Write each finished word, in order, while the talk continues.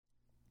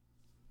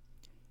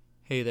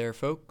Hey there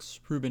folks,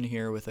 Reuben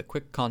here with a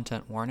quick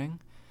content warning.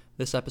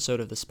 This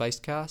episode of the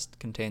Spicecast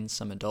contains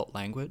some adult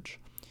language,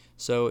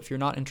 so if you're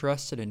not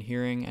interested in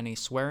hearing any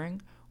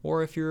swearing,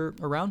 or if you're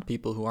around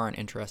people who aren't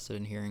interested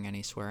in hearing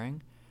any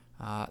swearing,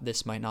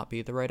 this might not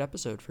be the right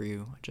episode for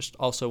you. I just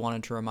also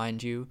wanted to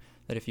remind you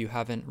that if you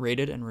haven't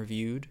rated and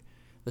reviewed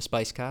the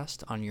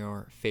Spicecast on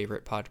your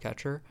favorite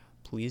podcatcher,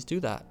 please do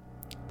that.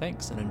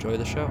 Thanks, and enjoy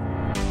the show.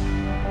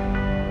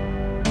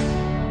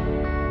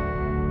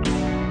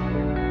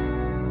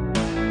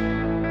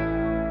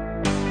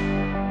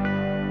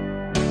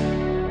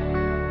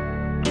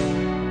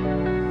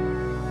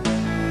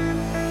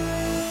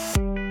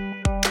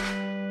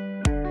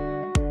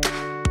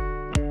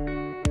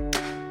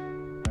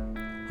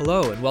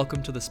 Hello and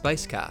welcome to the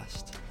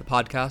Spicecast, the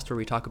podcast where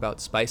we talk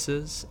about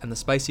spices and the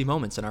spicy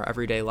moments in our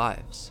everyday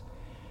lives.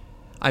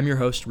 I'm your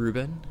host,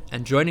 Reuben,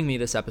 and joining me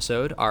this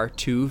episode are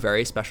two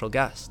very special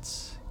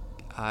guests.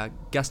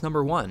 Guest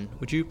number one,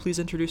 would you please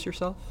introduce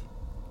yourself?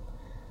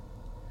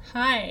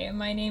 Hi,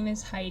 my name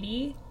is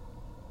Heidi,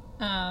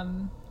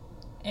 and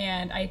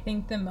I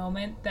think the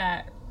moment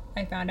that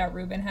I found out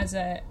Reuben has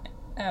a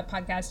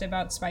podcast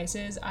about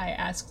spices, I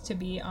asked to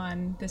be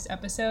on this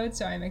episode,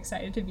 so I'm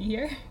excited to be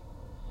here.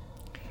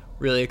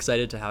 Really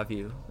excited to have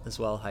you as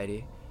well,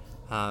 Heidi.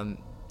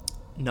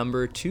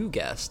 Number two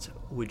guest,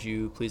 would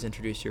you please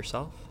introduce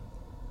yourself?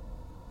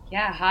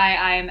 Yeah, hi,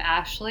 I'm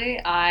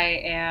Ashley.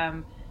 I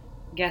am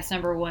guest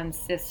number one's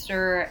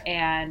sister,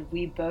 and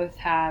we both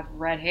have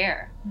red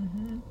hair.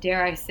 Mm-hmm.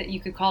 Dare I say, you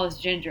could call us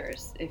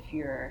gingers if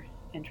you're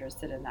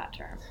interested in that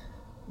term.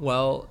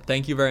 Well,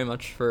 thank you very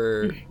much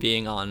for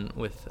being on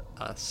with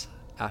us,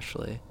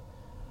 Ashley.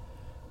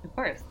 Of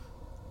course.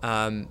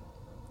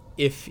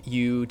 If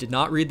you did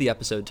not read the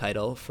episode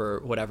title for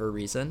whatever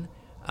reason,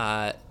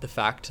 the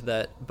fact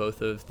that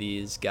both of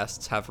these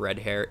guests have red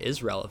hair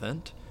is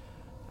relevant.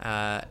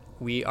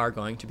 We are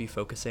going to be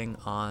focusing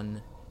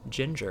on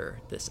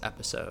ginger this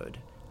episode.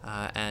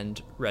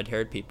 And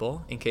red-haired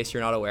people, in case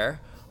you're not aware,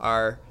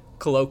 are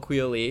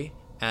colloquially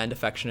and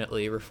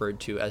affectionately referred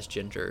to as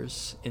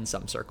gingers in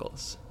some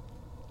circles.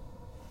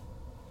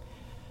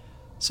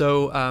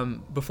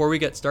 So before we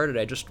get started,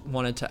 I just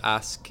wanted to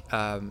ask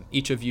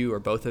each of you or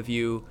both of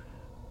you,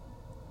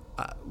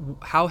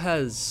 how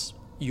has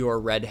your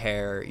red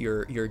hair,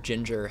 your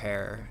ginger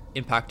hair,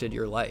 impacted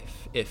your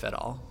life, if at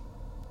all?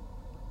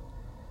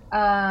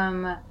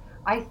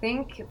 I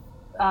think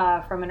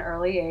from an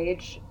early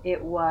age,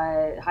 it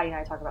was, Heidi and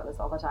I talk about this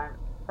all the time.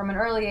 From an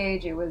early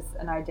age, it was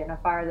an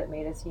identifier that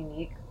made us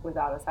unique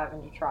without us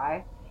having to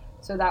try.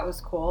 So that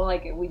was cool.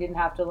 Like, we didn't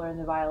have to learn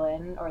the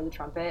violin or the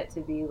trumpet to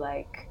be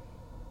like,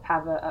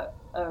 have a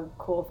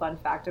cool, fun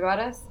fact about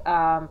us.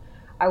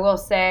 I will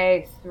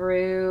say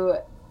through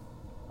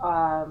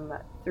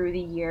the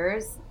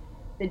years,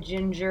 the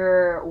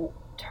ginger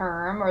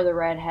term or the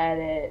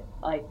redheaded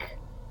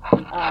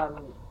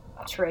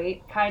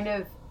trait kind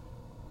of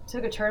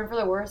took a turn for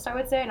the worst, I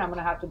would say, and I'm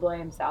gonna have to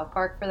blame South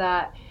Park for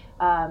that.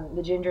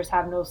 The gingers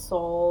have no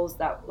souls,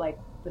 that like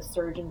the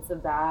surgence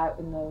of that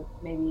in the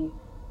maybe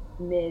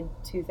mid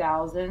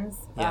 2000s.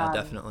 Yeah,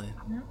 definitely.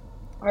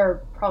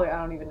 Or probably,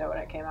 I don't even know when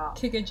it came out.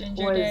 Kick a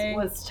Ginger Day.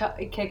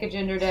 Kick a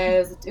Ginger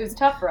Day. It was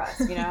tough for us,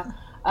 you know.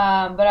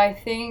 But I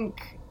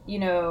think, you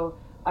know,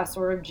 a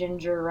sort of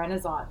ginger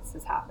renaissance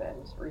has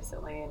happened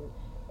recently,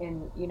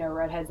 and you know,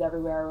 redheads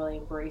everywhere are really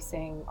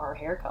embracing our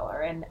hair color,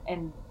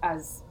 and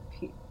as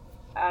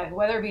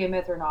whether it be a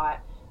myth or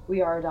not,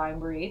 we are a dying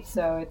breed.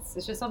 So it's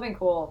just something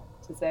cool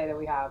to say that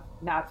we have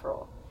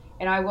natural.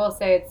 And I will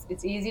say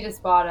it's easy to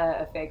spot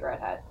a fake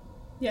redhead.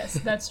 Yes,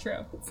 that's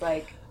true. It's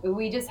like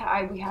we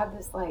have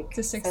this like it's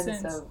a sixth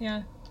sense of,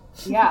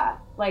 yeah,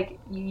 like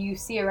you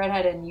see a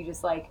redhead and you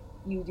just like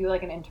you do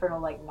like an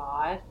internal like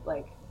nod,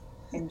 like,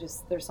 and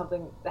just there's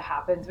something that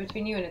happens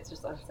between you and it's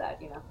just unsaid,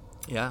 you know.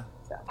 Yeah.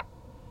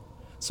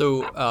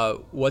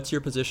 So what's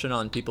your position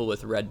on people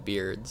with red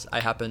beards? I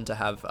happen to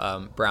have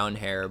brown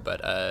hair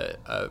but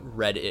a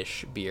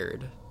reddish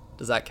beard.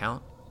 Does that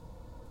count?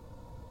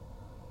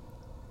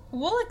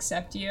 We'll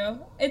accept you.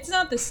 It's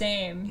not the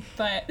same,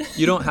 but...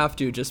 You don't have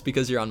to just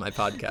because you're on my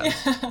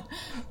podcast.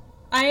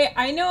 Yeah.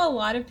 I know a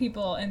lot of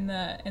people in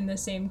the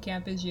same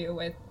camp as you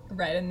with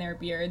red in their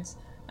beards.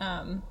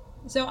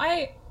 So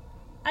I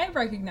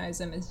recognize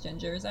them as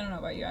gingers. I don't know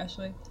about you,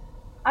 Ashley.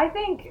 I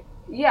think,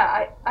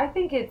 yeah, I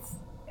think it's...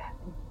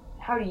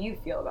 How do you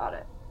feel about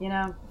it, you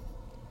know?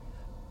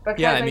 Because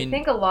yeah, I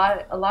think a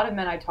lot of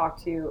men I talk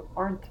to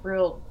aren't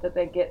thrilled that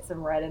they get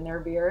some red in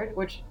their beard,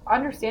 which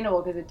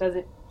understandable because it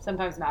doesn't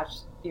sometimes match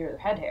your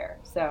head hair.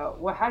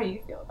 So, how do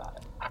you feel about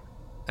it?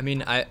 I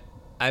mean,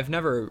 I've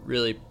never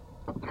really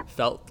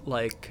felt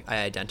like I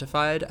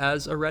identified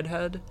as a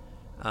redhead,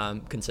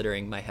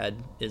 considering my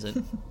head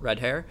isn't red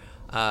hair.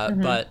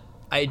 But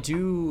I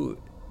do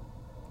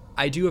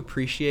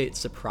appreciate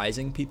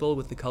surprising people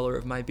with the color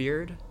of my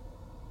beard.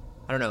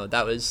 I don't know,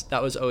 that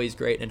was always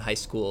great in high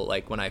school,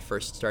 like when I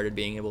first started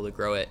being able to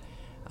grow it,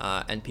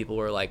 and people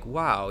were like,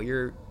 wow,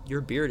 your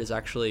beard is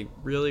actually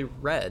really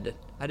red.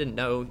 I didn't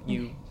know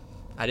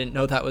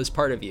that was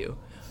part of you.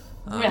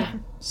 Yeah.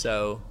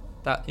 So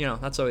that,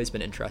 that's always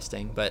been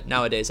interesting. But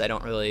nowadays I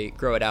don't really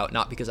grow it out,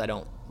 not because I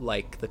don't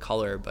like the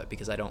color, but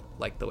because I don't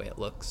like the way it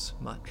looks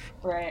much.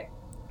 Right.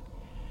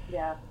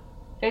 Yeah.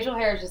 Facial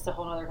hair is just a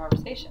whole other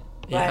conversation.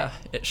 Yeah,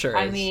 it sure is.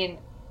 I mean,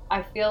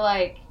 I feel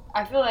like,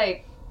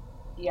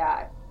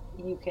 yeah,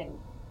 you can,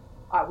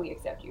 we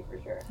accept you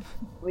for sure.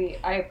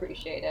 I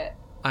appreciate it.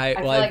 I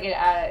feel like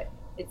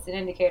it's an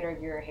indicator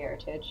of your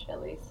heritage,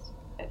 at least.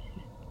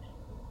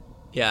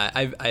 Yeah,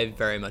 I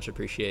very much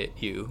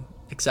appreciate you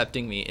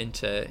accepting me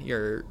into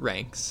your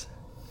ranks.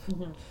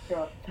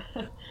 Sure.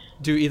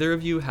 Do either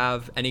of you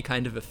have any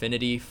kind of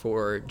affinity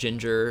for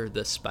ginger,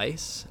 the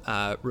spice,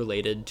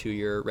 related to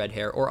your red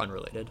hair or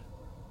unrelated?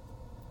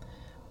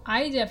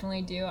 I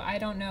definitely do. I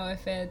don't know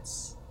if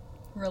it's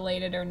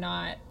related or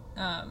not,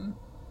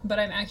 but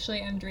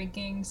I'm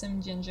drinking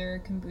some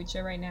ginger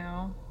kombucha right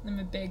now. I'm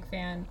a big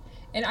fan.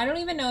 And I don't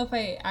even know if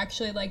I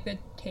actually like the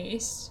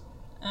taste,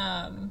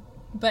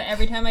 but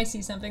every time I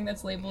see something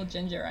that's labeled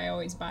ginger, I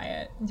always buy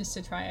it just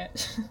to try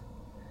it.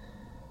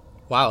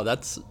 Wow,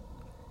 that's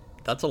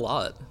a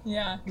lot.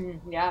 Yeah.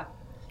 Yeah.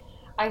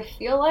 I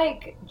feel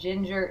like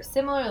ginger,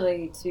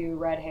 similarly to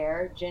red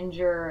hair,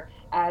 ginger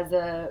as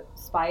a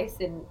spice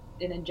in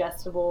an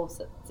ingestible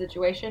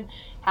situation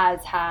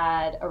has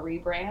had a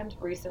rebrand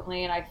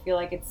recently, and I feel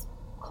like it's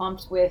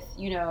clumped with,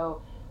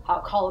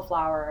 how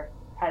cauliflower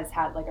has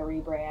had like a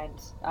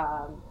rebrand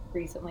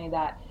recently,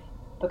 that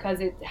because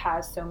it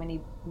has so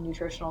many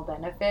nutritional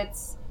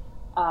benefits,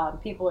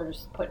 people are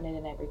just putting it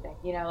in everything.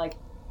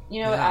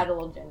 Add a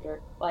little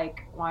ginger.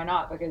 Like, why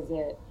not? Because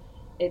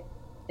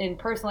and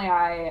personally,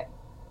 I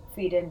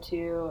feed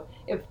into,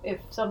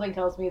 if something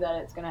tells me that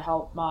it's going to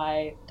help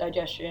my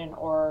digestion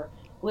or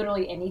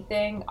literally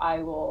anything, I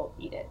will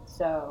eat it.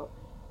 So,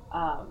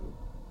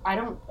 I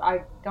don't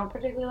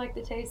particularly like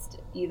the taste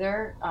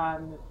either.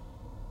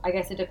 I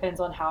guess it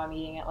depends on how I'm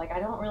eating it. Like, I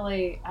don't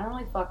really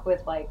fuck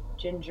with like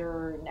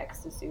ginger next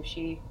to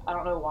sushi. I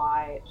don't know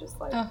why. It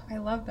just like, oh, I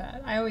love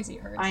that. I always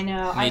eat hers. I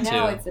know. Me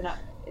too.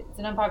 It's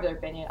an unpopular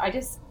opinion. I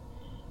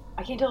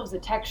can't tell if it's the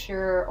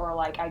texture or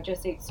like I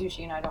just ate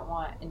sushi and I don't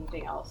want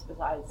anything else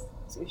besides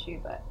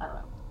sushi. But I don't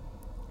know.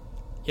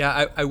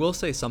 Yeah, I will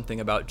say something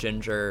about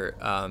ginger.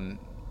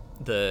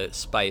 The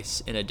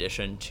spice, in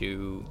addition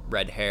to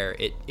red hair,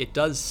 it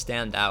does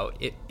stand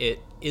out.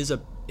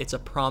 It's a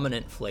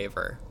prominent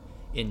flavor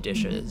in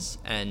dishes,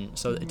 and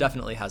so it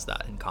definitely has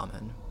that in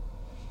common.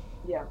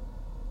 Yeah.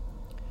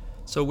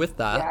 So with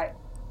that,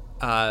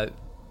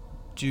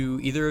 do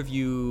either of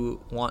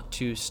you want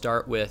to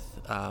start with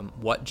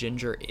what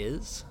ginger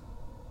is?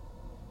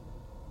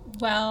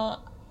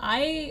 Well,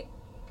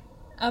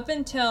 up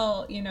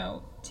until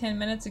 10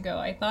 minutes ago,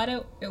 I thought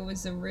it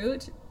was a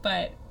root,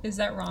 but is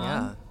that wrong?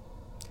 Yeah.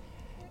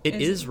 It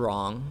is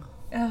wrong.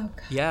 Oh,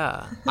 God.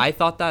 Yeah, I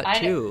thought that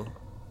too.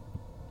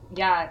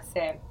 Yeah,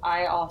 same.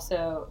 I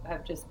also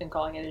have just been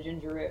calling it a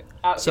ginger root.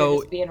 So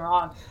just being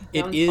wrong.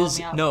 It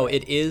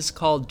is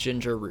called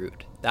ginger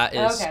root. That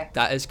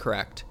is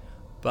correct.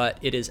 But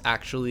it is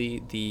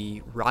actually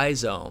the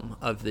rhizome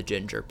of the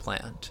ginger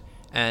plant.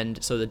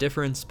 And so the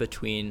difference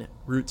between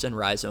roots and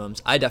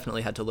rhizomes, I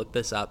definitely had to look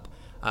this up.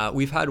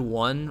 We've had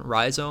one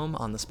rhizome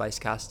on the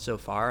Spicecast so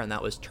far, and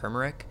that was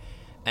turmeric.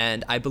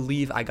 And I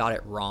believe I got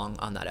it wrong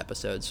on that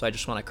episode, so I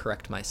just want to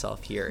correct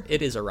myself here.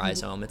 It is a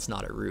rhizome. It's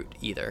not a root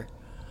either.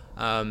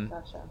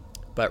 Gotcha.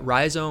 But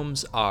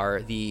rhizomes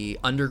are the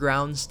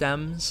underground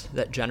stems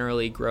that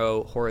generally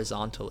grow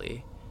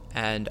horizontally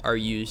and are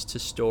used to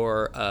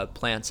store a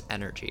plant's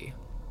energy,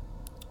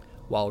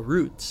 while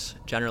roots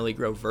generally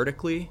grow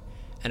vertically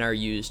and are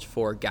used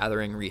for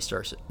gathering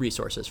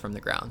resources from the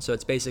ground. So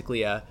it's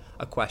basically a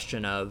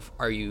question of,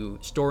 are you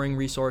storing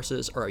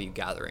resources or are you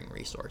gathering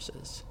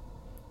resources?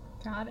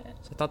 Got it.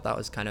 So I thought that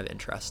was kind of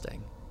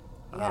interesting.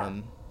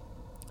 Yeah.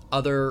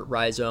 Other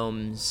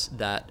rhizomes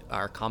that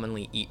are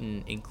commonly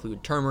eaten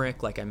include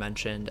turmeric, like I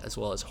mentioned, as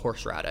well as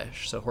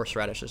horseradish. So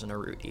horseradish isn't a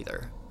root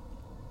either.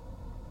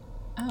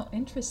 Oh,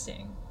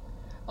 interesting.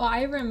 Well,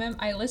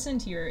 I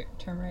listened to your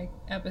turmeric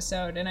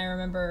episode, and I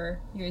remember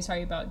you guys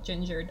talking about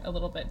ginger a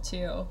little bit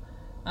too.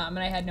 And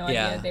I had no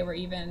idea they were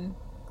even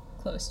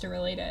close to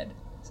related.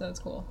 So it's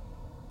cool.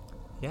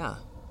 Yeah.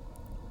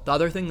 The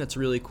other thing that's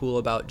really cool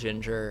about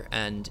ginger,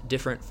 and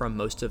different from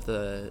most of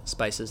the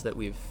spices that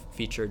we've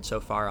featured so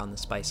far on the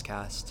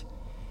Spicecast,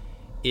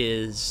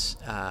 is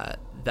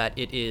that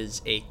it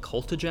is a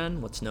cultigen,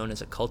 what's known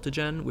as a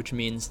cultigen, which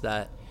means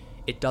that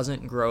it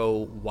doesn't grow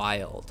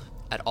wild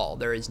at all.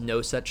 There is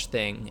no such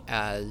thing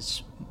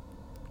as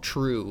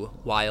true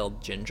wild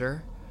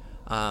ginger,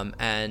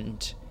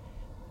 and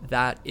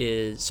that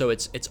is, so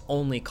it's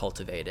only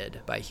cultivated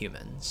by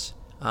humans.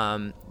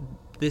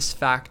 This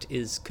fact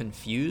is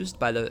confused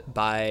by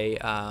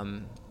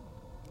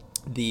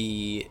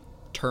the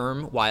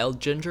term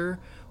wild ginger,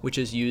 which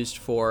is used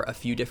for a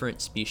few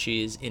different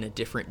species in a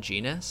different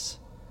genus,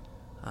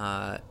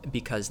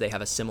 because they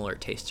have a similar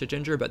taste to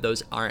ginger, but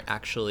those aren't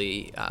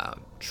actually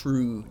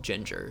true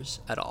gingers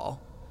at all.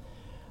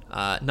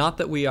 Not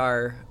that we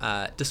are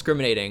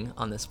discriminating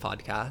on this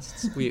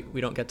podcast.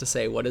 We don't get to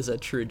say what is a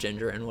true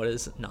ginger and what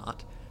is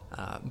not.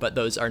 But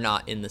those are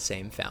not in the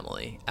same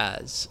family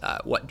as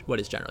what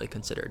is generally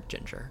considered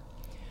ginger.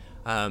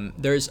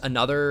 There's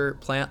another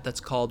plant that's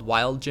called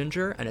wild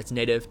ginger, and it's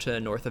native to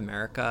North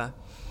America.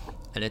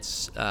 And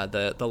it's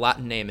the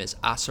Latin name is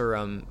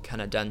Asarum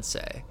canadense.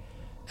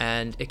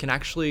 And it can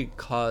actually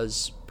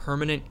cause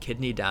permanent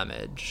kidney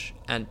damage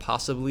and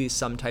possibly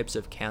some types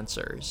of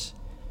cancers.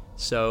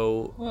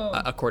 So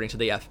according to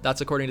the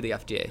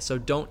FDA. So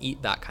don't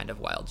eat that kind of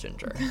wild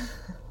ginger.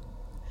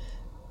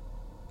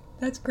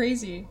 That's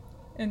crazy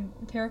and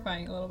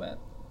terrifying a little bit.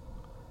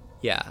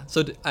 Yeah.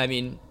 So I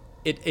mean,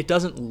 it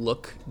doesn't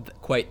look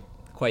quite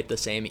the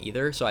same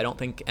either. So I don't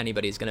think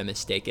anybody's gonna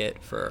mistake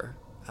it for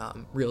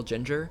real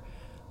ginger,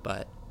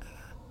 but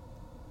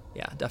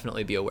yeah,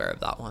 definitely be aware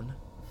of that one.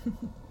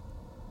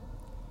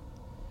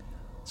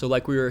 So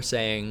like we were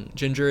saying,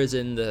 ginger is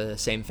in the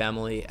same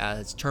family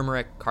as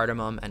turmeric,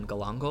 cardamom, and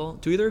galangal.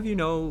 Do either of you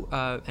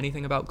know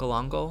anything about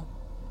galangal?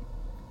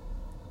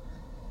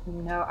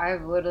 No,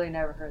 I've literally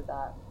never heard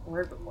that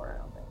word before,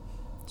 I don't think.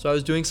 So I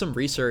was doing some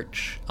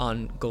research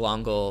on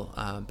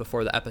galangal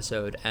before the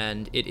episode,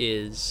 and it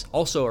is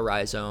also a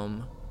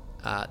rhizome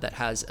that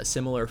has a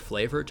similar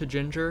flavor to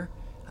ginger.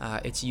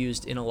 It's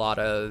used in a lot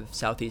of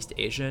Southeast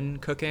Asian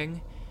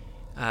cooking,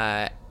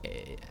 and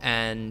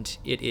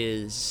it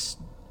is...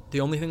 The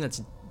only thing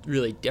that's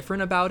really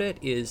different about it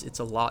is it's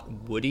a lot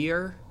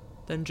woodier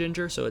than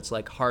ginger, so it's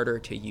like harder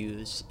to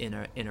use in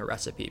a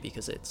recipe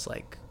because it's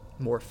like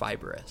more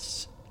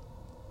fibrous.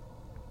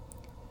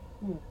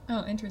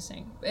 Oh,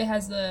 interesting. It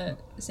has the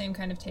same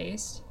kind of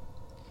taste?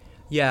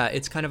 Yeah,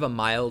 it's kind of a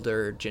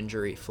milder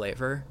gingery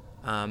flavor,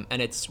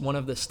 and it's one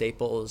of the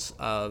staples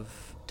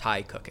of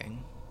Thai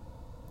cooking.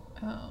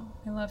 Oh,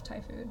 I love Thai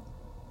food.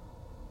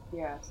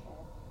 Yeah, so.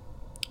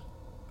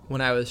 When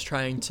I was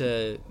trying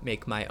to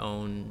make my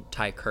own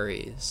Thai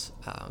curries,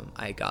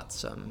 I got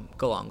some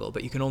galangal,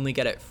 but you can only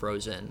get it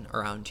frozen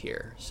around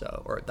here,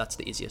 or that's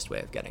the easiest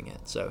way of getting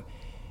it. So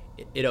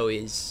it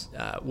always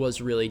was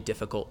really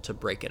difficult to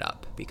break it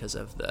up because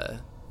of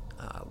the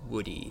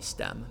woody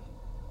stem.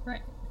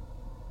 Right.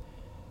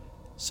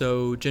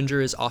 So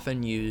ginger is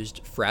often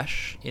used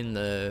fresh in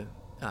the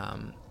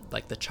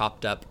like the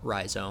chopped up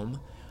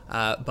rhizome,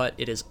 but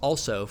it is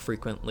also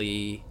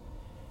frequently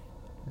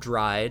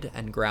dried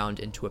and ground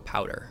into a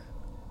powder.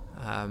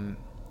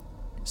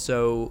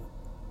 So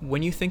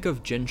when you think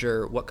of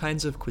ginger, what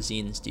kinds of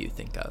cuisines do you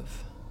think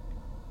of?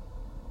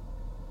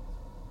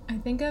 I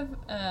think of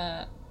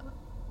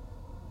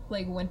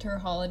like winter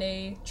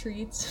holiday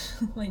treats,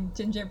 like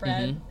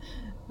gingerbread,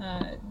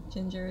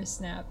 ginger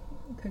snap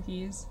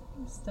cookies,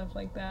 stuff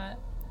like that.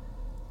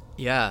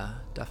 Yeah,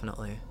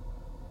 definitely.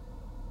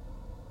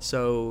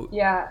 So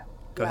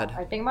go ahead.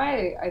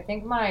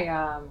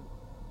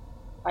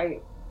 I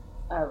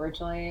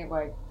originally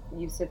like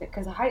used to,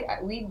 because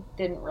we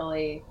didn't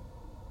really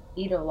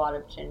eat a lot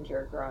of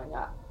ginger growing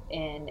up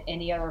in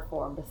any other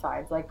form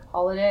besides like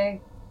holiday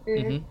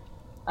food.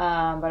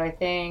 But I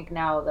think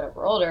now that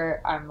we're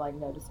older, I'm like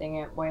noticing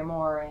it way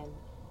more in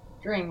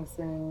drinks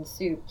and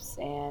soups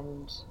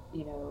and,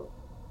 you know,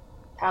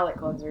 palate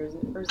cleansers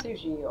for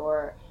sushi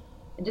or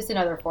just in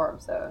other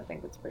forms. So I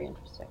think that's pretty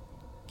interesting.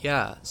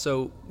 Yeah,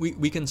 so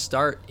we can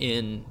start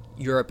in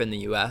Europe and the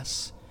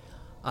US.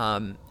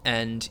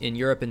 And in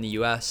Europe and the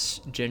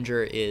US,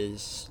 ginger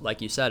is,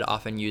 like you said,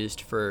 often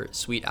used for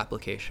sweet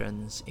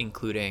applications,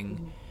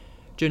 including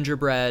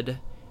gingerbread,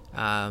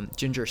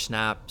 ginger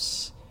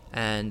snaps,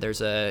 and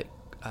there's a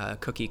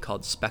cookie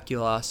called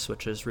speculoos,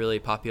 which is really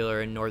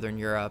popular in Northern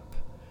Europe.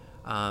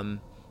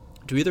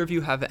 Do either of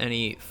you have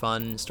any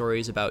fun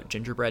stories about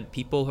gingerbread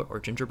people or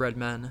gingerbread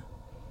men?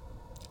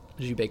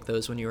 Did you bake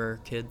those when you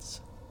were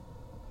kids?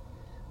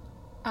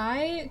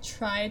 I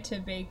tried to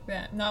bake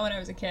them, not when I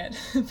was a kid,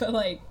 but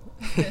like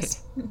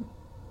this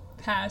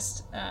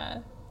past,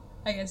 I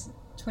guess,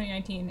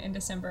 2019 in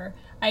December.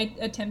 I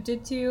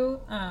attempted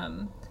to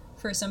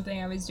for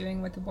something I was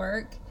doing with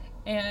work,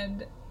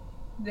 and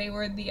they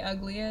were the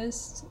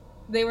ugliest.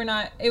 They were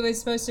not, it was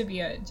supposed to be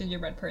a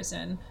gingerbread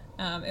person.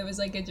 It was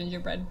like a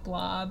gingerbread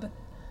blob.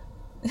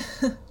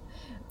 It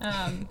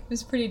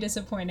was pretty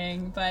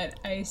disappointing, but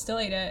I still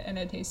ate it and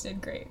it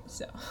tasted great,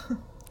 so.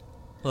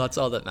 Well, that's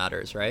all that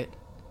matters, right?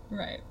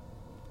 Right.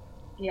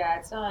 Yeah,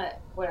 it's not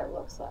what it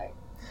looks like.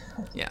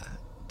 Yeah,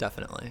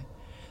 definitely.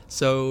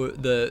 So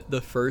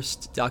the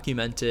first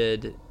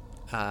documented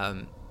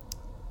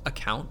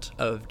account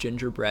of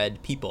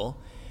gingerbread people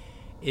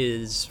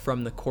is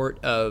from the court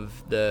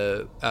of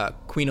the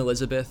Queen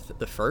Elizabeth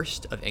I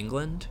of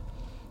England.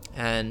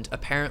 And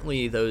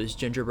apparently those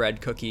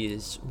gingerbread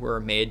cookies were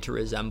made to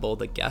resemble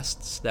the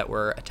guests that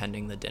were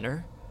attending the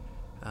dinner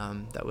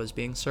that was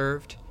being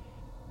served.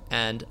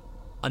 And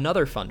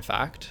another fun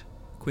fact,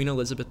 Queen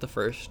Elizabeth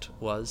I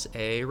was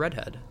a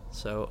redhead,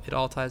 so it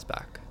all ties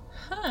back.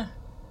 Huh.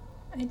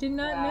 I did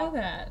not know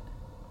that.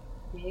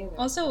 Me either.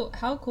 Also,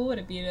 how cool would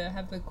it be to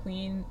have the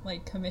Queen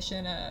like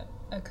commission a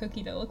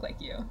cookie to look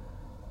like you?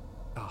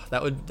 Oh,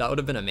 that would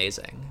have been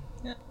amazing.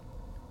 Yeah.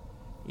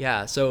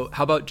 Yeah, so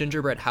how about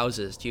gingerbread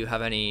houses? Do you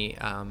have any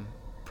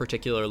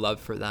particular love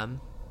for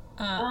them?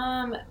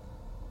 Uh,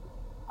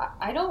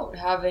 I don't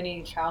have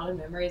any childhood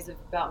memories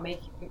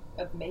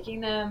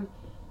making them,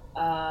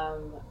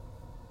 um,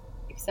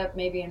 except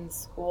maybe in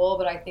school.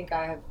 But I think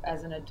I have,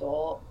 as an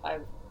adult,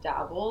 I've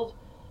dabbled,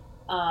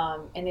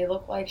 and they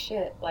look like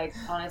shit. Like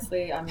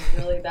honestly, I'm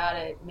really bad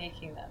at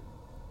making them,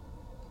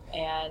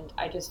 and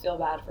I just feel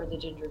bad for the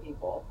ginger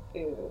people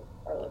who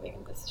are living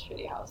in this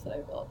shitty house that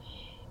I built,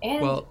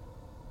 and Well,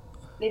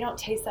 they don't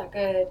taste that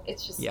good.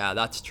 It's just yeah,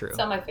 that's true. it's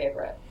not my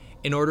favorite.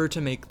 In order to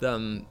make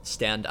them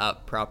stand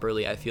up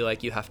properly, I feel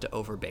like you have to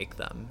overbake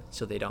them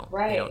so they don't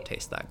Right.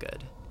 taste that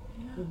good.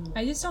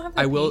 I just don't have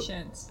the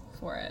patience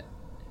for it.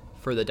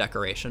 For the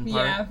decoration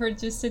part? Yeah, for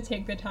just to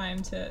take the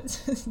time to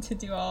to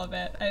do all of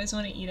it. I just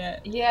want to eat it.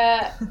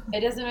 Yeah,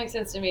 it doesn't make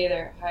sense to me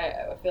either.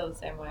 I feel the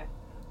same way.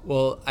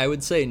 Well, I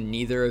would say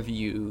neither of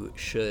you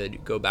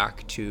should go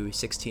back to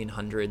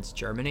 1600s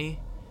Germany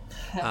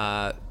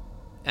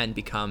and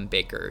become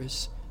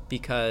bakers,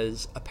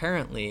 because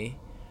apparently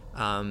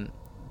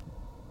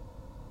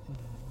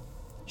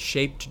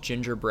shaped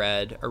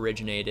gingerbread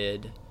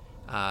originated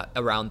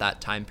around that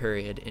time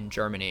period in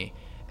Germany,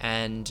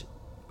 and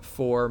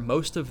for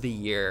most of the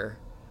year,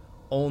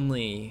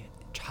 only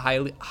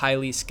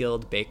highly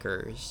skilled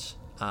bakers,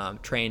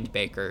 trained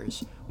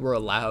bakers, were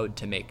allowed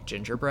to make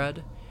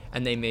gingerbread,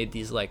 and they made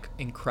these like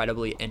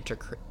incredibly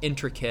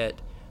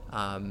intricate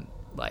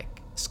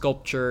like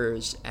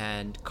sculptures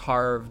and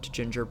carved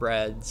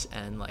gingerbreads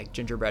and like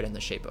gingerbread in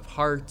the shape of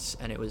hearts,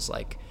 and it was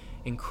like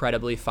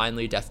incredibly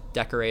finely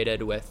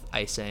decorated with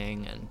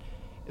icing, and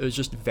it was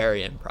just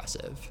very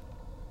impressive.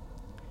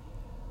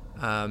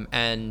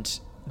 And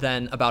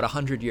then about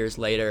 100 years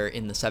later,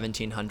 in the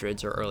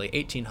 1700s or early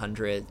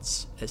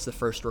 1800s, is the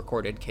first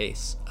recorded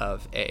case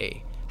of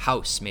a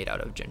house made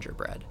out of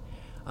gingerbread.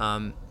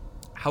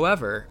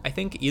 However, I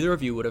think either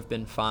of you would have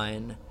been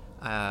fine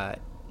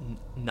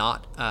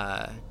not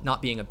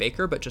being a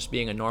baker, but just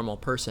being a normal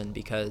person,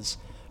 because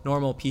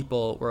normal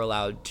people were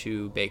allowed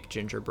to bake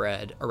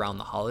gingerbread around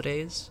the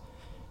holidays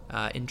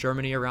in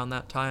Germany around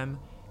that time,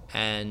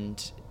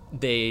 and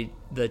the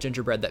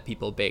gingerbread that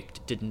people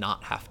baked did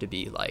not have to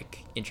be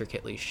like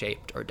intricately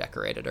shaped or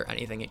decorated or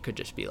anything. It could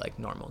just be like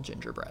normal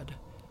gingerbread.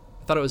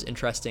 I thought it was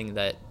interesting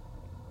that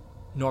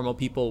normal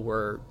people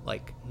were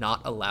like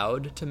not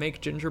allowed to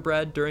make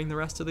gingerbread during the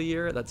rest of the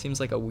year. That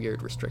seems like a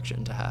weird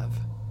restriction to have.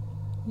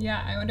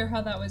 Yeah, I wonder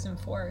how that was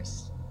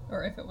enforced,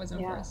 or if it was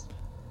enforced.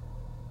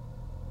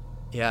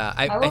 Yeah,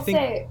 I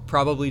think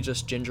probably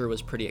just ginger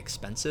was pretty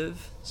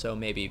expensive, so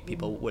maybe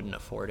people wouldn't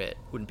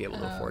be able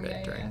to afford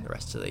it during the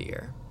rest of the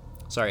year.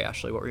 Sorry,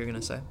 Ashley, what were you going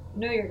to say?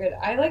 No, you're good.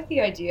 I like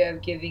the idea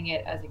of giving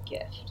it as a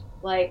gift.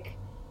 Like,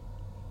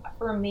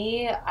 for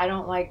me, I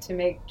don't like to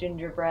make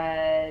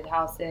gingerbread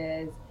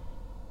houses,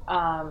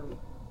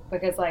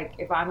 because, like,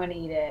 if I'm going to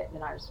eat it,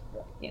 then I just,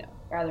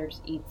 rather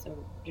just eat some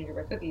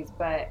gingerbread cookies.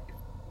 But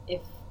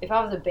if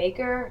I was a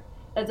baker,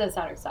 that does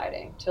sound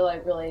exciting, to,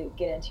 like, really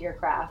get into your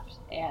craft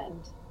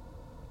and,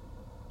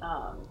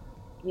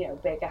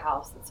 bake a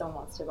house that someone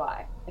wants to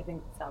buy. I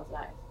think that sounds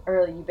nice.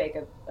 Or you bake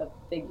a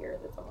figure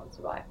that someone wants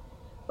to buy.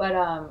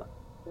 But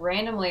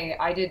randomly,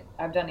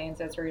 I've done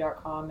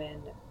Ancestry.com,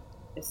 and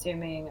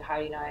assuming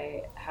Heidi and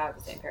I have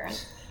the same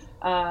parents,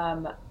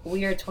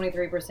 we are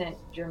 23%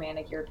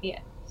 Germanic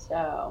European.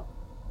 So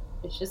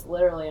it's just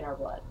literally in our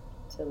blood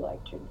to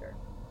like ginger.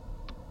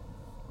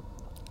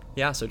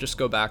 Yeah, so just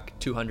go back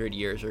 200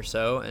 years or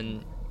so,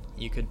 and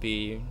you could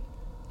be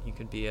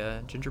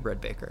a gingerbread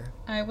baker.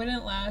 I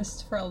wouldn't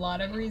last for a lot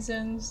of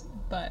reasons,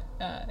 but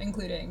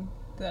including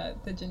the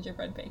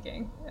gingerbread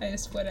baking. I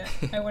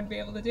wouldn't be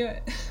able to do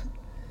it.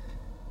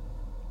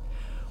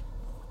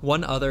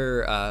 One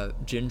other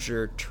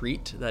ginger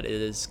treat that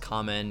is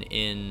common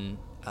in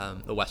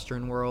the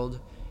Western world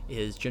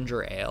is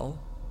ginger ale.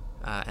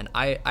 And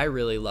I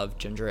really loved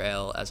ginger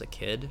ale as a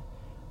kid.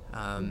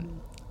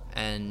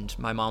 And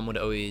my mom would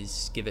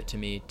always give it to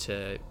me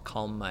to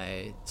calm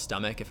my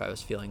stomach if I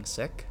was feeling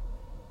sick.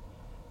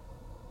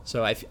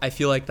 So I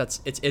feel like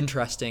it's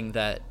interesting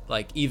that,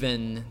 like,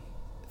 even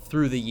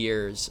through the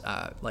years,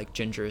 like,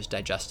 ginger's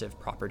digestive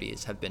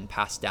properties have been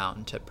passed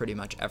down to pretty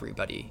much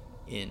everybody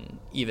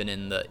even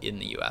in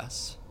the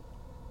US.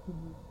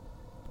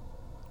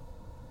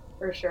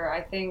 For sure.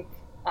 I think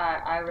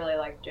I really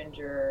like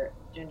ginger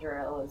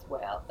ale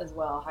as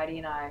well. Heidi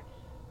and I,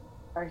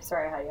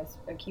 sorry Heidi,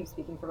 I keep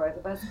speaking for both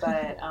of us,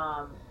 but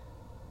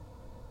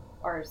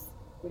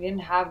we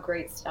didn't have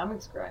great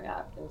stomachs growing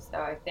up, and so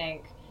I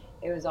think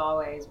it was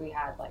always, we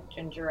had like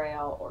ginger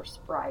ale or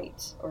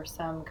Sprite or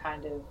some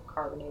kind of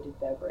carbonated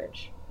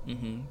beverage.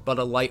 Mm-hmm. But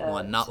a light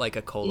one, not like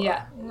a cola.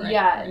 Yeah,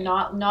 right.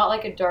 Not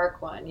like a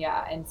dark one.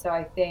 Yeah, and so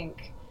I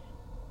think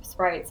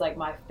Sprite's like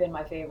been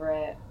my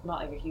favorite. I'm not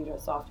like a huge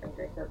soft drink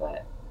drinker,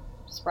 but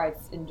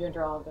Sprites in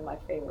ginger ale have been my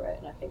favorite,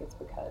 and I think it's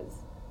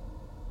because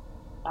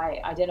I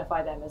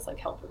identify them as like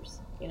helpers.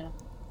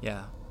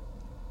 Yeah.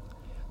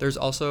 There's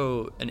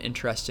also an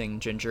interesting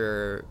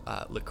ginger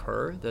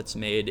liqueur that's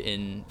made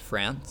in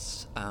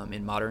France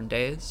in modern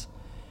days.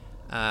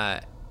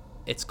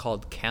 It's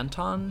called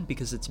Canton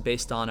because it's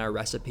based on a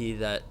recipe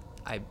that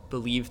I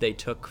believe they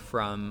took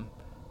from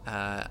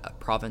a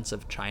province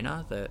of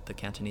China, the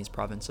Cantonese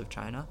province of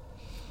China.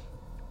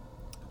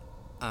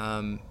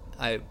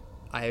 I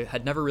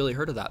had never really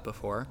heard of that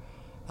before,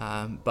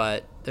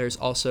 but there's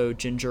also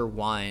ginger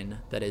wine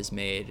that is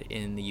made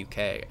in the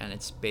UK, and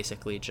it's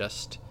basically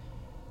just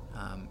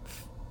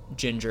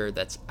ginger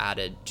that's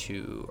added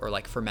to, or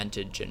like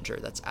fermented ginger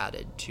that's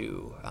added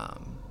to,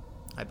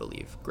 I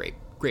believe,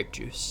 grape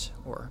juice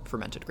or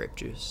fermented grape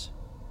juice.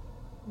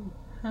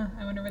 Huh,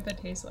 I wonder what that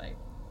tastes like.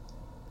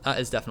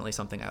 Is definitely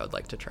something I would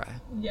like to try.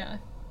 Yeah.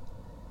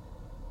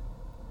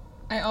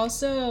 I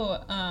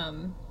also,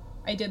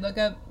 I did look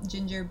up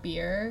ginger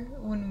beer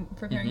when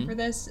preparing for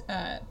this,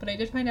 but I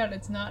did find out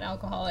it's not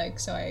alcoholic,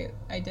 so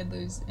I did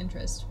lose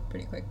interest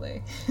pretty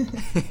quickly.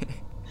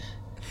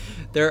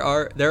 There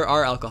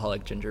are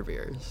alcoholic ginger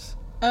beers.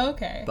 Oh,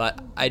 okay.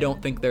 But I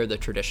don't think they're the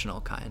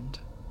traditional kind.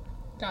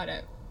 Got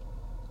it.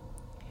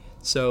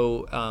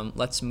 So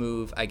let's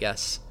move, I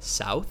guess,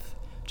 south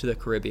to the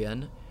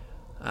Caribbean,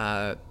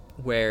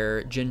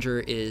 where ginger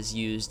is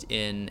used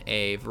in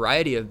a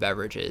variety of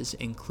beverages,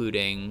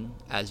 including,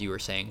 as you were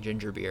saying,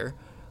 ginger beer,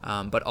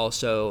 but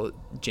also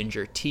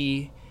ginger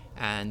tea,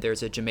 and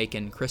there's a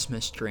Jamaican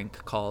Christmas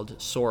drink called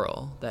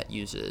sorrel that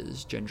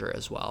uses ginger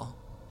as well.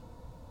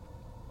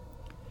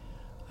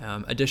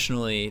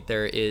 Additionally,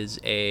 there is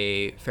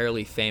a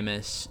fairly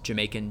famous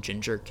Jamaican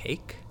ginger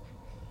cake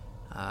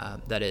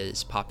that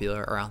is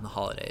popular around the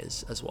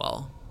holidays as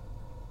well.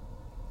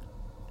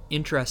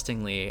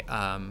 Interestingly,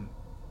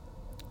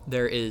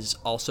 there is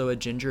also a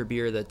ginger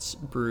beer that's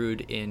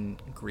brewed in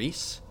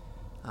Greece,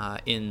 on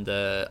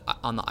the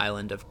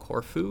island of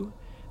Corfu,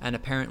 and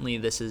apparently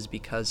this is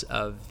because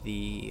of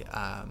the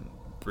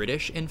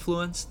British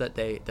influence that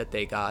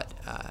they got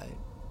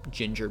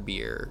ginger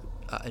beer,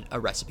 a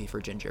recipe for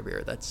ginger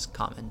beer that's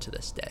common to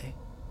this day.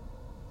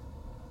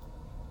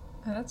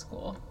 Oh, that's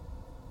cool.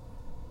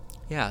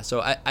 Yeah,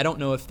 so I don't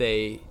know if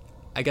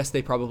I guess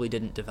they probably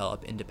didn't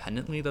develop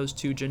independently, those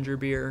two ginger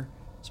beer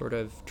sort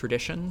of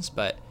traditions,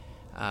 but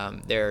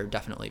they're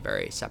definitely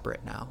very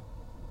separate now.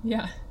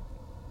 Yeah,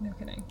 no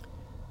kidding.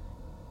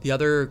 The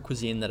other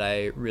cuisine that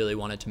I really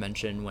wanted to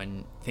mention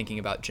when thinking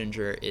about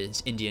ginger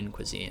is Indian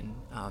cuisine,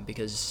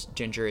 because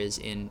ginger is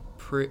in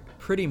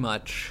pretty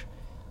much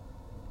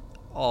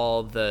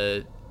all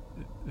the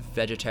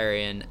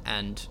vegetarian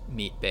and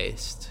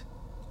meat-based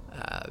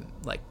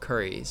like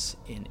curries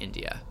in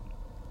India.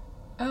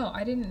 Oh,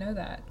 I didn't know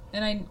that.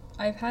 And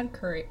I've had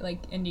curry, like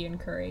Indian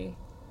curry,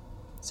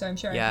 so I'm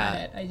sure Yeah. I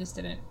had it. I just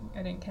didn't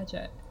catch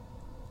it.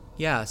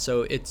 Yeah,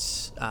 so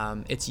it's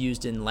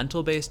used in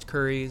lentil-based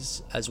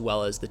curries as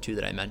well as the two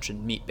that I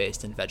mentioned,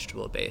 meat-based and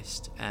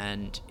vegetable-based,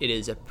 and it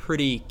is a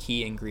pretty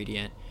key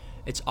ingredient.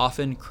 It's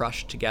often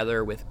crushed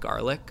together with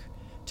garlic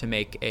to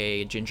make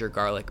a ginger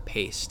garlic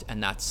paste,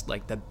 and that's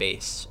like the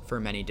base for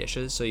many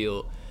dishes. So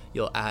you'll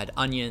add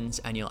onions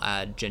and you'll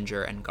add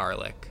ginger and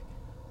garlic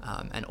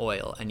and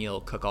oil, and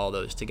you'll cook all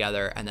those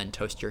together and then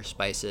toast your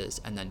spices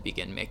and then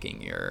begin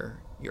making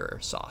your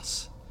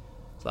sauce.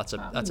 So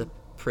that's a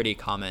pretty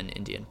common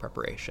Indian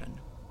preparation.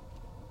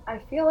 I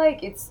feel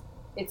like it's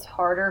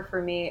harder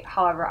for me.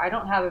 However, I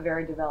don't have a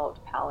very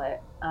developed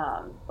palate,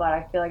 but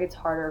I feel like it's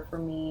harder for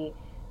me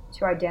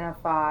to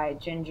identify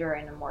ginger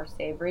in a more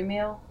savory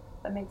meal.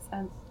 If that makes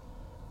sense.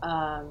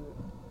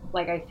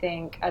 Like I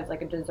think as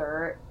like a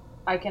dessert,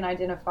 I can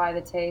identify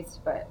the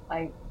taste, but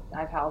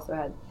I've also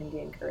had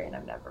Indian curry and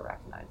I've never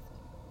recognized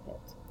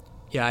it.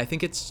 Yeah, I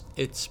think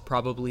it's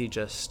probably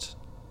just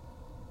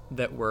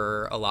that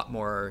we're a lot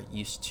more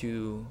used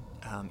to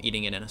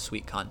eating it in a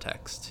sweet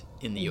context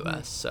in the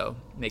U.S., so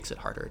it makes it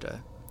harder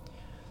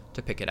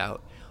to pick it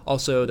out.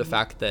 Also, the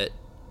fact that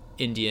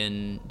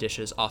Indian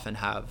dishes often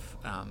have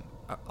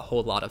a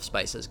whole lot of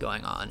spices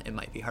going on, it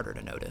might be harder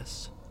to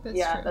notice. That's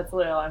true. That's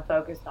literally all I'm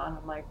focused on.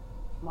 I'm like,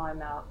 my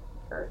mouth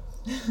hurts.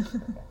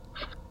 Okay.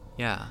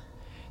 Yeah.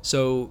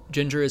 So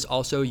ginger is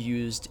also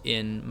used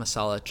in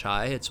masala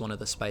chai. It's one of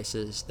the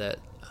spices that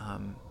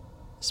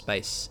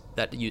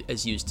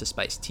is used to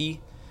spice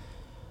tea.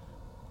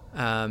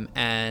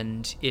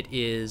 And it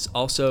is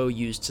also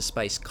used to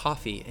spice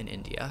coffee in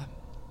India,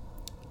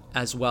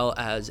 as well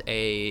as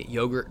a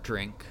yogurt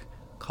drink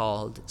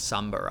called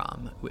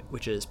sambaram,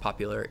 which is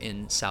popular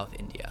in South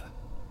India.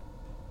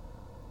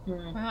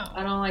 Wow.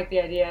 I don't like the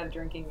idea of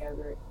drinking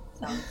yogurt.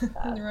 Sounds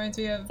bad. It reminds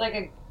me of... It's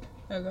like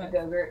a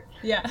yogurt.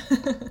 Yeah.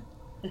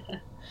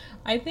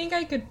 I think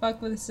I could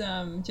fuck with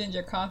some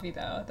ginger coffee,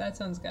 though. That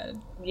sounds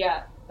good.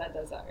 Yeah, that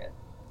does sound good.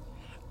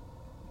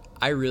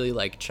 I really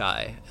like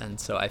chai, and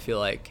so I feel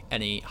like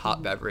any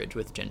hot beverage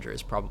with ginger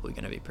is probably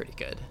going to be pretty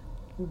good.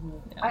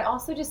 Yeah. I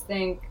also just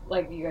think,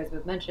 like you guys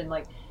both mentioned,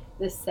 like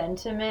the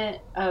sentiment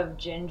of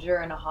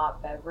ginger in a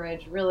hot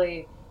beverage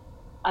really,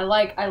 I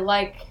like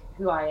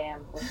who I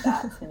am with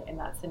that in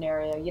that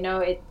scenario. You know,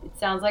 it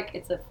sounds like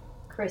it's a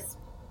crisp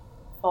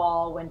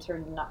fall,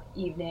 winter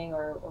evening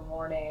or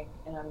morning,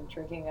 and I'm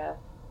drinking a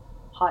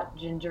hot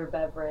ginger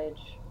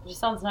beverage. It just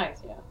sounds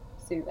nice, you know,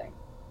 soothing.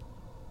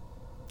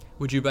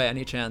 Would you by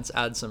any chance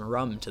add some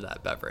rum to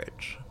that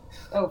beverage?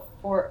 Oh,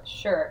 for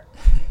sure.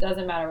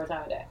 Doesn't matter what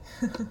time of day.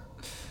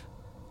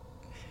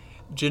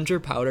 Ginger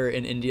powder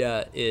in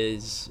India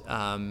is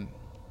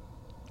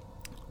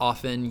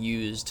often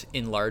used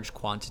in large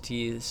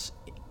quantities,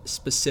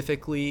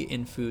 specifically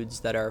in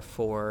foods that are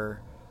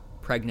for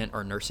pregnant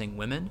or nursing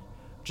women,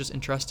 which is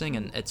interesting,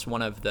 and it's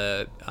one of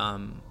the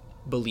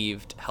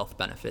believed health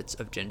benefits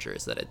of ginger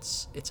is that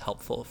it's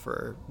helpful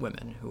for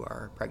women who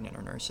are pregnant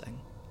or nursing.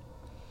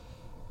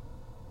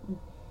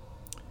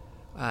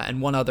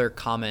 And one other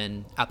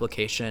common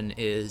application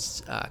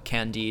is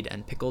candied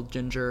and pickled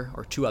ginger,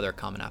 or two other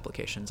common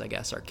applications, I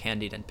guess, are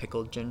candied and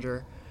pickled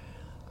ginger,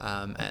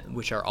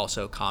 which are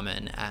also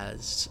common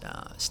as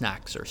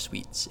snacks or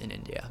sweets in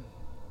India.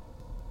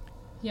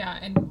 Yeah,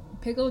 and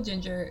pickled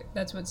ginger,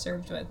 that's what's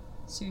served with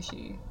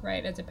sushi,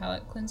 right? As a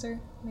palate cleanser,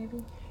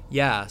 maybe?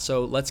 Yeah,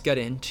 so let's get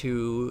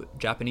into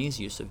Japanese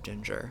use of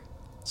ginger.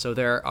 So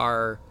there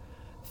are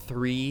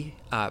three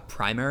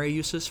primary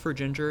uses for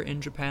ginger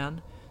in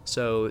Japan.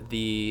 So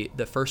the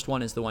first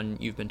one is the one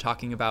you've been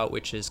talking about,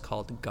 which is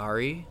called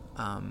gari,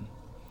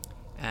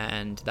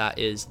 and that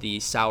is the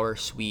sour,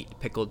 sweet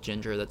pickled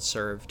ginger that's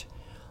served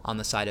on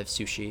the side of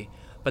sushi.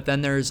 But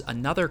then there's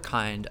another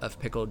kind of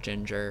pickled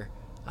ginger,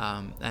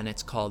 and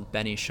it's called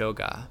beni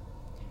shoga,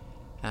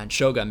 and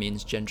shoga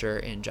means ginger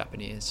in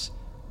Japanese.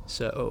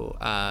 So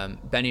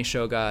beni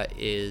shoga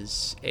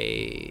is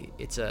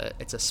it's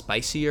a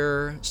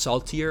spicier,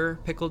 saltier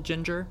pickled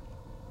ginger,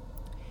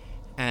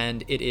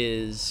 and it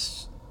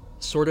is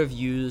sort of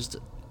used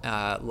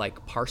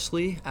like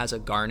parsley as a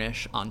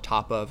garnish on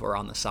top of or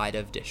on the side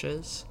of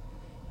dishes.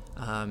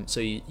 So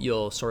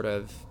you'll sort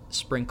of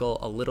sprinkle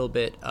a little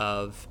bit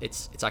of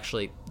it's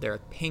actually they're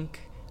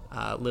pink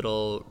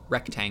little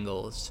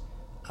rectangles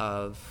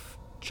of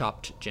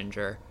chopped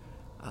ginger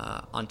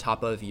on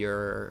top of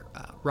your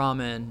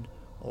ramen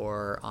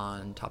or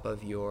on top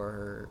of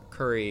your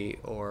curry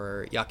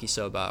or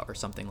yakisoba or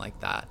something like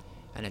that,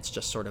 and it's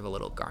just sort of a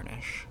little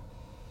garnish.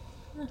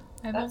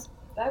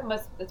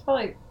 That's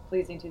probably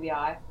pleasing to the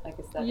eye, like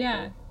aesthetically.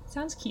 Yeah,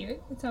 sounds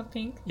cute. It's all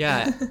pink.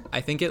 Yeah,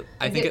 I think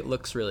it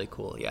looks really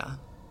cool. Yeah.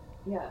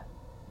 Yeah.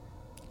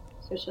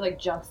 Especially like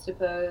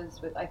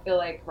juxtaposed with, I feel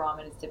like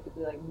ramen is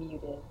typically like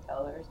muted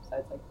colors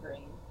besides like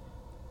green.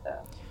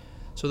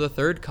 So the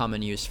third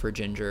common use for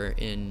ginger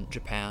in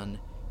Japan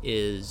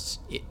is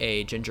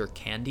a ginger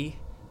candy.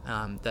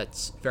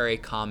 That's very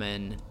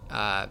common.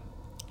 I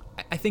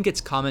think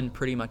it's common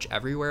pretty much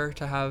everywhere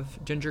to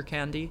have ginger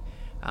candy.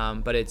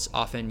 But it's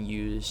often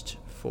used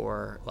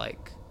for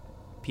like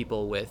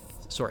people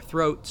with sore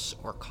throats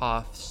or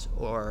coughs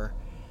or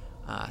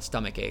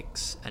stomach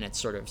aches, and it's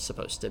sort of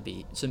supposed to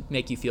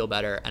make you feel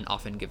better, and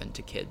often given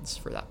to kids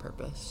for that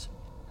purpose.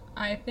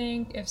 I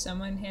think if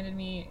someone handed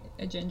me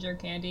a ginger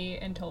candy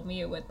and told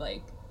me it would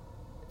like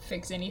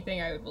fix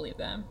anything, I would believe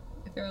them.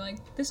 If they were like,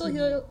 "This will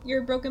heal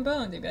your broken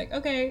bones," they'd be like,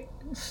 "Okay."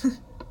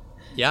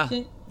 Yeah,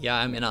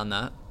 I'm in on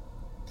that.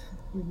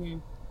 Mm-hmm.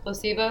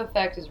 Placebo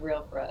effect is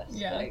real for us.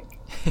 Yeah. Like,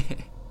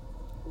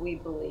 we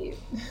believe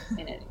in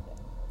anything.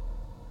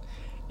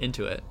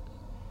 Into it.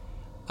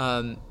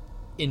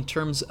 In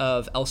terms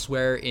of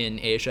elsewhere in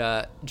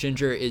Asia,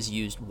 ginger is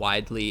used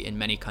widely in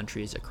many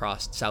countries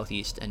across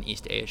Southeast and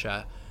East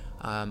Asia.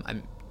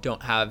 I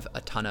don't have a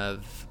ton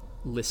of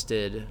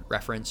listed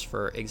reference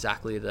for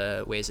exactly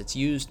the ways it's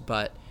used,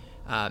 but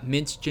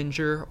minced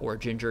ginger or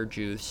ginger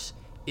juice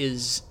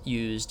is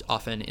used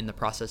often in the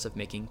process of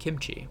making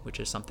kimchi, which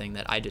is something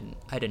that I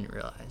didn't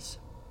realize.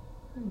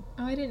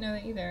 Oh, I didn't know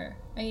that either.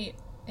 I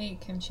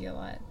ate kimchi a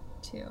lot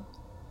too.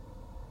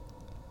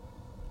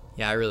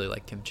 Yeah, I really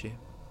like kimchi.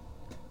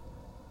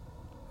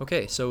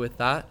 Okay, so with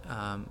that,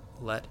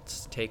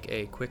 let's take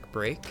a quick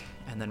break,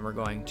 and then we're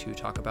going to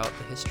talk about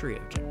the history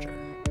of ginger.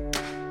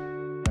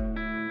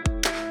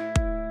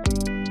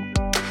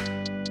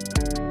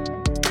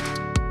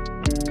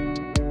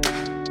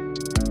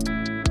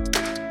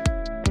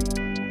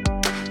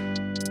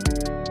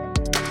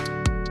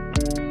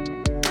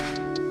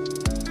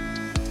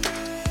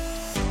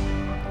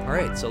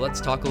 Alright, so let's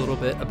talk a little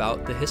bit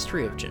about the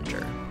history of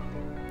ginger.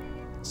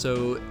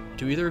 So,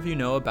 do either of you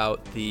know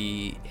about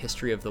the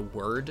history of the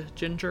word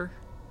ginger?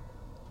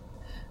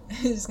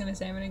 I was just gonna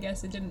say, I'm gonna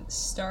guess it didn't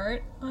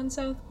start on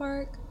South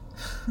Park.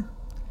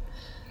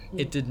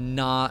 It did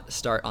not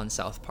start on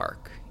South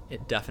Park.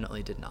 It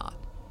definitely did not.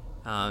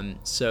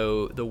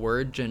 So the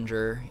word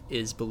ginger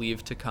is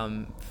believed to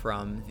come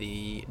from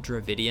the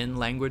Dravidian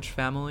language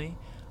family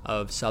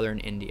of southern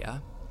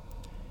India.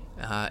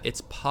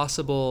 It's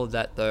possible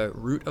that the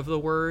root of the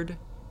word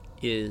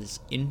is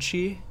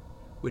inchi,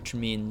 which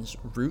means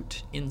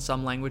root in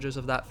some languages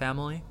of that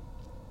family,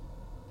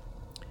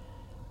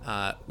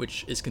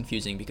 which is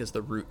confusing because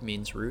the root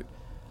means root.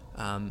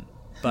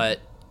 But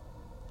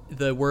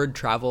the word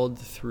traveled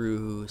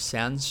through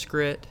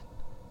Sanskrit,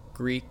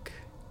 Greek,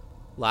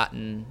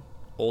 Latin,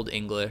 Old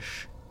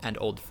English, and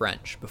Old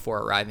French before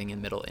arriving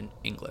in Middle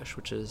English,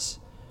 which is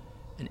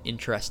an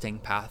interesting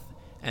path.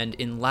 And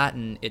in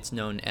Latin, it's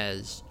known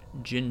as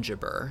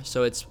gingiber,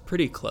 so it's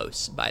pretty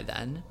close by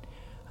then.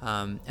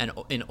 And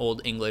in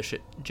Old English,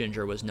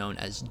 ginger was known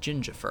as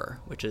gingifer,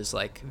 which is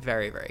like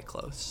very, very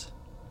close.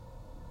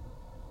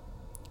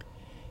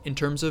 In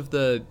terms of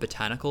the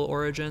botanical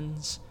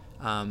origins,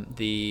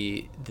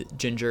 the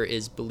ginger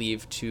is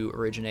believed to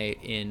originate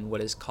in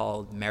what is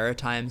called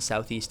maritime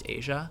Southeast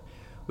Asia,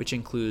 which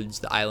includes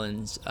the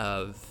islands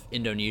of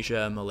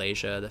Indonesia,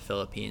 Malaysia, the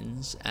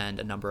Philippines, and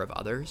a number of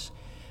others.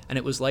 And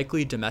it was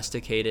likely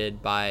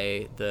domesticated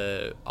by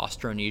the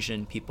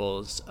Austronesian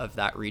peoples of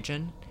that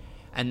region,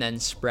 and then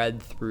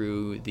spread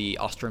through the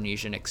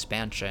Austronesian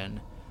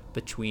expansion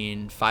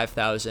between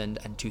 5,000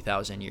 and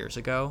 2,000 years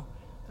ago.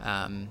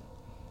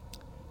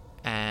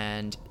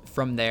 And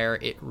from there,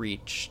 it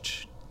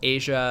reached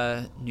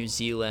Asia, New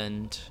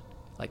Zealand,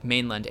 like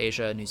mainland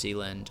Asia, New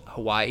Zealand,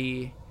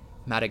 Hawaii,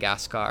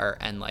 Madagascar,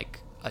 and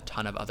like a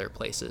ton of other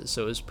places.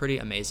 So it was pretty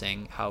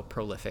amazing how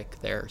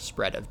prolific their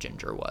spread of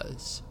ginger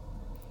was.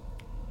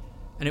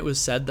 And it was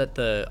said that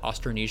the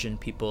Austronesian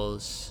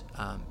peoples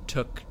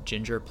took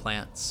ginger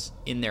plants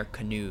in their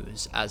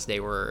canoes as they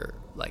were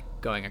like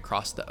going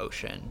across the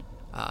ocean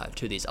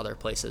to these other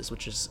places,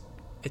 which is,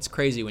 it's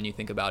crazy when you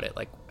think about it,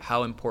 like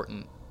how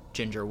important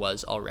ginger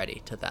was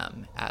already to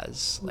them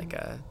as like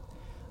a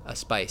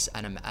spice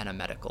and a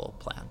medical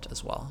plant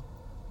as well.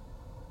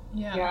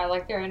 Yeah, I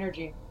like their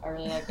energy. I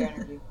really like their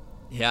energy.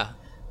 Yeah.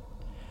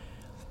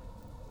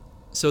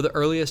 So the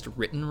earliest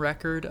written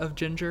record of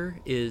ginger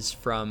is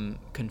from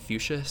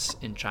Confucius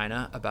in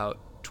China about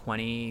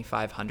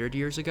 2,500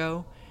 years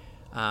ago.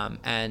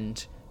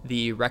 And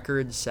the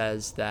record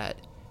says that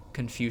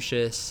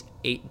Confucius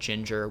ate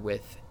ginger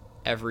with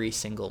every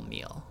single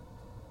meal.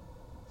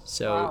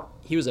 So wow.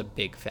 He was a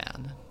big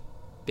fan.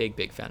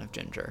 Big fan of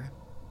ginger.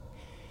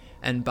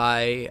 And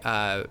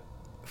by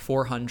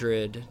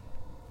 400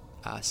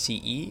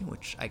 CE,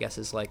 which I guess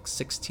is like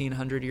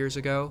 1,600 years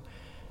ago,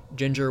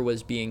 ginger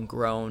was being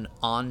grown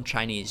on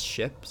Chinese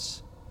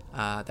ships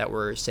that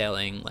were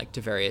sailing like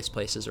to various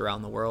places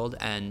around the world,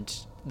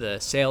 and the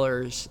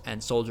sailors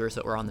and soldiers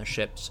that were on the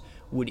ships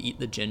would eat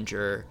the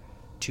ginger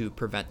to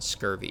prevent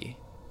scurvy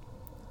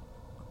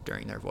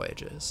during their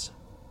voyages.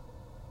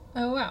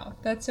 Oh wow,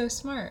 that's so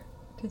smart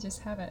to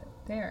just have it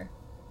there.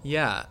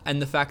 Yeah,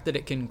 and the fact that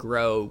it can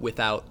grow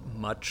without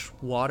much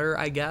water,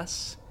 I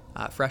guess,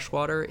 fresh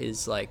water,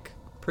 is like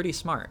pretty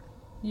smart.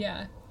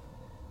 Yeah.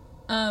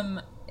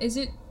 Is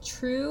it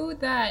true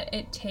that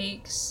it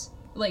takes,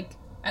 like,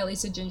 at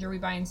least the ginger we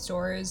buy in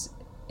stores,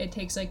 it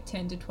takes like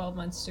 10 to 12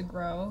 months to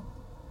grow?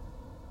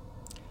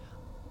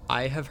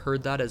 I have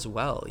heard that as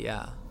well,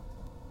 yeah.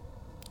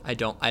 I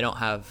don't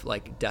have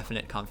like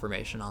definite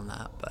confirmation on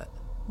that, but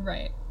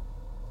right.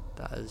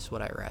 That is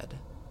what I read.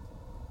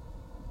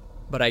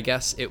 But I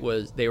guess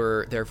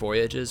their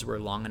voyages were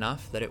long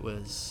enough that it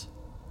was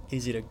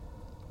easy to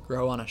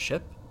grow on a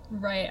ship.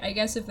 Right. I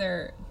guess if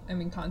they're,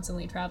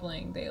 constantly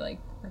traveling, they like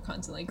are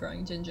constantly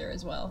growing ginger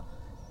as well.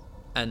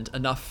 And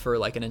enough for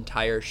like an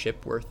entire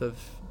ship worth of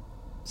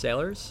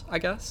sailors, I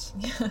guess.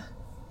 Yeah.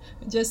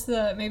 Just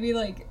maybe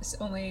like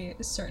only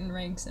certain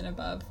ranks and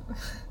above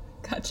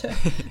got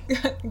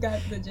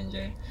the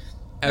ginger.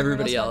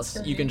 Everybody else,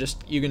 you can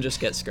just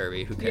get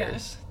scurvy. Who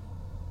cares? Yeah.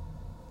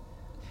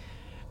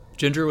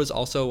 Ginger was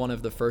also one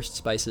of the first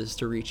spices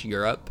to reach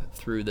Europe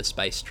through the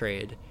spice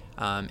trade,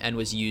 and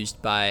was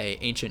used by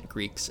ancient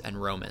Greeks and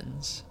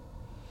Romans.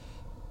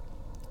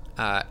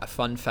 A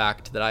fun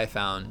fact that I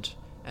found,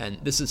 and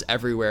this is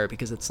everywhere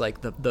because it's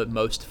like the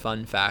most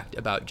fun fact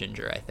about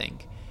ginger, I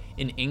think.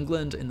 In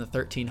England in the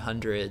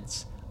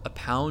 1300s, a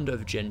pound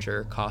of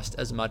ginger cost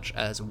as much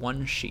as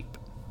one sheep.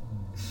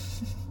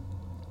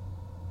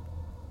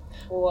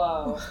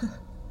 Whoa.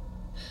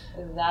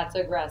 That's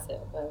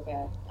aggressive.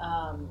 Okay.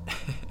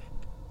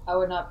 I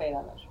would not pay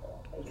that much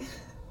for that.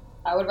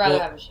 I would rather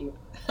have a sheep.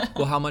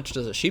 Well, how much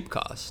does a sheep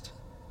cost?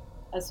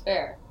 That's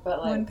fair, but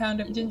like 1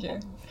 pound of ginger.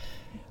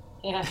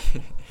 Yeah.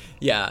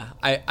 Yeah,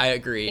 I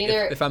agree.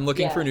 Either, if I'm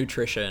looking for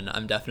nutrition,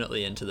 I'm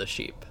definitely into the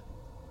sheep.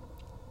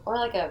 Or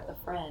like a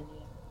friend,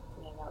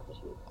 hang out with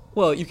the sheep.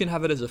 Well, you can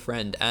have it as a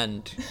friend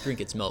and drink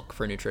its milk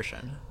for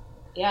nutrition.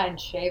 Yeah, and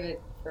shave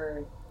it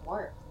for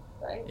warmth,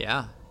 right?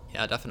 Yeah,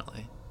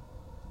 definitely.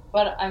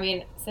 But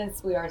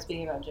since we are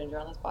speaking about ginger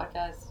on this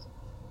podcast,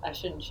 I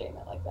shouldn't shame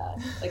it like that.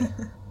 Like,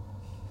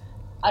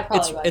 I'd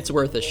probably it's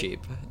worth a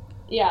sheep.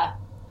 Yeah.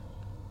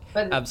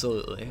 But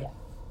absolutely.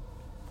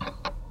 Yeah.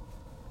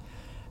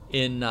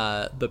 In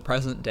the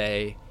present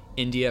day,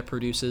 India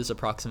produces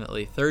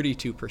approximately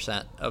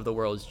 32% of the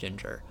world's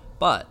ginger,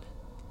 but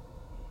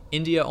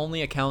India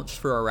only accounts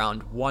for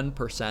around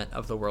 1%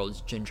 of the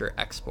world's ginger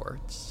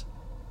exports.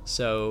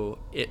 So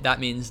that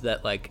means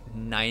that like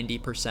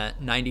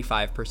 90%,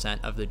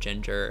 95% of the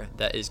ginger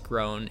that is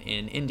grown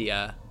in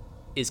India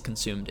is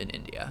consumed in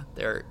India.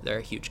 They're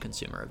a huge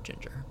consumer of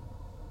ginger.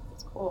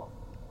 That's cool.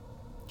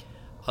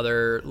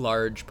 Other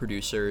large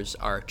producers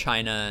are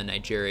China,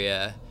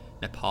 Nigeria,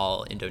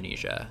 Nepal,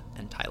 Indonesia,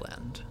 and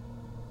Thailand.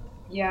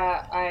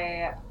 Yeah,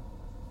 I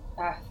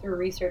through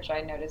research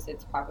I noticed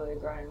it's popularly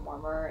grown in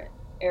warmer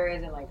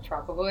areas and like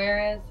tropical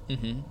areas.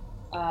 Mm-hmm.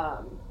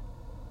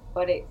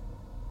 But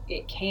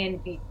it can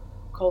be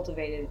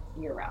cultivated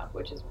year round,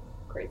 which is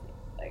crazy.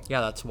 Like,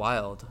 yeah, that's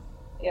wild.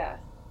 Yeah.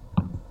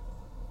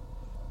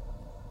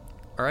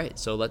 All right,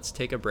 so let's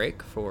take a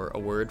break for a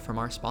word from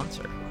our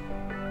sponsor.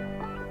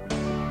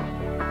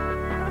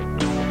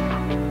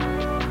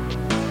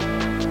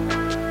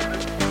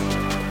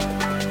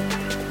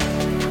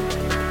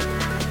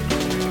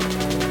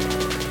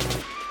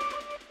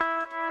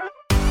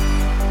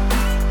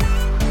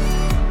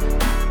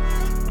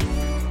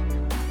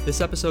 This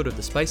episode of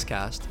the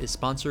Spicecast is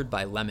sponsored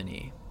by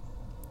Lemony.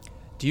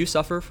 Do you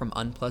suffer from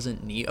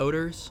unpleasant knee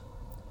odors?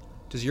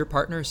 Does your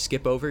partner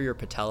skip over your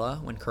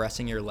patella when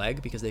caressing your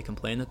leg because they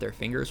complain that their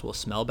fingers will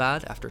smell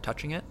bad after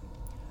touching it?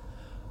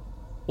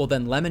 Well,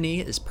 then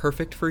Lemony is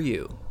perfect for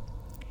you.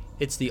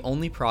 It's the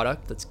only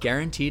product that's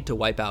guaranteed to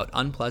wipe out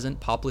unpleasant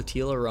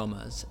popliteal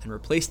aromas and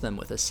replace them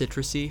with a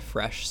citrusy,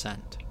 fresh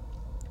scent.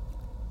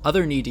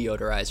 Other knee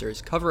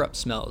deodorizers cover up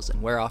smells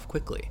and wear off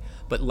quickly,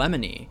 but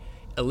Lemony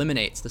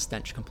eliminates the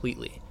stench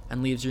completely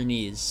and leaves your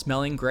knees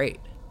smelling great.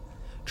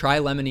 Try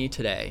Lemony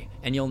today,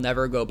 and you'll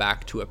never go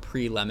back to a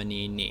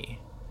pre-Lemony knee.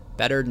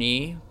 Better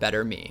knee,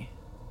 better me.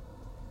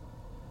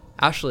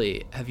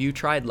 Ashley, have you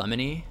tried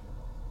Lemony?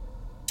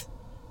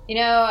 You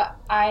know,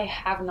 I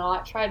have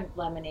not tried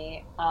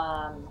Lemony.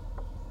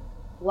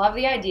 Love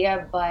the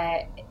idea,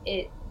 but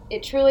it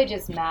truly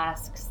just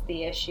masks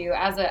the issue.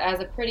 As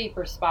a pretty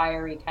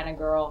perspiry kind of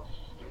girl,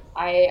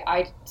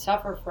 I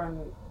suffer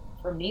from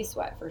knee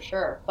sweat for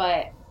sure,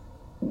 but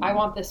I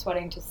want the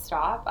sweating to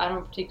stop. I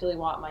don't particularly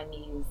want my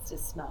knees to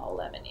smell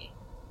lemony.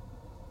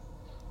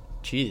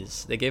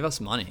 Jeez, they gave us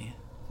money.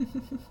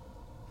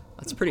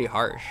 That's pretty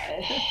harsh.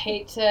 I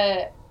hate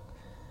to.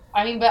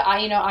 I mean, but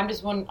I'm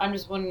just one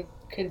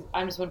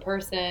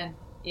person.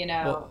 You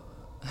know.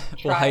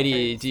 Well,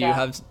 Heidi, do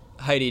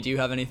you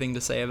have anything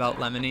to say about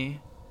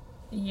Lemony?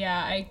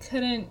 Yeah, I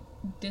couldn't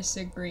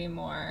disagree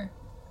more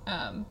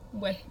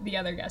with the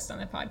other guest on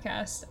the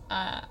podcast.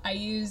 I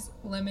use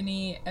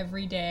Lemony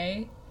every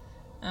day.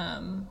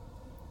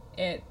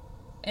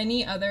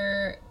 Any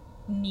other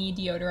knee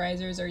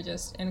deodorizers are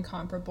just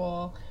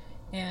incomparable,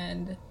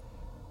 and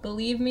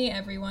believe me,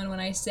 everyone, when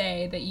I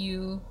say that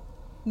you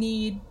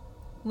need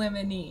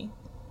Lemony.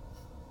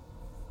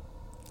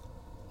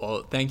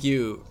 Well, thank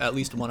you. At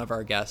least one of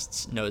our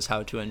guests knows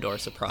how to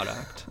endorse a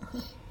product.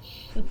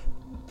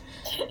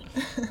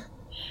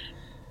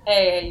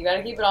 Hey, you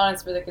gotta keep it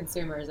honest for the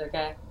consumers,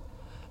 okay?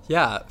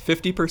 Yeah,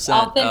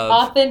 50% of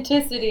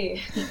authenticity.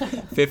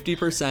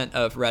 50%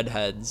 of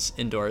redheads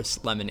endorse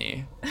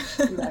Lemony.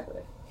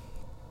 Exactly.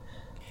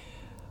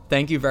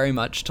 Thank you very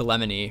much to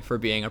Lemony for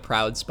being a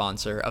proud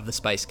sponsor of the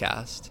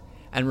Spicecast.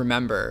 And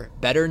remember,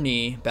 better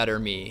knee, better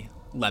me,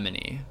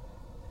 Lemony.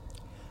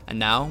 And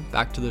now,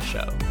 back to the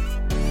show.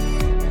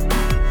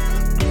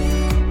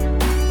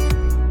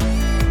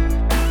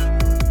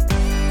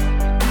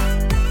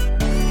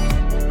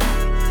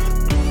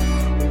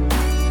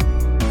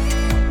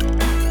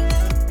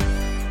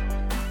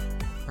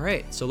 All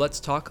right, so let's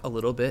talk a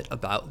little bit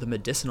about the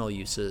medicinal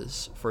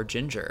uses for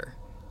ginger.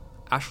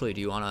 Ashley,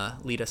 do you want to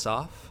lead us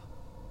off?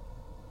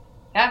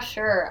 Yeah,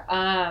 sure.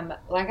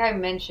 Like I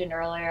mentioned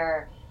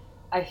earlier,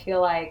 I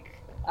feel like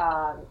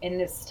in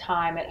this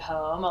time at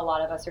home, a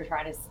lot of us are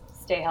trying to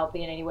stay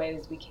healthy in any way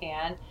as we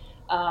can.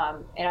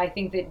 And I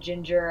think that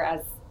ginger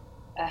as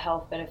a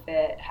health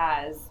benefit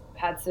has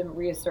had some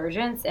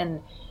resurgence.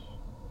 And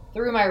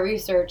through my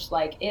research,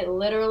 like, it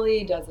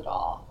literally does it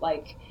all.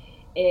 Like,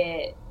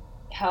 it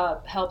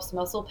helps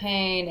muscle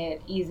pain,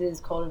 it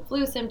eases cold and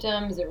flu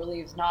symptoms, it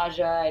relieves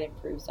nausea, it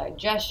improves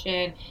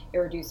digestion, it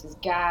reduces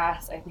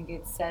gas. I think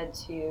it's said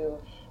to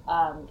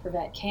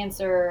prevent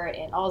cancer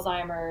and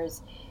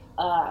Alzheimer's.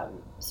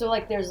 So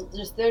like there's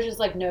just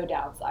like no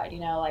downside, you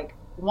know, like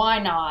why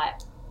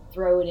not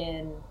throw it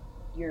in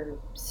your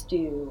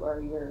stew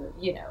or your,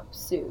 you know,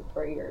 soup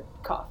or your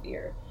coffee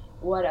or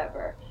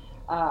whatever.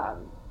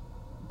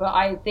 But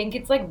I think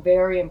it's like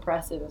very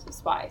impressive as a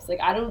spice.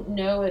 Like, I don't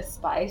know a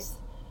spice.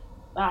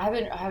 I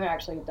haven't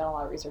actually done a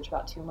lot of research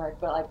about turmeric,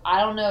 but like I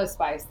don't know a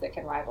spice that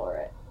can rival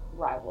it.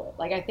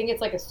 Like, I think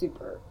it's like a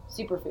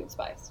superfood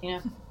spice, you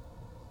know?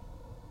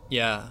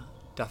 Yeah,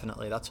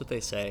 definitely. That's what they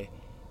say.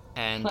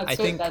 And that's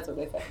what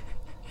they say.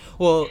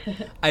 Well,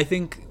 I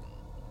think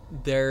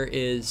there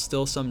is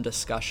still some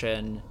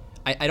discussion.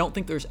 I don't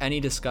think there's any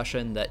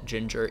discussion that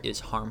ginger is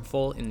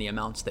harmful in the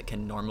amounts that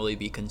can normally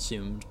be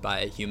consumed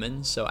by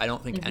humans. So I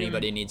don't think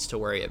anybody needs to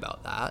worry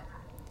about that.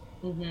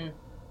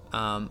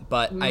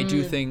 But I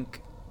do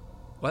think,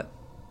 what?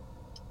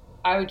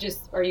 Are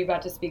you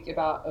about to speak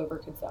about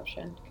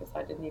overconsumption? Because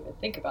I didn't even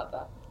think about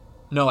that.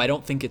 No, I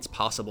don't think it's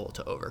possible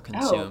to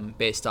overconsume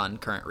based on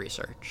current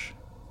research.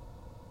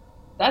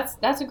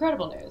 That's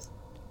incredible news.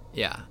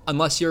 Yeah,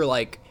 unless you're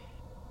like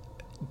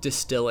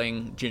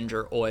distilling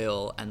ginger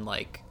oil and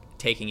like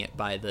taking it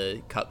by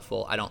the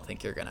cupful, I don't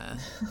think you're gonna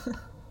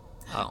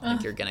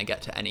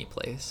get to any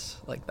place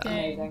like that.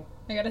 Amazing.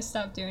 I gotta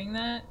stop doing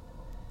that.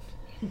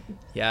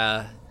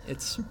 Yeah,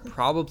 it's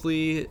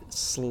probably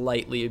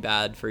slightly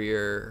bad for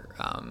your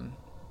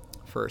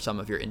for some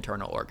of your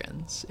internal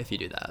organs if you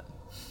do that.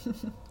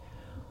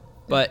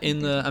 But in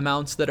the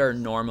amounts that are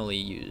normally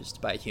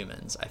used by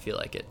humans, I feel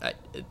like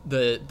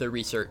the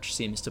research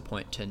seems to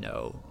point to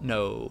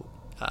no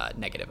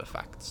negative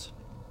effects.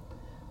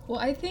 Well,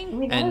 I think... I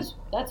mean,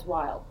 that's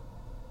wild.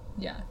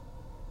 Yeah.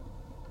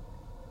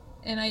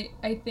 And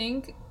I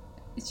think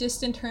it's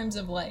just in terms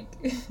of, like,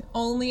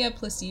 only a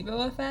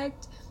placebo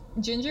effect,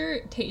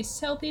 ginger tastes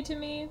healthy to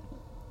me.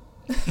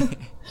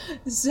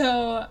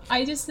 So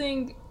I just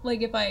think,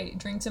 like, if I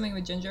drink something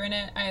with ginger in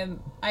it,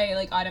 I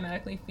like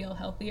automatically feel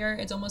healthier.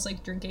 It's almost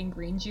like drinking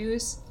green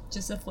juice,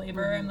 just the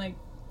flavor. Mm-hmm. I'm like,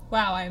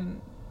 wow,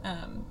 I'm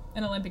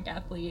an Olympic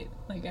athlete.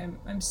 Like,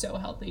 I'm so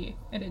healthy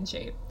and in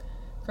shape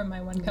from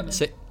my one cup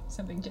of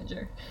something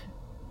ginger.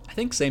 I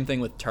think same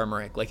thing with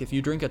turmeric. Like, if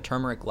you drink a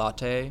turmeric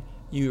latte,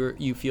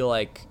 you feel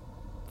like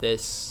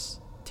this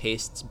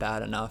tastes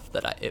bad enough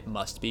that it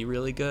must be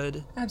really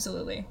good.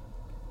 Absolutely.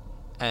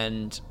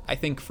 And I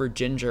think for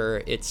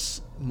ginger,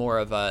 it's more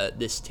of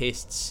this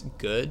tastes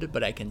good,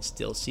 but I can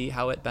still see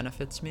how it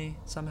benefits me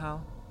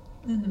somehow.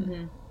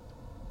 Mm-hmm.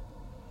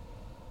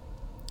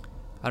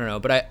 I don't know,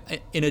 but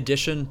in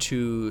addition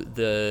to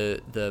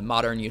the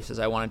modern uses,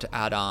 I wanted to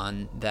add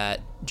on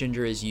that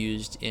ginger is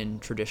used in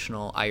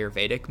traditional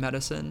Ayurvedic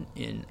medicine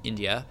in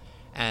India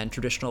and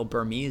traditional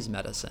Burmese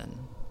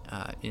medicine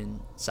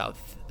in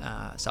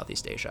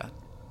Southeast Asia.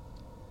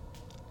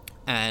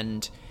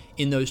 And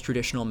in those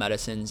traditional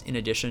medicines, in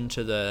addition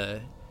to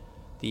the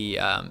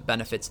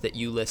benefits that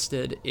you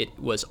listed, it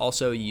was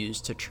also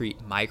used to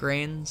treat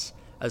migraines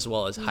as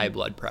well as high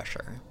blood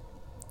pressure.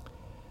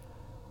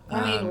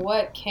 I mean,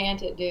 what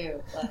can't it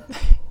do? Like,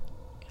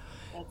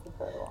 that's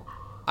incredible.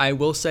 I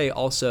will say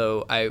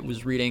also, I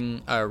was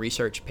reading a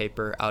research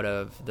paper out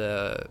of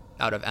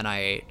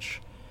NIH,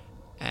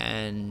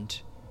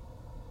 and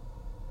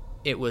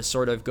it was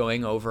sort of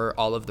going over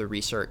all of the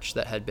research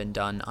that had been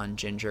done on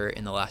ginger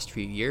in the last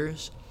few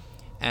years.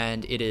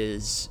 And it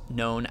is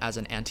known as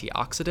an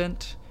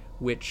antioxidant,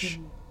 which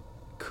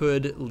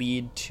could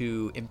lead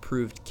to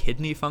improved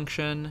kidney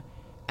function,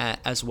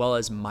 as well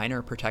as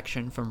minor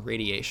protection from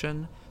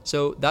radiation.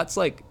 So that's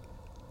like,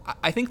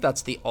 I think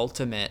that's the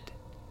ultimate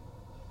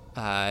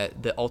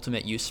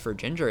use for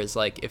ginger is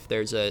like, if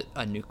there's a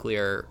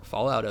nuclear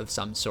fallout of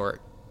some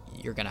sort,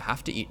 you're going to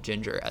have to eat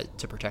ginger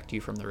to protect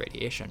you from the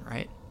radiation,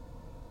 right?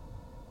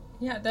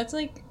 Yeah, that's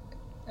like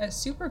a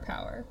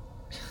superpower.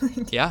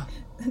 Yeah.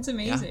 That's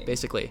amazing. Yeah,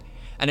 basically.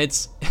 And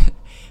it's,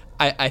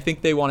 I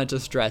think they wanted to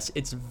stress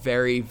it's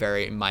very,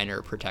 very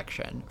minor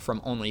protection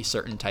from only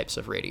certain types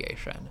of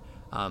radiation.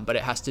 But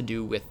it has to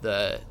do with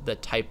the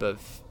type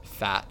of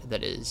fat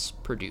that is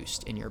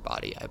produced in your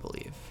body, I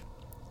believe,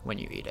 when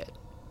you eat it.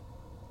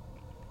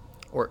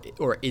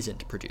 Or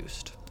isn't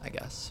produced, I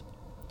guess.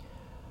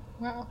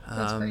 Wow,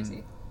 that's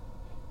crazy.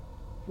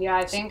 Yeah,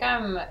 I think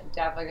I'm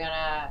definitely going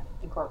to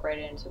incorporate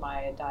it into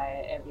my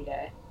diet every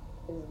day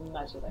as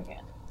much as I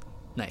can.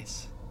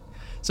 Nice.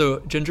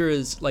 So ginger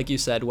is, like you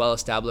said, well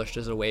established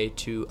as a way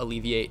to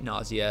alleviate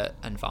nausea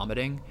and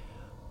vomiting,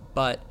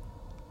 but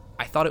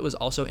I thought it was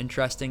also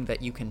interesting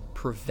that you can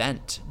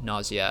prevent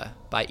nausea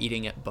by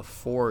eating it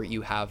before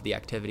you have the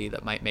activity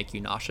that might make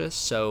you nauseous.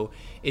 So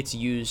it's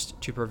used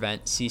to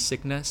prevent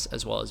seasickness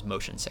as well as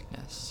motion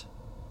sickness.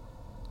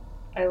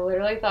 I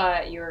literally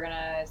thought you were going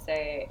to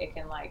say it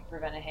can, like,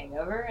 prevent a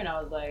hangover, and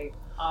I was like,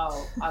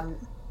 oh, I'm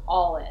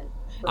all in.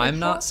 I'm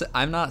not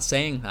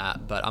saying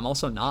that, but I'm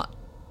also not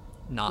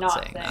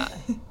saying that.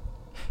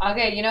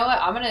 Okay, you know what?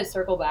 I'm gonna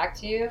circle back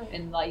to you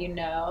and let you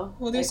know.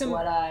 We'll do we'll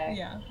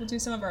do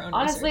some of our own.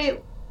 Honestly,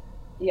 research.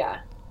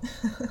 Yeah.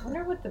 I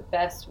wonder what the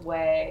best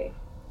way.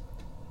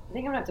 I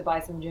think I'm gonna have to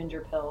buy some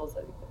ginger pills.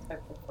 I think that's my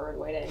preferred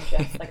way to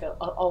ingest like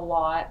a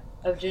lot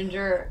of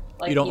ginger.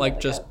 Like, you don't like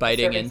just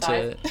biting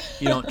into.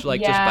 You don't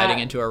like just biting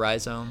into a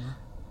rhizome.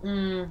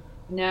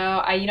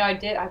 No,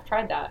 I've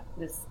tried that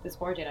this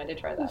quarantine. I did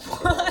try that.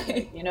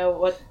 Why? You know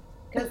what?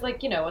 Because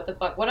what the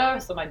fuck? What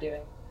else am I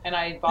doing? And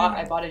I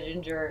bought a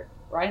ginger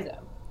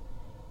rhizome,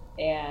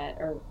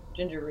 or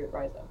ginger root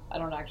rhizome. I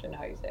don't actually know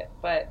how you say it,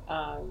 but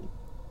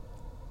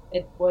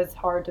it was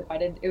hard to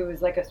bite. It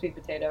was like a sweet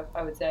potato,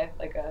 I would say,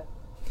 it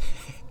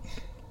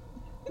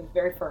was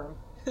very firm.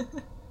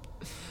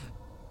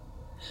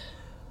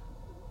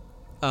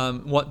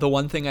 The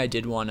one thing I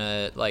did want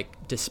to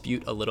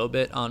dispute a little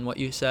bit on what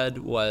you said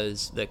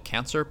was the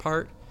cancer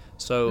part.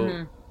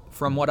 So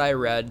from what I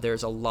read,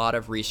 there's a lot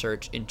of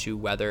research into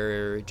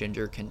whether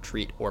ginger can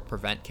treat or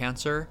prevent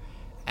cancer,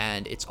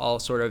 and it's all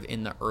sort of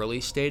in the early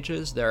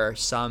stages. There are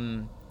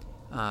some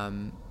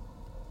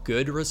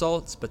good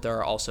results, but there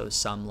are also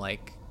some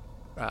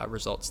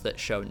results that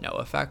show no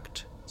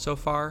effect so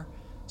far.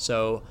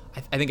 So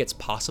I think it's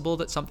possible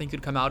that something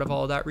could come out of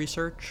all of that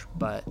research,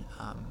 but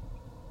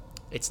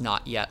it's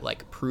not yet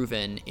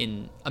proven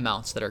in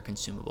amounts that are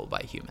consumable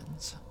by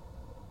humans,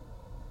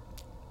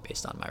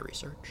 based on my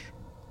research.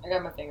 I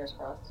got my fingers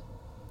crossed.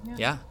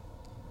 Yeah.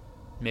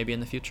 Maybe in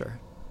the future.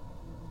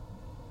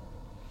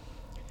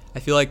 I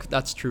feel like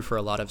that's true for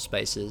a lot of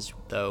spices,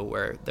 though,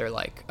 where they're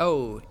like,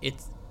 oh, it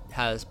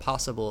has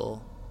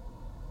possible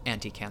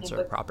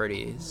anti-cancer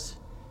properties.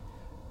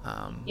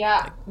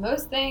 Yeah, like,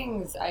 most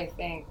things I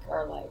think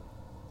are like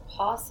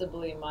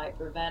possibly might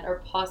prevent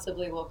or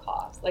possibly will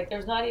cause. Like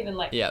there's not even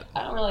like yeah,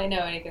 I don't really know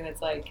anything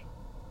that's like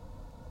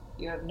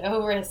you have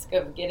no risk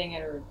of getting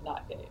it or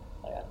not getting it.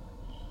 Like I don't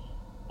know.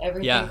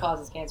 Everything yeah,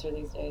 causes cancer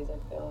these days,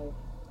 I feel like.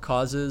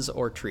 causes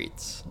or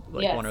treats,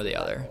 like Yes, one or the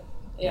exactly. other.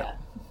 Yeah.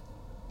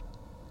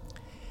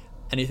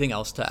 Anything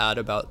else to add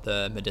about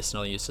the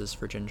medicinal uses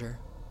for ginger?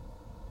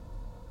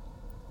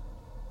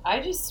 I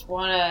just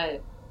want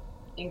to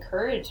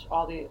encourage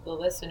all the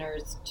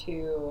listeners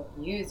to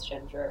use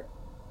ginger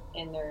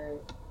in their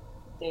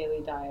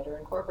daily diet or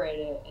incorporate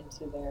it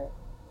into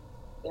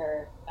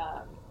their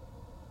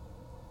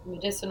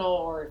medicinal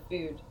or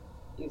food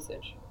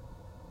usage.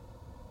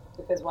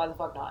 Because why the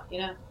fuck not, you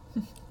know?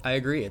 I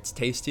agree. It's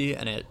tasty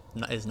and it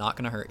is not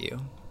going to hurt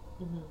you.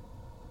 Mm-hmm.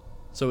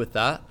 So with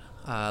that,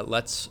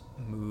 let's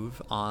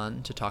move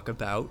on to talk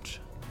about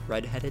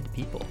redheaded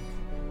people.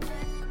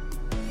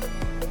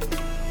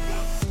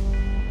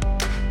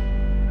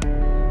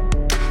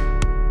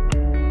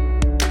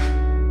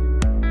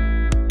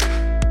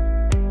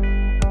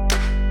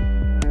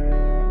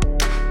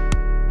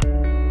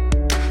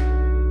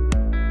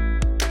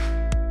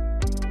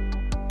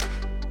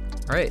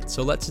 All right,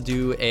 so let's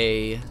do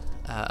a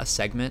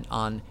segment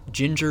on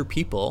ginger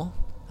people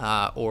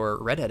or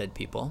redheaded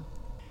people.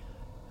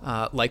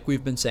 Like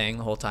we've been saying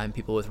the whole time,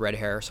 people with red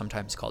hair are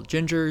sometimes called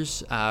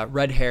gingers.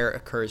 Red hair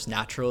occurs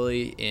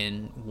naturally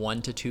in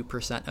 1 to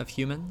 2% of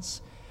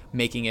humans,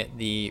 making it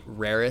the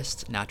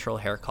rarest natural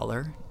hair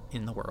color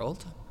in the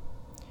world.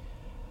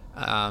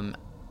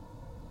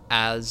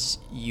 As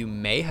you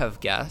may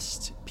have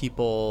guessed,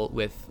 people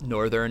with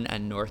northern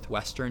and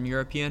northwestern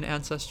European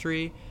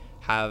ancestry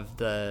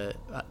have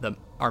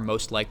are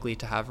most likely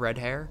to have red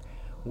hair,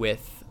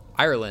 with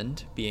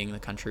Ireland being the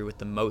country with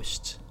the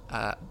most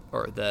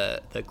or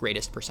the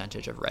greatest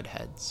percentage of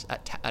redheads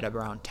at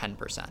around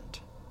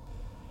 10%.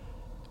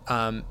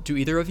 Do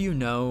either of you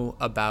know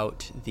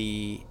about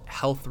the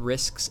health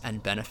risks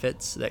and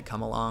benefits that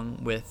come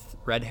along with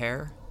red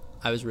hair?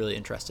 I was really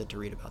interested to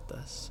read about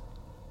this.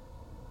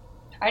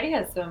 Heidi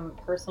has some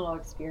personal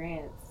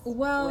experience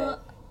with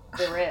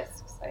the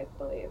risks, I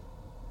believe.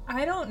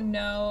 I don't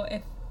know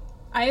if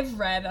I've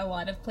read a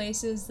lot of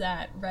places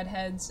that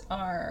redheads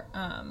are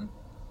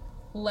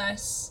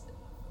less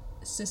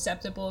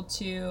susceptible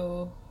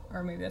to,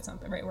 or maybe that's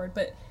not the right word,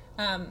 but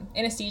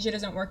anesthesia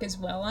doesn't work as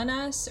well on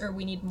us, or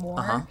we need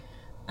more.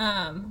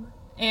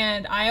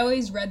 And I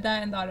always read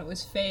that and thought it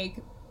was fake,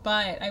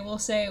 but I will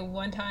say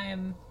one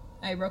time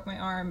I broke my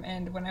arm,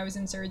 and when I was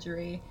in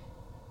surgery,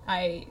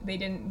 they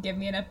didn't give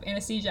me enough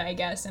anesthesia, I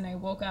guess, and I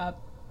woke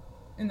up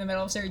in the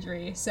middle of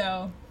surgery.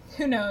 So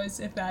who knows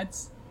if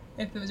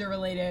those are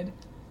related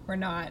or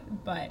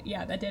not, but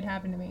yeah, that did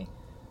happen to me.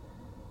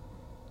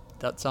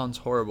 That sounds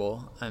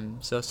horrible.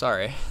 I'm so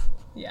sorry.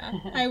 Yeah,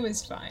 I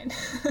was fine.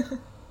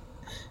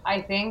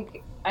 I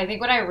think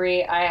when I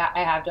read,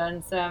 I have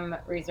done some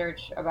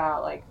research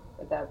about like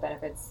the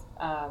benefits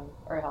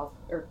or health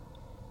or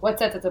what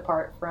sets us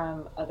apart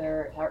from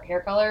other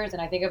hair colors,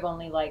 and I think I've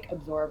only like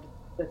absorbed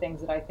the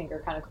things that I think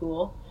are kind of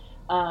cool.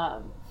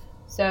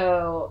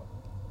 So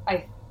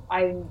I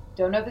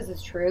don't know if this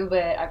is true,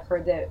 but I've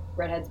heard that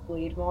redheads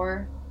bleed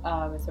more.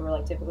 So we're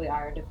like typically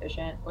iron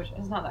deficient, which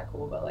is not that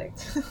cool, but like,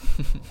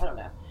 I don't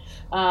know.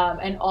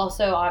 And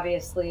also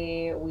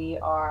obviously we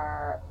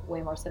are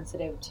way more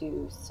sensitive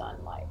to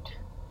sunlight.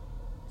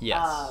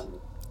 Yes.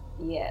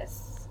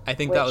 Yes. I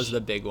think that was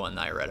the big one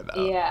I read about.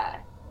 Yeah.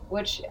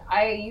 Which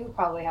you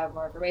probably have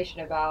more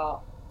information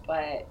about,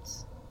 but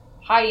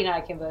Heidi and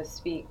I can both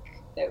speak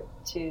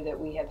that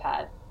we have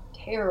had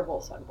terrible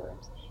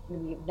sunburns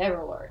and we've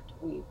never learned.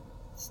 We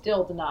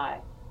still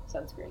deny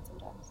sunscreen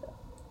sometimes, so.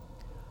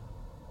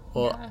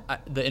 Well, yeah.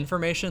 The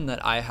information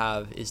that I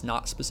have is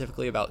not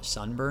specifically about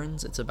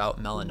sunburns. It's about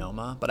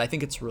melanoma, but I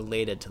think it's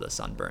related to the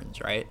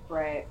sunburns, right?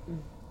 Right.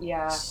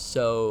 Yeah.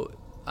 So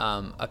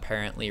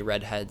apparently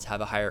redheads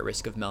have a higher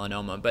risk of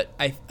melanoma, but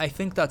I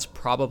think that's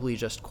probably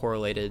just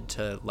correlated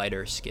to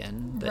lighter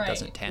skin that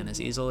doesn't tan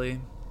as easily.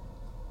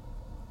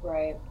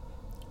 Right.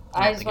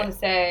 I just want to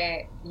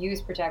say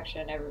use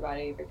protection,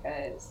 everybody,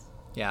 because...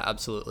 Yeah,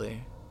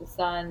 absolutely. The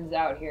sun's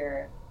out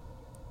here.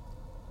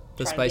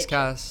 The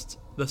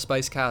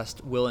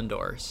Spicecast will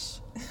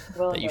endorse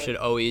that you should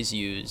always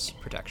use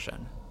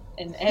protection.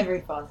 In every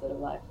facet of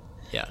life.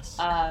 Yes.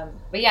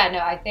 But yeah, no,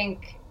 I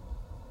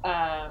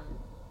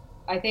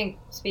think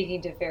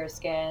speaking to fair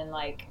skin,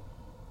 like,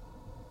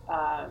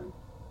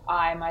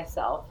 I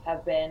myself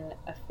have been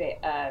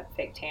a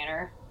fake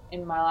tanner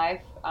in my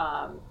life.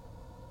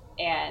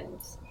 And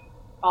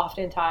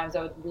oftentimes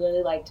I would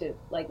really like to,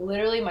 like,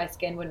 literally my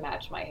skin would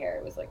match my hair.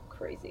 It was like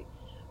crazy.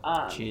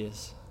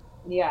 Jeez.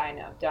 Yeah, I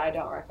know. I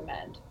don't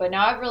recommend. But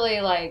now I've really,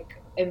 like,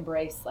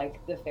 embraced,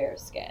 like, the fair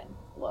skin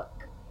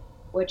look,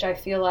 which I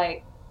feel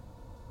like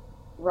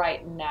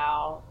right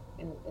now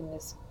in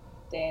this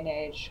day and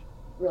age,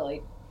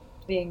 really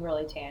being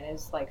really tan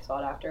is, like,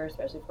 sought after,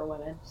 especially for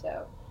women.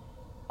 So,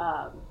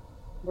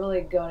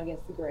 really going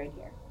against the grain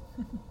here.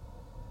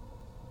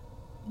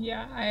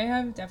 Yeah, I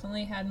have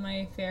definitely had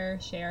my fair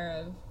share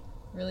of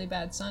really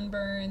bad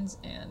sunburns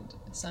and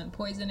sun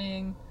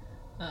poisoning.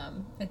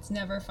 It's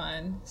never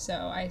fun, so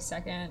I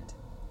second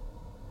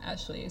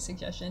Ashley's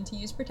suggestion to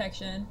use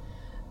protection.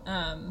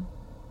 And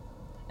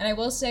I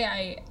will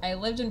say I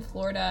lived in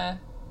Florida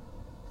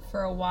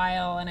for a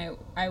while, and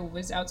I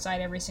was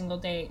outside every single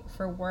day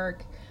for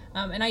work.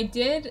 And I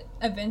did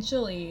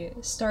eventually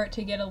start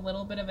to get a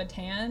little bit of a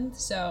tan,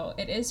 so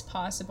it is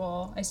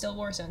possible. I still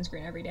wore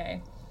sunscreen every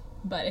day.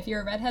 But if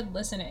you're a redhead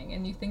listening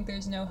and you think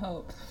there's no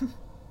hope,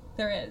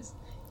 there is.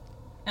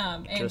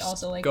 And Just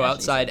also, like, go Ashley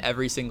outside said,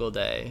 every single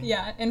day.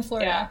 yeah, in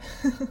Florida.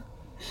 Yeah.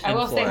 I In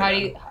will say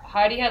Florida.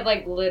 Heidi had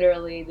like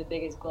literally the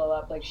biggest glow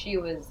up. Like she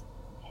was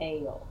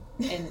pale,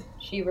 and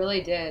she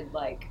really did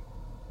like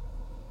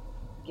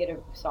get a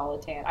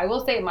solid tan. I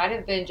will say it might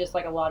have been just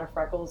like a lot of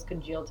freckles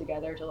congealed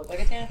together to look like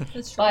a tan.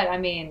 That's true. But I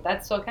mean,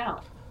 that still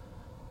counts.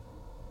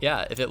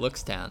 Yeah, if it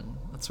looks tan,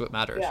 that's what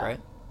matters, Yeah. right?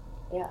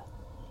 Yeah.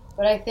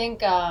 But I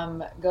think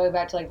going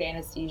back to like the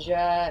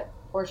anesthesia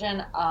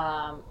portion,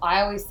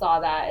 I always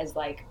saw that as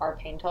like our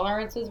pain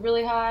tolerance is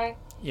really high,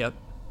 Yep.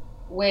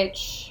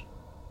 which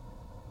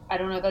I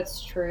don't know if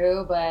that's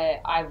true, but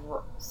I've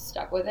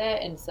stuck with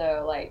it. And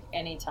so like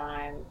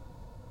anytime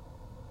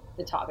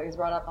the topic is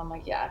brought up, I'm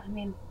like, yeah, I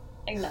mean,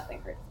 like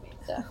nothing hurts me.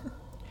 So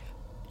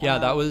Yeah,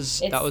 that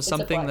was it's a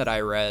something that plus.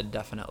 I read,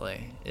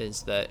 definitely,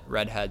 is that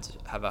redheads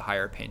have a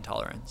higher pain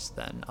tolerance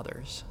than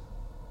others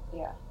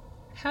Yeah.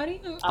 How do you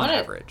on gonna-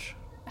 average.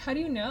 how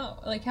do you know?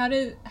 Like,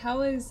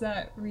 how is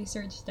that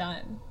research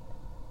done?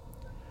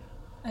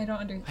 I don't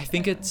understand. I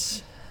think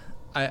it's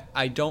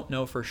I don't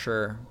know for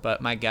sure,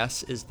 but my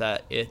guess is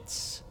that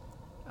it's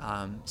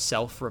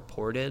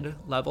self-reported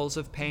levels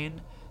of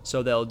pain.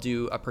 So they'll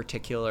do a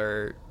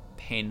particular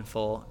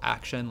painful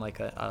action, like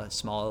a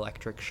small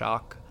electric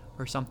shock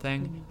or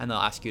something, and they'll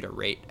ask you to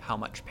rate how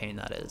much pain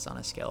that is on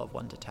a scale of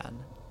 1 to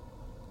 10.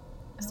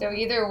 So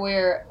either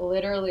we're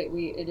literally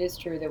it is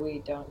true that we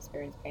don't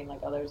experience pain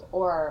like others,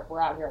 or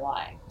we're out here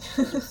lying,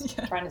 just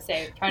Yeah. trying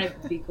to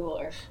be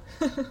cooler.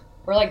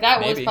 We're like that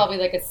was Maybe. probably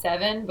like a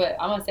 7, but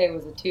I'm gonna say it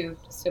was a 2,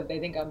 just so they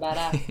think I'm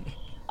badass.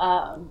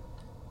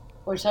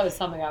 Which that was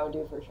something I would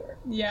do for sure.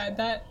 Yeah,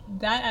 that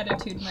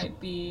attitude might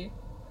be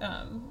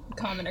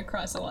common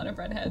across a lot of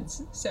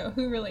redheads. So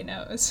who really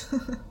knows?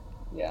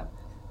 Yeah.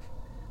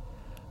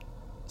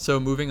 So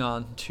moving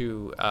on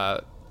to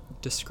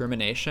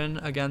discrimination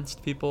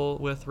against people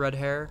with red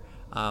hair.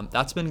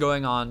 That's been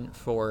going on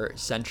for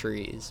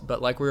centuries, but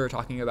like we were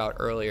talking about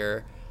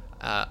earlier,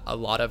 a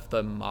lot of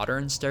the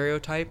modern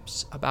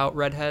stereotypes about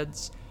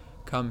redheads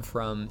come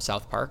from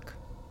South Park.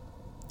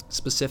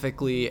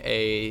 Specifically,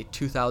 a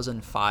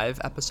 2005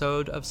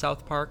 episode of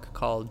South Park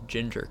called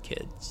Ginger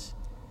Kids.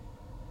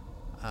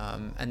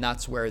 And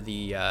that's where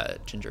the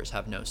gingers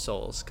have no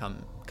souls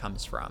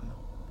comes from.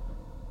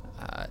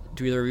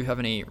 Do either of you have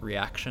any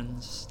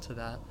reactions to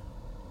that?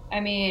 I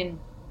mean,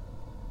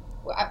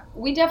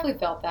 we definitely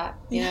felt that.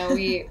 You know,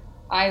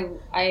 I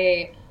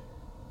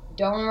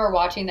don't remember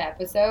watching the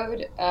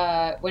episode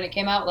when it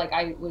came out. Like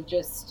I would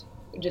just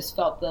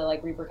felt the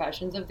like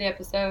repercussions of the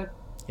episode.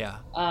 Yeah.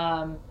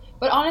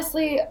 But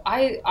honestly,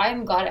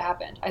 I'm glad it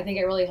happened. I think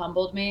it really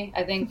humbled me.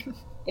 I think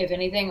if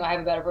anything, I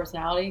have a better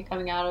personality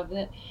coming out of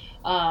it.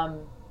 I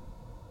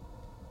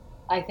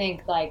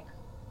think like,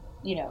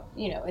 you know,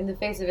 in the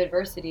face of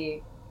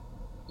adversity,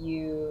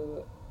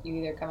 you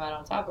either come out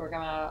on top or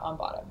come out on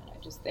bottom. And I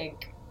just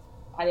think,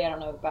 I don't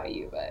know about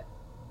you, but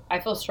I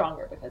feel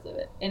stronger because of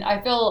it. And I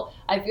feel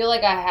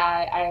like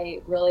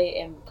I really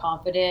am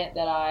confident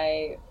that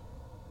I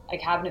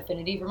like have an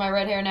affinity for my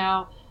red hair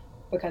now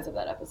because of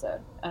that episode.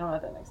 I don't know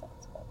if that makes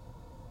sense, but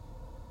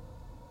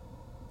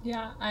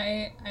Yeah,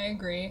 I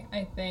agree.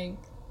 I think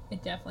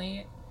it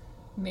definitely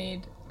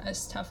made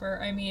us tougher.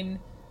 I mean,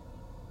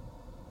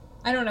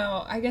 I don't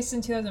know. I guess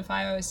in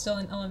 2005 I was still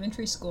in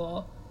elementary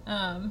school.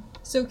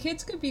 So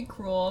kids could be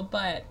cruel,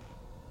 but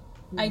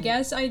I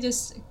guess I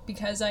just,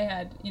 because I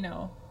had, you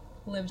know,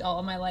 lived all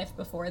of my life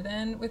before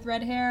then with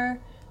red hair,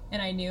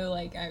 and I knew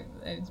like I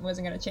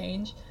wasn't going to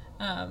change,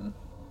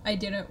 I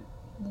didn't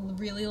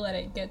really let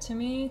it get to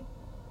me.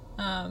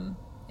 And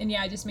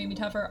yeah, it just made me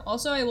tougher.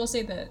 Also, I will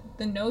say that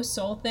the no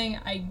soul thing,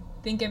 I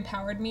think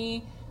empowered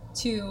me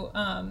to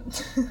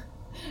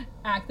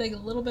act like a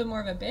little bit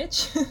more of a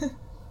bitch.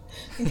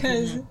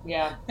 Because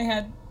yeah. I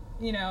had,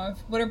 you know,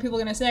 what are people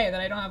going to say?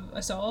 That I don't have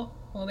a soul?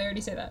 Well, they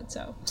already say that,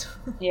 so.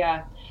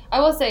 Yeah.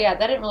 I will say, yeah,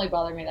 that didn't really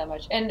bother me that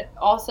much. And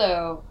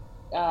also,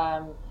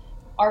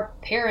 our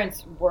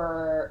parents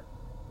were,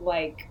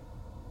 like,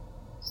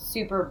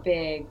 super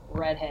big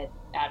redhead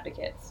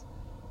advocates.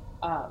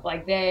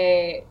 Like,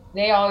 they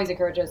always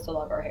encourage us to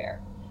love our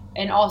hair.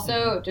 And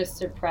also, just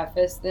to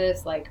preface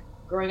this, like,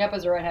 growing up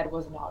as a redhead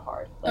was not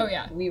hard. Like, Oh,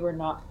 yeah. We were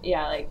not,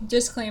 yeah, like,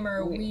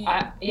 Disclaimer,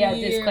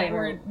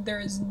 disclaimer.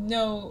 There is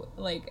no,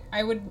 like,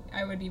 I would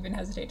even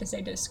hesitate to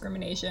say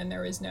discrimination.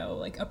 There is no,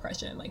 like,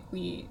 oppression. Like,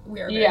 we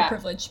are very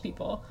privileged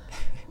people.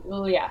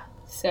 Well, yeah,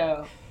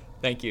 so.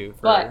 Thank you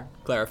for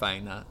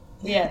clarifying that.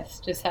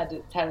 Yes, just had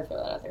to throw that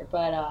out there.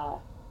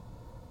 But,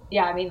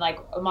 yeah, I mean, like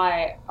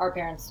our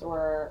parents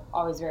were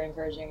always very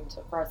encouraging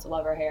for us to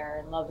love our hair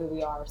and love who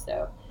we are.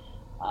 So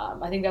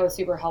I think that was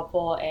super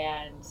helpful.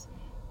 And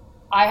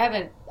I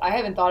haven't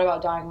thought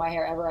about dyeing my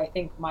hair ever. I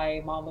think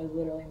my mom would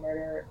literally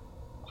murder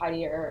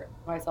Heidi or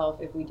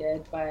myself if we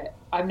did, but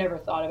I've never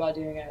thought about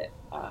doing it.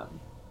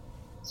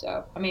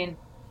 So I mean,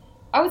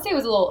 I would say it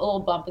was a little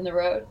bump in the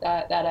road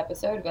that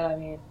episode, but I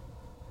mean,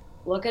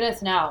 look at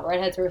us now.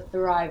 Redheads are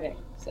thriving.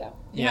 So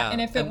yeah,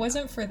 and if it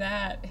wasn't for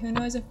that, who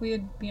knows if we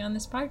would be on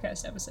this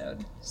podcast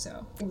episode?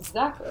 So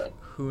exactly.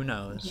 Who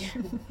knows?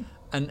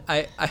 And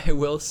I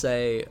will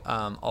say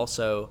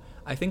also,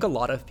 I think a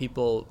lot of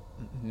people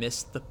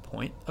missed the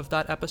point of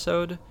that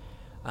episode.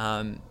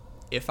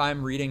 If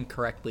I'm reading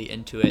correctly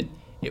into it,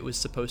 it was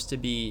supposed to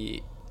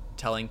be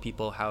telling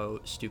people how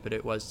stupid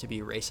it was to be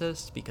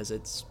racist because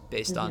it's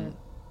based on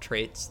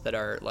traits that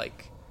are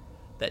like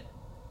that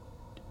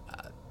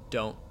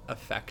don't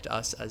affect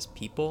us as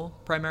people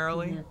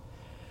primarily.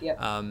 Yep.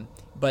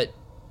 But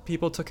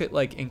people took it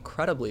like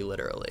incredibly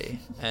literally,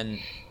 and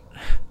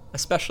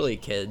especially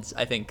kids.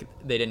 I think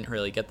they didn't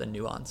really get the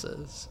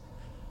nuances.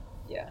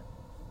 Yeah.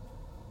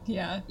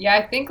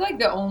 I think like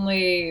the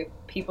only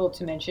people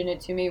to mention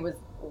it to me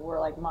were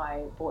like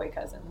my boy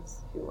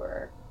cousins who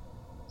were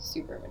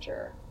super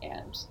mature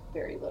and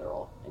very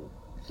literal and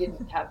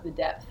didn't have the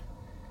depth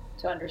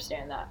to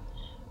understand that.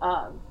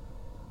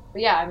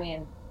 But yeah, I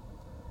mean,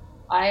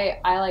 I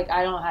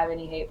don't have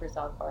any hate for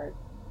South Park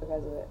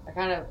because of it. I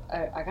kind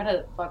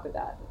of fuck with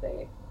that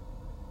they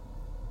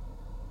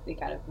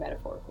kind of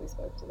metaphorically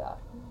spoke to that.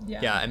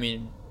 Yeah, I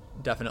mean,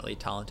 definitely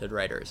talented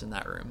writers in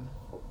that room.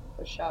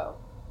 For sure.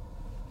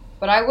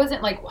 But I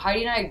wasn't like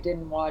Heidi and I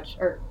didn't watch,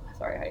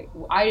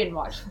 I didn't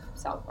watch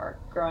South Park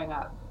growing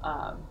up.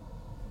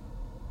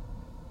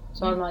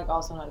 So I'm like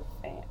also not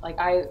a fan. Like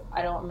I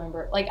don't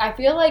remember. Like I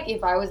feel like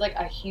if I was like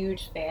a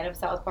huge fan of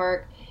South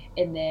Park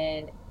and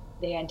then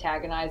they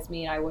antagonized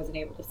me and I wasn't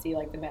able to see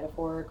like the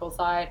metaphorical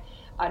side,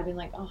 I'd have been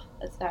like, oh,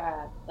 that's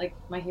sad. Like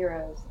my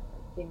heroes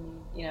being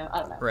mean, you know, I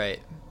don't know. Right.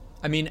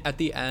 I mean, at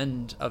the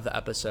end of the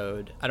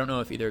episode, I don't know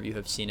if either of you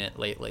have seen it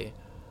lately,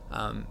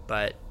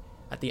 but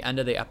at the end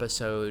of the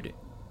episode,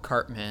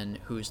 Cartman,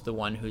 who's the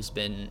one who's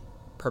been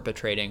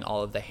perpetrating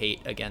all of the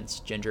hate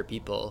against ginger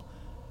people,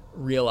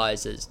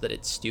 realizes that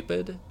it's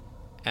stupid,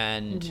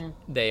 and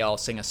they all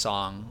sing a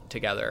song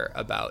together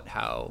about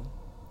how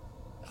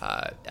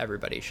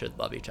everybody should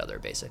love each other,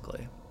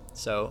 basically.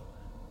 So,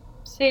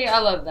 see, I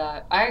love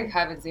that. I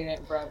haven't seen it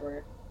in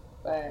forever,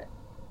 but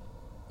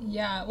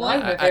yeah, well,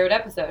 that's my favorite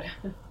episode.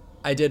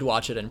 I did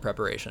watch it in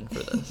preparation for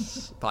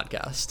this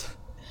podcast.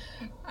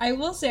 I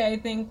will say, I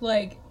think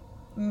like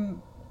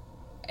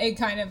it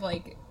kind of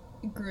like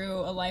grew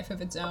a life of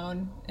its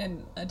own,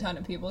 and a ton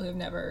of people who've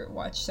never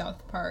watched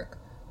South Park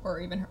or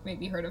even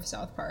maybe heard of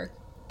South Park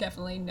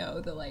definitely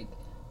know the like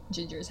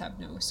gingers have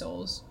no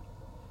souls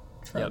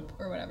trope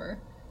or whatever.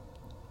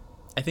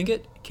 I think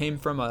it came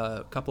from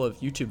a couple of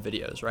YouTube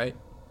videos, right?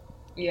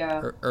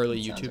 Yeah. Early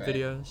YouTube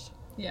videos.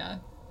 Yeah.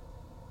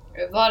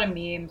 There's a lot of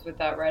memes with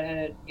that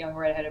young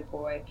redheaded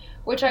boy,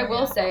 which I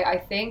will say, I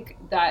think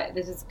that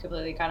this is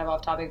completely kind of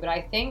off topic, but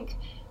I think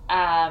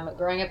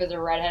growing up as a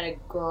redheaded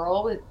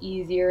girl was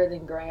easier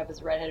than growing up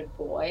as a redheaded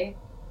boy.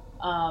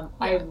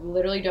 I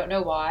literally don't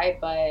know why,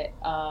 but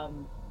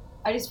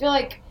I just feel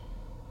like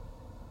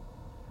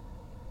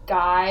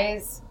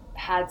guys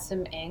had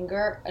some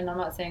anger, and I'm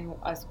not saying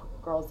us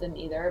girls didn't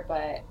either,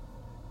 but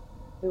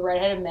the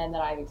redheaded men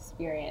that I've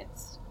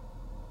experienced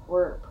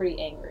were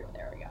pretty angry when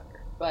they were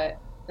younger. But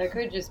that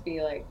could just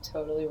be like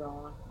totally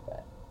wrong.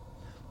 But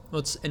well,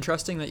 it's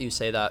interesting that you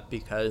say that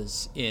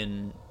because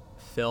in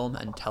film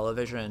and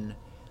television,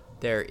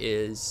 there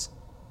is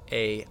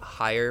a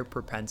higher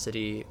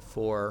propensity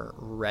for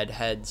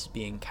redheads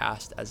being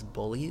cast as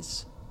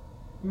bullies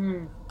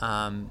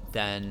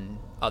than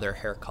other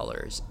hair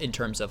colors in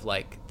terms of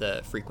like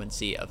the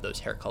frequency of those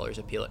hair colors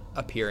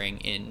appearing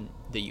in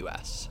the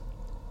US.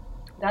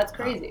 That's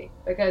crazy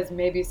because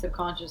maybe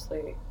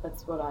subconsciously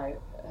that's what I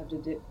have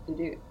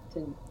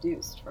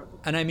deduced from.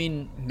 And I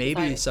mean,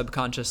 maybe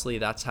subconsciously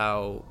that's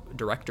how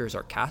directors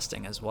are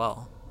casting as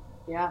well.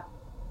 Yeah.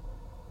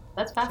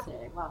 That's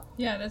fascinating. Wow.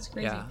 Yeah, that's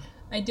crazy. Yeah.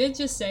 I did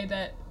just say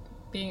that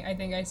I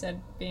think I said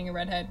being a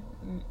redhead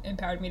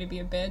empowered me to be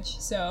a bitch,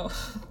 so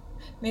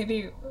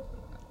maybe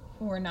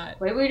we're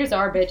not. Maybe we just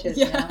are bitches,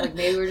 yeah. You know? Like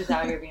maybe we're just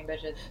out here being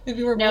bitches.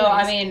 Maybe we're No, boys.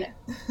 I mean,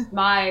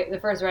 the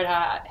first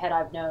redhead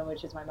I've known,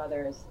 which is my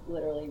mother, is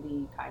literally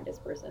the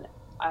kindest person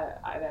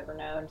I've ever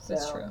known. So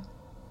that's true.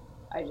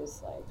 I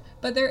just like.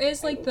 But there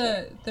is like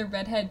the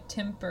redhead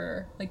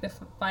temper, like the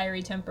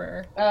fiery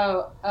temper.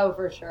 Oh,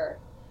 for sure.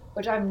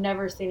 Which I've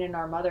never seen in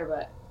our mother,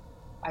 but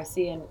I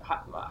see in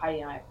Heidi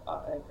and I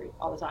agree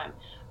all the time.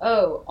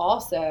 Oh,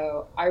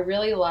 also, I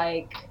really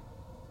like,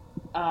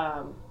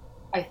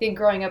 I think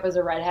growing up as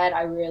a redhead,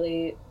 I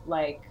really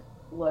like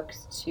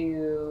looked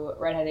to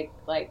redheaded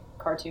like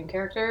cartoon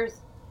characters.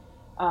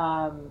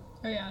 Oh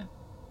yeah.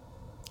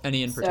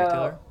 Any in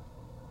particular?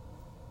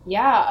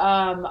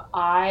 Yeah,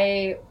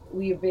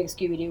 we are big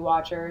Scooby-Doo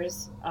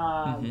watchers.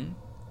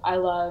 I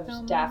loved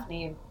Velma.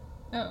 Daphne.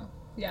 Oh,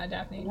 yeah,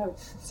 Daphne. No,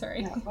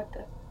 Sorry. no, what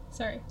the?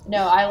 Sorry.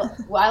 No, I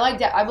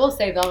like I will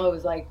say Velma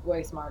was like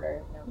way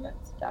smarter. No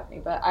offense, Daphne,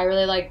 but I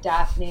really like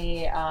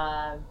Daphne.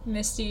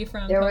 Misty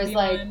from there Pokemon. was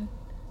like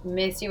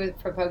Misty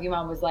from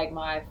Pokemon was like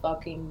my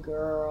fucking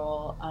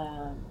girl.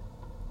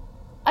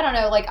 I don't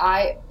know, like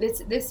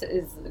this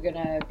is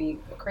gonna be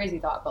a crazy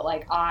thought, but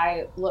like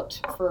I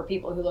looked for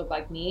people who look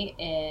like me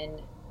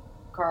in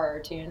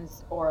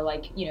cartoons or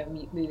like, you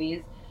know,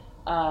 movies,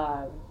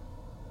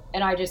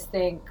 and I just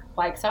think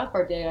like South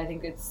Park did. I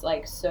think it's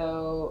like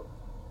so.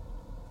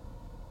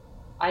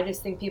 I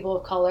just think people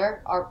of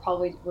color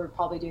were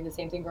probably doing the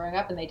same thing growing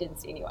up, and they didn't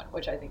see anyone,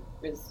 which I think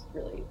is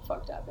really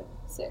fucked up and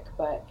sick.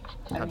 But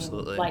I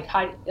Absolutely. mean, like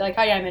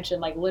Heidi I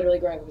mentioned, like literally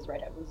growing up as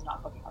redhead was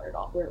not fucking hard at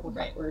all.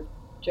 We're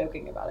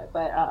joking about it,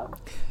 but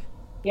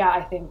yeah,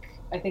 I think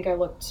I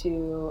looked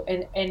to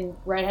and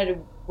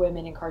redheaded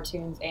women in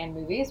cartoons and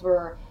movies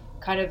were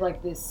kind of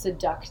like this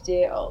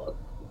seductive,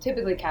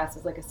 typically cast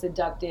as like a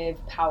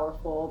seductive,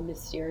 powerful,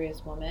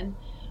 mysterious woman.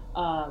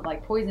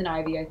 Like Poison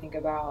Ivy, I think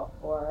about,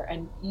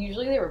 and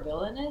usually they were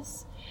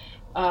villainous,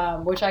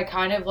 which I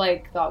kind of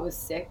like thought was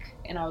sick,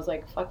 and I was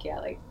like, fuck yeah,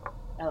 like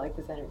I like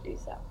this energy.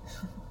 So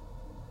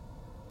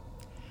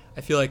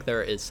I feel like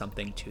there is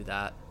something to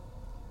that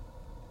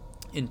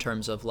in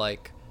terms of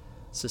like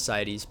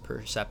society's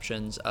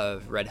perceptions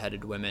of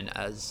redheaded women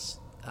as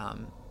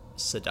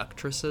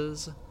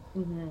seductresses.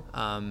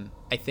 Mm-hmm.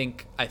 I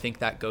think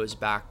that goes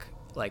back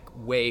like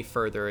way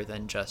further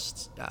than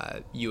just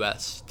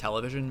U.S.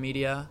 television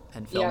media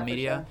and film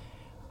media.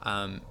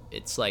 Sure.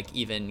 It's like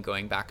even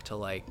going back to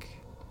like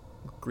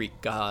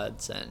Greek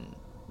gods and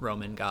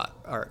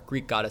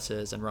Greek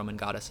goddesses and Roman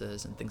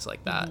goddesses and things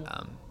like that.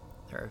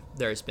 Mm-hmm.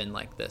 There's been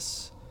like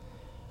this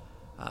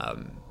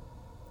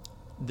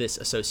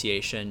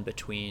association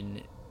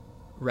between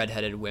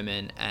redheaded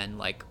women and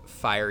like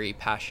fiery,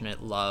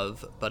 passionate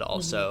love, but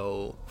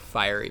also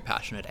fiery,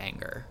 passionate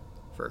anger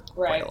for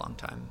quite a long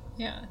time.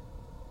 Yeah.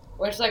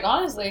 Which, like,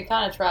 honestly,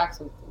 kind of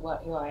tracks with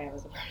who I am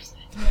as a person.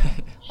 Yeah.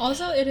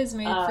 Also, it is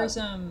made for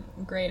some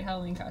great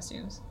Halloween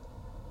costumes.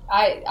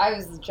 I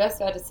was just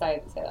about to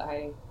say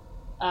that.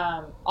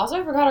 Also,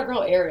 I forgot our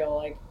girl Ariel.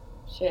 Like,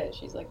 shit,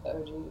 she's like the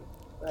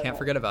OG. Can't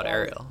forget about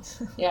Ariel.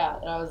 Yeah,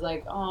 and I was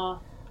like, oh,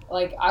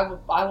 like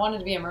I wanted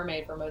to be a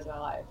mermaid for most of my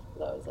life.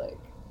 So I was like,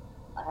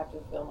 I have to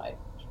fulfill my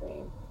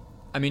dream.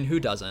 I mean,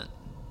 who doesn't?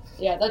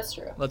 Yeah, that's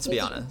true. Let's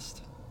be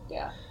honest.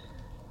 Yeah.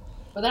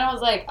 But then I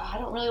was like, I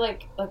don't really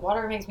like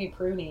water makes me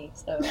pruny,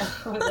 so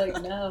I was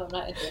like, no, I'm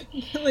not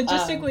interested.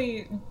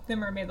 Logistically, the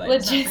mermaid life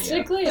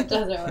logistically, it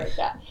doesn't work.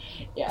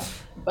 Yeah.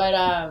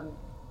 But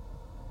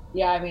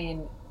yeah, I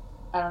mean,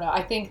 I don't know.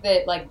 I think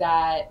that like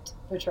that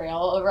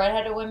portrayal of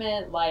redheaded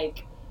women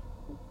like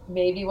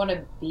made me want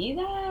to be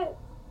that.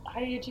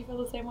 Heidi, did you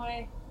feel the same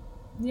way?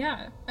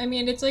 Yeah, I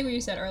mean, it's like what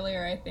you said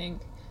earlier. I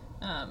think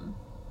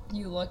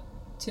you look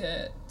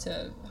to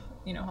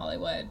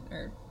Hollywood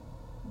or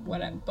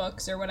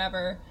books or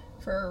whatever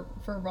for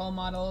role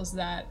models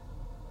that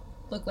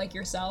look like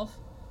yourself.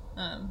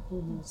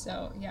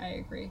 So yeah, I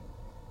agree.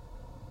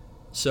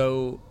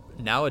 So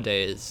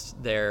nowadays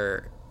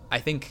I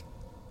think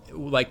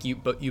like you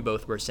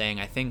both were saying,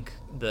 I think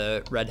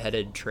the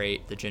redheaded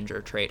trait, the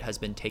ginger trait, has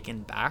been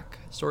taken back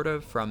sort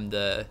of from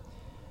the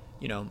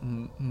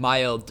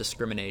mild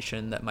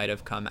discrimination that might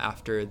have come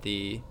after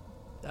the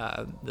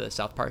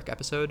South Park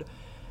episode.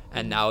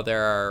 And now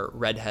there are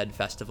redhead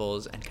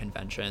festivals and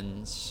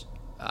conventions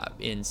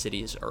in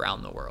cities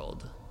around the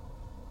world.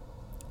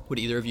 Would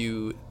either of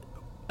you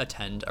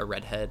attend a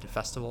redhead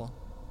festival?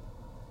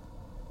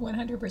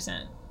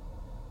 100%.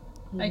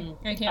 I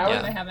can't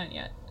believe I haven't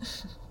yet.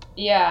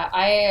 Yeah,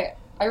 I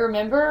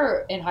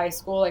remember in high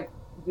school like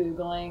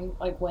Googling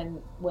like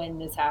when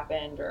this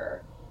happened,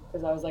 or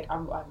because I was like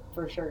I'm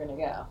for sure gonna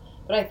go.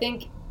 But I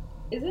think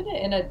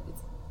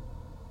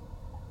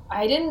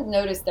I didn't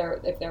notice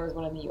if there was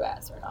one in the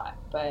U.S. or not,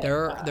 but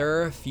there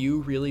are a few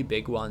really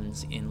big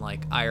ones in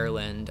like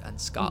Ireland and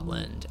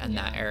Scotland and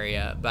that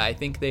area, but I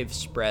think they've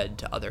spread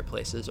to other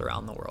places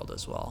around the world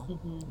as well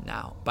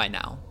by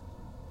now.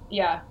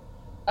 Yeah.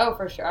 Oh,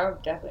 for sure. I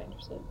would definitely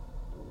interested in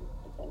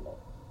attending.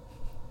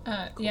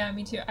 Cool. Yeah,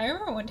 me too. I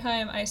remember one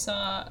time I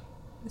saw,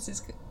 this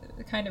is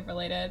kind of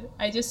related,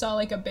 I just saw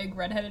like a big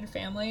redheaded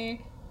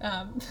family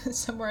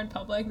somewhere in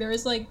public. There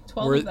was like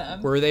 12 of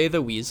them. Were they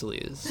the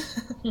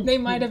Weasleys? They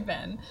might have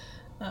been.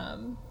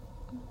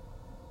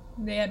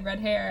 They had red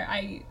hair.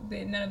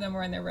 None of them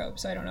were in their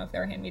robes, so I don't know if they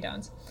were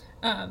hand-me-downs.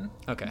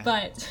 Okay.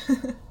 But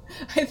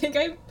I think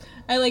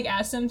I like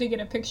asked them to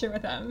get a picture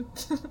with them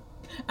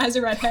as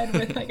a redhead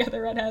with like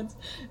other redheads.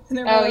 And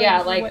they're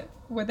like,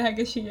 what the heck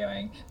is she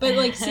doing? But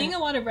like seeing a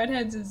lot of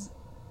redheads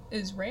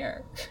is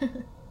rare.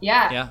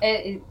 Yeah.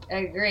 I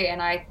agree,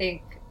 and I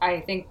think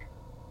I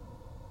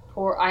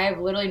have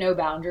literally no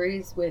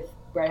boundaries with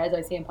redheads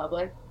I see in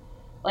public.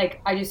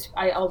 Like I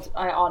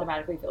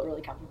automatically feel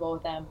really comfortable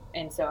with them,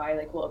 and so I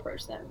like will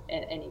approach them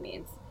in any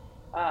means.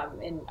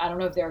 And I don't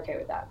know if they're okay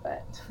with that,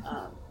 but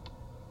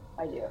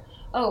I do.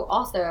 Oh,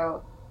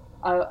 also,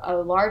 a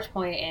large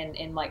point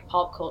in like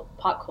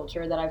pop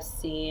culture that I've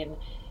seen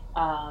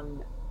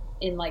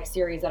in like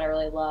series that I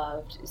really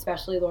loved,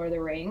 especially Lord of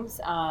the Rings.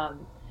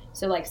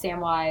 So like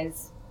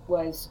Samwise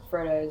was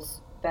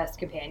Frodo's best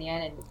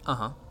companion,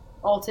 and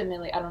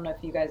ultimately, I don't know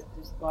if you guys,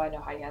 well, I know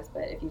Heidi has,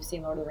 but if you've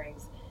seen Lord of the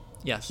Rings,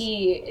 yes,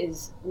 he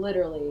is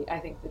literally, I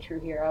think, the true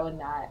hero in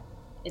that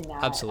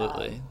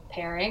absolutely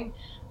pairing.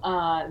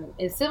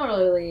 And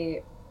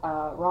similarly,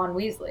 Ron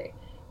Weasley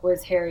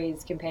was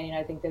Harry's companion.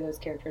 I think that those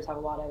characters have a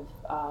lot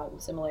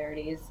of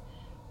similarities.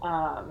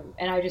 And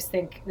I just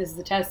think this is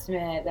a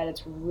testament that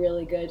it's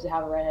really good to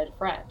have a redheaded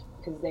friend,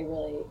 because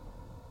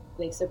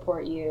they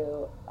support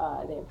you,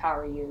 they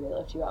empower you, they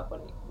lift you up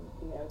when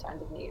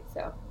times of need.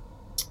 So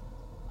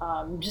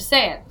just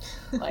saying,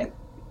 like,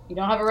 you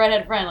don't have a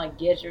redheaded friend, like,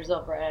 get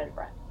yourself a redheaded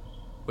friend.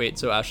 Wait,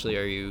 so Ashley,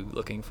 are you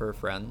looking for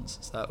friends?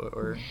 Is that what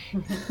we're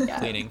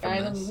gleaning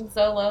from this? I'm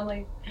so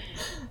lonely.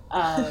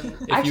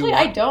 Actually,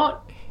 I don't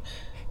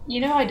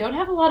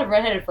have a lot of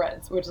redheaded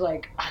friends, which,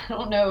 like, I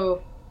don't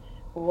know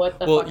what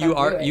the fuck I'm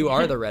doing. You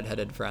are the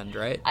redheaded friend,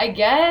 right? I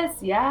guess,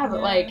 yeah,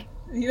 but like,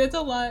 that's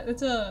a lot.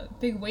 That's a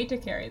big weight to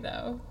carry,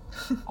 though.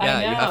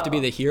 Yeah, you have to be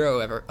the hero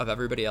of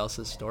everybody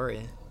else's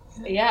story.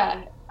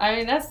 Yeah, I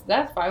mean that's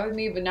fine with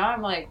me, but now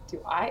I'm like,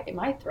 am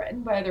I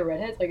threatened by other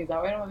redheads? Like, is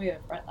that why I don't want to be a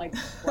friend? Like,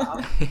 wow,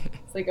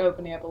 it's like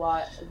opening up a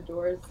lot of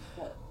doors.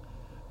 But...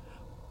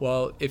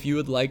 Well, if you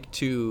would like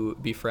to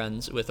be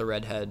friends with a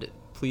redhead,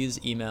 please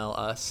email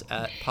us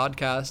at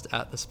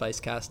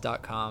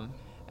podcast@thespicecast.com,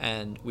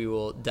 and we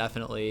will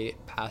definitely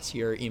pass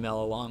your email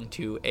along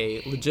to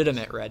a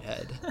legitimate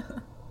redhead.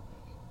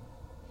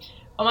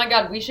 Oh my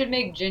god, we should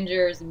make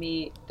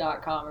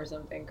gingersmeet.com or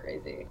something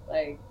crazy.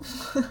 Like,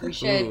 we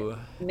should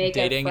make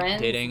a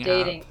friends dating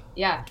app.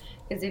 Yeah,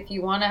 because if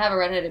you want to have a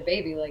redheaded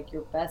baby, like,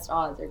 your best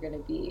odds are going to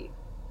be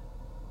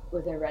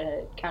with a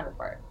redheaded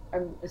counterpart.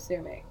 I'm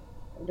assuming.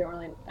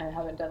 I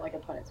haven't done like a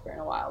Punnett Square in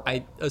a while. But...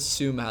 I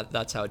assume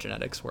that's how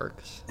genetics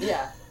works.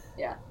 Yeah.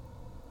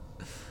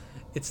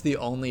 It's the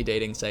only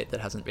dating site that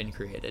hasn't been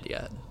created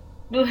yet.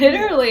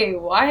 Literally,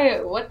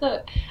 why? What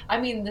the?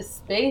 I mean, the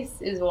space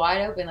is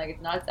wide open. Like,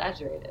 it's not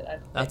saturated.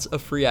 That's a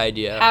free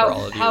idea for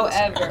all of you.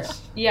 However,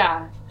 listeners.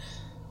 Yeah.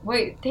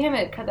 Wait, damn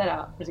it! Cut that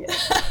out.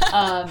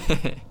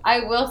 I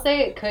will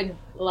say it could.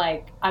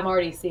 Like, I'm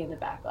already seeing the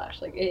backlash.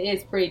 Like, it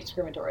is pretty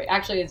discriminatory.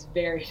 Actually, it's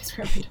very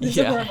discriminatory. It's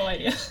a horrible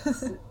idea.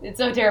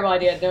 It's a terrible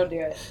idea. Don't do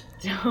it.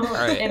 All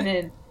right. And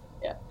then,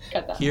 yeah,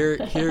 cut that.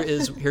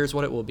 Here's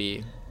what it will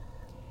be.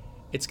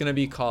 It's gonna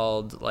be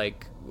called,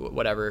 like,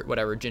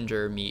 whatever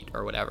ginger meat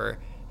or whatever,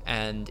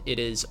 and it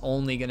is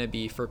only gonna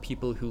be for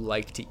people who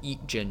like to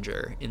eat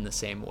ginger in the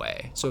same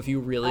way. So if you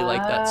really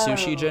like that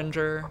sushi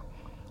ginger,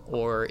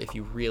 or if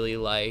you really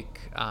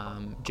like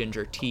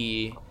ginger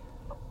tea,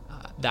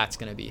 that's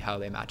gonna be how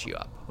they match you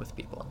up with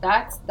people.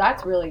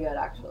 That's really good,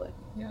 actually.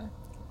 Yeah.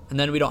 And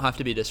then we don't have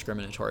to be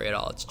discriminatory at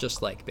all. It's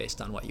just, like, based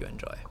on what you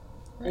enjoy.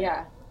 Right.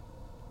 Yeah.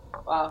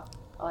 Wow,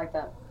 I like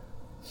that.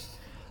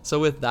 So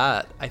with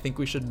that, I think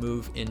we should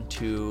move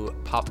into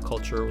pop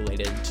culture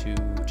related to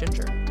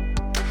ginger.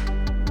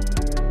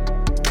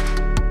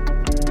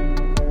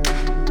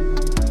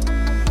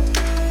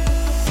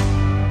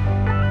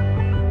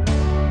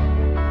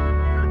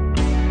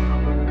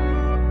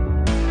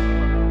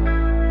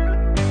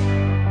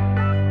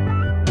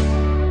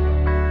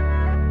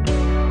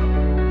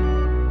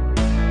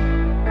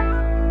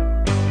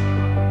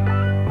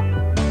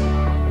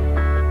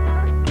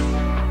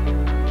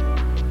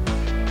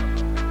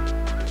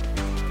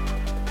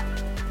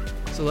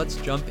 So let's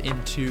jump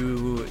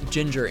into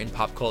ginger in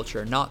pop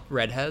culture, not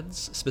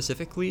redheads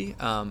specifically,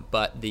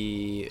 but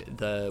the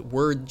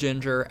word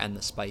ginger and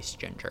the spice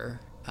ginger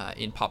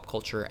in pop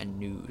culture and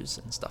news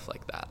and stuff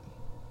like that.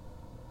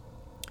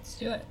 Let's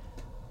do it.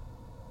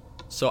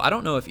 So I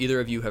don't know if either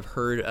of you have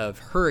heard of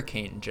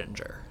hurricane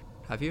ginger.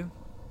 Have you?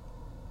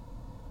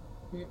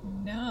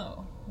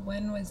 No.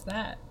 When was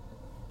that?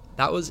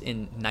 That was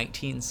in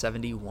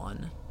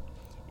 1971.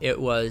 It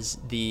was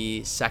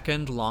the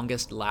second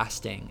longest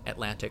lasting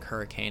Atlantic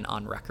hurricane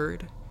on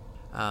record,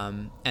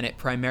 and it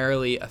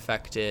primarily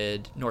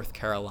affected North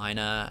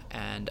Carolina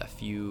and a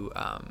few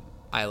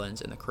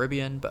islands in the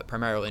Caribbean, but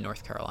primarily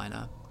North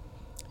Carolina.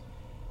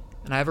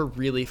 And I have a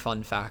really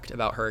fun fact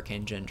about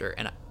Hurricane Ginger,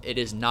 and it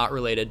is not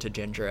related to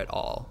ginger at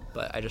all,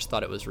 but I just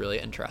thought it was really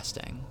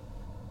interesting.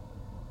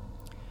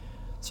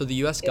 So the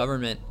U.S.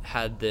 government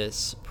had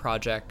this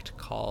project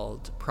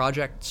called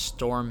Project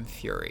Storm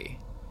Fury.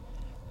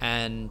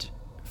 And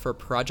for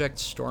Project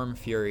Storm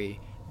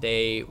Fury,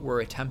 they were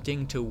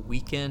attempting to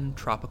weaken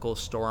tropical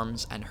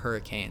storms and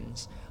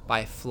hurricanes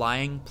by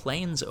flying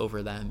planes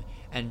over them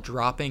and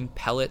dropping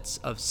pellets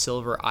of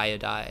silver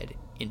iodide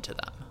into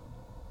them,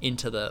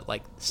 into the,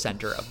 like,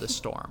 center of the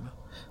storm.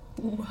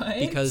 What?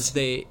 Because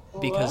they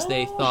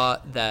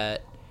thought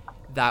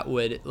that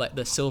would, like,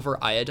 the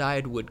silver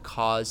iodide would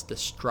cause the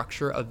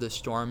structure of the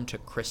storm to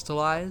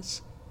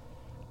crystallize,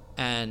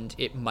 and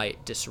it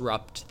might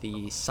disrupt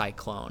the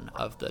cyclone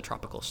of the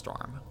tropical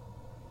storm.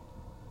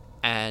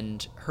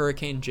 And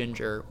Hurricane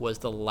Ginger was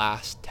the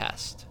last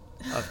test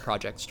of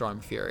Project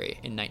Storm Fury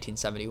in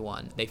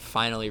 1971, they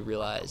finally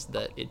realized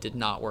that it did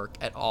not work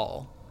at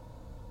all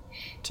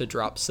to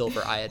drop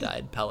silver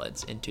iodide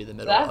pellets into the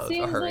middle of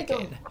a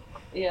hurricane.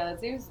 Yeah, it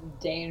seems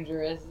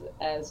dangerous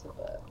as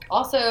fuck.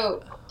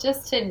 Also,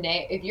 just to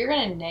name, if you're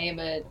gonna name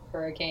a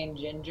hurricane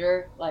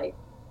Ginger, like,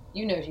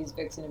 you know she's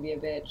fixing to be a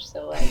bitch,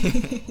 so,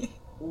 like,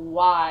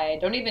 why?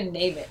 Don't even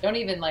name it. Don't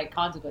even, like,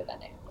 contemplate that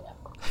name, you know?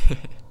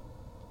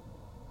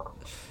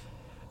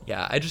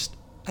 Yeah,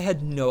 I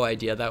had no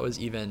idea that was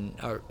even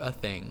a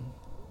thing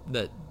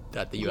that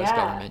the U.S.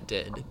 government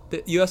did.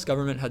 The U.S.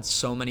 government had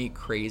so many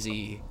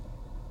crazy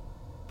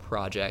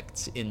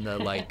projects in the,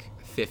 like,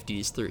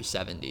 50s through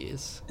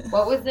 70s.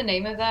 What was the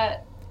name of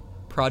that?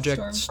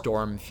 Project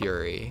Storm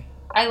Fury.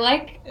 I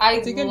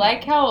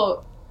like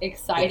how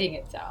exciting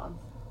it sounds.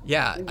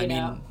 Yeah, I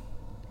mean,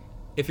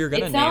 if you're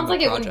gonna it sounds name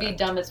like a it wouldn't project,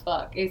 be dumb as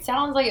fuck. It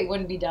sounds like it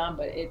wouldn't be dumb,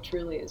 but it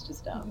truly is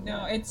just dumb.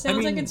 No, it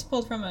sounds like it's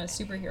pulled from a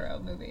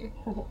superhero movie.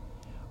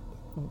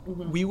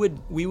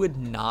 We would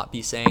not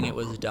be saying it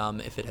was dumb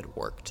if it had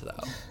worked,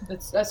 though.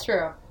 That's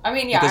true. I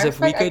mean, yeah, because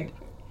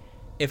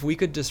if we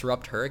could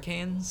disrupt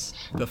hurricanes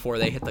before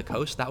they hit the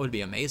coast, that would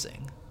be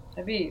amazing.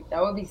 That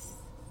would be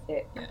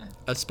sick. Yeah.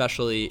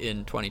 Especially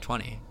in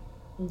 2020.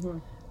 Mm-hmm.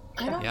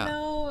 I don't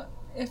know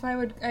if I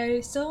would. I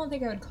still don't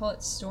think I would call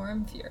it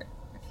Storm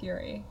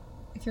Fury.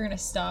 If you're gonna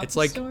stop, it's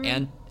like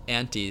storm.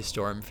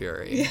 Anti-Storm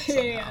Fury.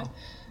 Yeah.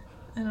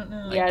 I don't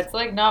know. Yeah, it's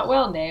like not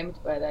well named,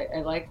 but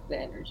I like the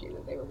energy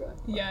that they were going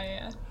for.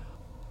 Yeah.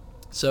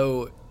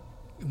 So,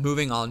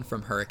 moving on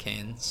from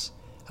hurricanes,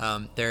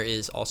 there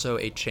is also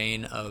a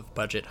chain of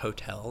budget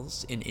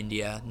hotels in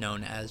India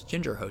known as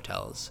Ginger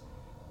hotels.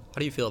 How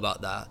do you feel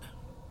about that?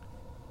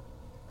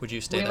 Would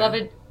you stay there? Love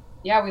it.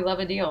 Yeah, we love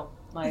a deal.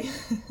 Like,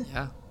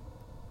 yeah.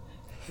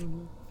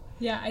 Mm-hmm.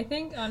 Yeah, I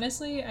think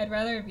honestly, I'd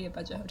rather it be a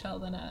budget hotel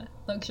than a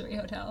luxury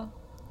hotel.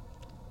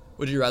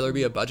 Would you rather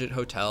be a budget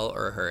hotel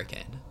or a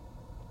hurricane?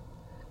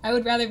 I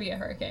would rather be a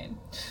hurricane.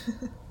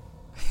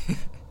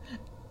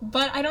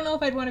 But I don't know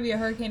if I'd want to be a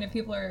hurricane if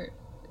people are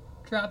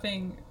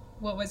dropping,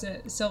 what was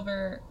it,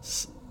 silver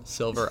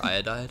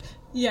iodide?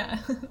 Yeah.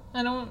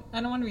 I don't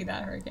want to be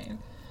that hurricane.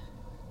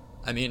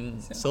 I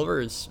mean,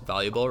 silver is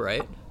valuable,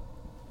 right?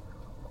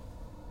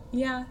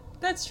 Yeah,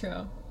 that's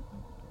true.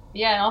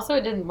 Yeah, and also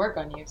it didn't work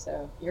on you,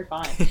 so you're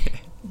fine.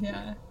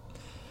 Yeah.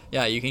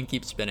 Yeah, you can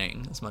keep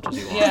spinning as much as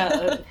you want.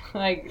 Yeah,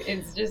 like,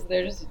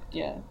 they're just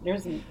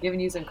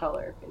giving you some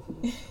color,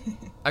 basically.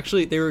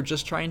 Actually, they were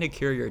just trying to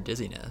cure your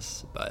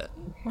dizziness, but,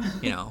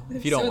 you know,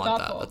 if you don't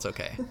want thoughtful. That, that's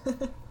okay.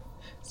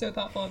 So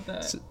thoughtful of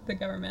the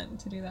government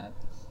to do that.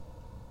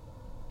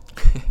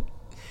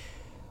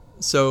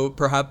 So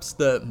perhaps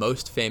the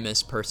most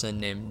famous person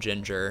named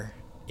Ginger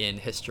in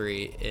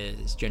history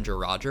is Ginger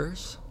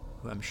Rogers,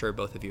 who I'm sure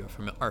both of you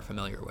are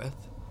familiar with.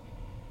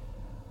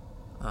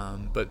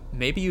 But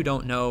maybe you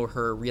don't know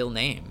her real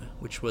name,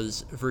 which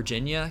was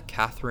Virginia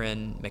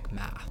Catherine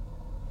McMath.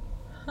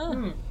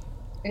 Huh.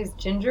 Is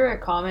Ginger a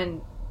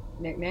common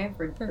nickname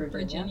for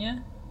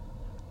Virginia?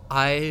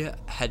 I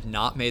had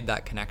not made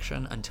that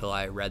connection until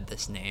I read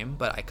this name,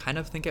 but I kind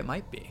of think it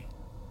might be.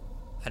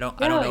 I don't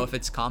know if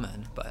it's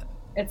common, but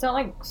it's not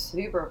like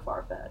super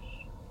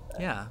far-fetched.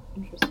 Yeah.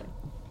 Interesting.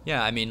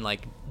 Yeah, I mean,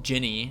 like,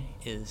 Ginny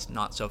is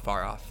not so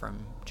far off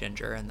from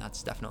Ginger, and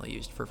that's definitely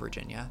used for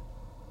Virginia.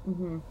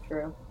 Mm-hmm,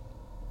 true.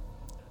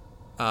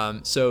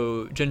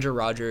 So Ginger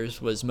Rogers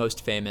was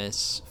most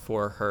famous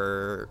for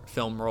her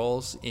film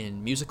roles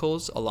in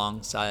musicals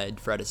alongside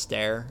Fred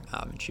Astaire.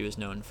 She was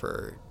known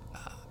for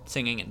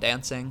singing and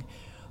dancing.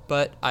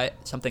 But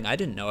something I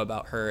didn't know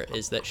about her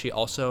is that she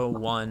also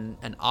won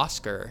an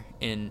Oscar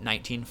in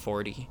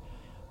 1940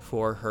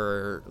 for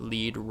her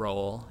lead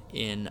role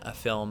in a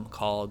film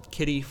called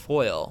Kitty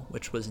Foyle,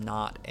 which was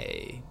not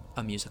a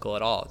musical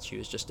at all. She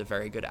was just a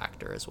very good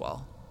actor as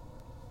well.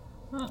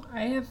 Well,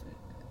 I have,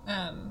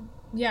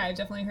 I've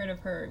definitely heard of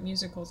her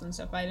musicals and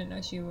stuff. But I didn't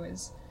know she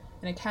was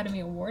an Academy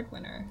Award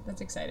winner.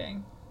 That's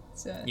exciting.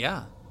 It's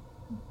a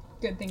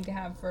good thing to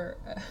have for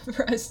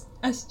us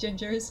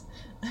gingers.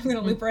 I'm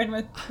gonna loop her in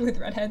with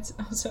redheads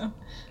also.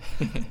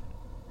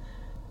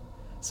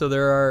 So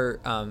there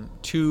are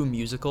two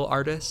musical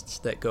artists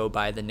that go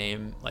by the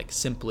name, like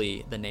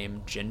simply the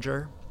name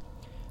Ginger.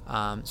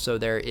 So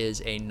there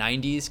is a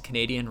 90s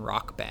Canadian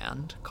rock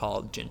band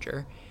called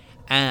Ginger,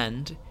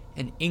 and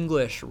an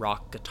English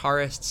rock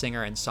guitarist,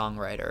 singer, and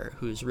songwriter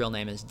whose real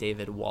name is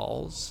David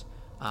Walls,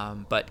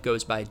 but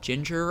goes by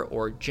Ginger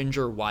or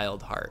Ginger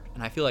Wildheart.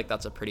 And I feel like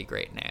that's a pretty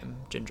great name,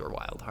 Ginger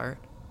Wildheart.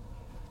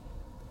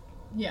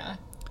 Yeah,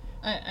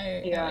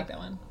 I like that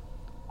one.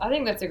 I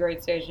think that's a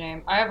great stage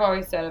name. I have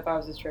always said if I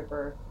was a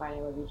stripper, my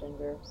name would be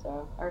Ginger,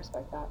 so I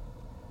respect that.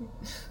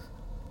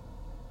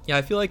 Yeah,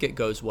 I feel like it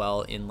goes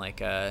well in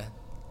like a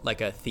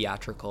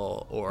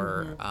theatrical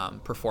or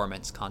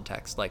performance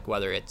context, like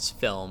whether it's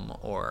film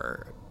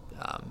or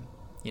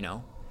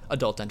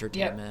adult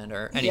entertainment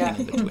or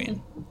anything in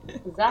between.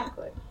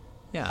 Exactly.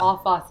 Yeah.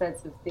 All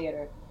facets of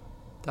theater.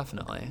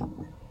 Definitely.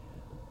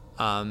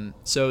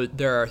 So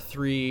there are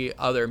three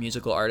other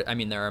musical artists. I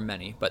mean, there are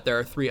many, but there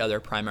are three other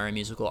primary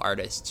musical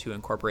artists who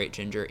incorporate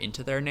ginger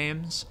into their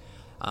names.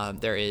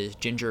 There is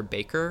Ginger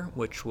Baker,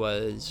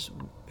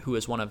 who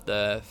was one of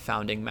the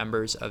founding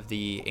members of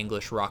the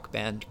English rock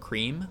band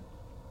Cream.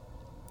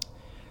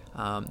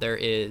 There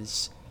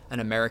is an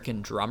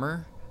American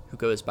drummer who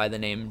goes by the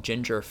name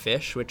Ginger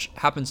Fish, which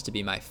happens to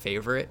be my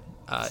favorite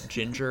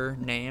ginger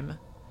name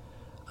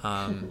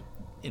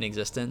in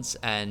existence.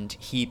 And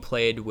he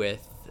played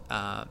with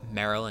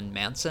Marilyn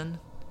Manson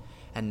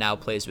and now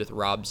plays with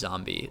Rob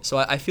Zombie. So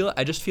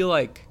I just feel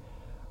like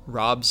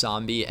Rob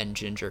Zombie and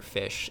Ginger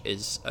Fish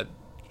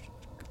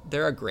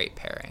they're a great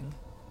pairing.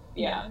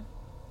 Yeah.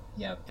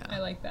 Yep. Yeah. I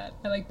like that.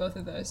 I like both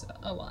of those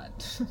a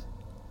lot.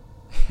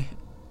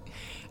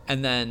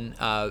 And then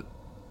I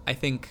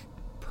think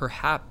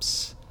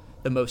perhaps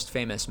the most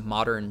famous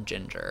modern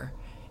ginger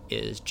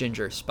is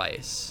Ginger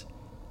Spice,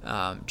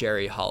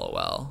 Jerry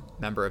Hollowell,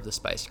 member of the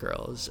Spice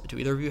Girls. Do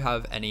either of you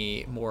have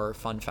any more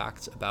fun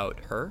facts about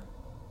her?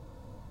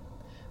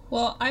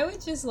 Well, I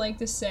would just like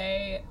to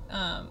say,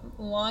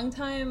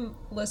 long-time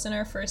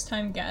listener,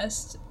 first-time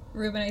guest,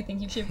 Reuben, I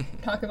think you should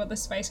talk about the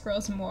Spice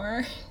Girls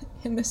more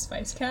in the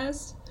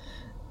Spicecast.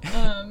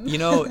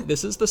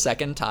 This is the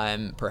second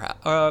time,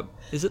 perhaps.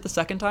 Is it the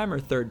second time or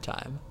third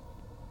time?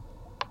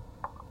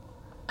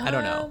 I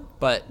don't know,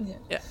 but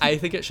yeah. I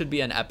think it should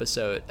be an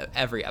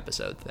every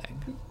episode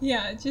thing.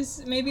 Yeah,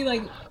 just maybe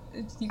like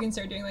you can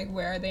start doing like,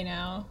 where are they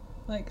now?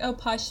 Like, oh,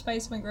 Posh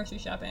Spice went grocery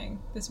shopping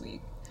this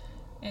week,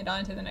 and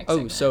on to the next.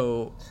 segment.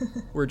 So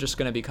we're just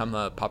gonna become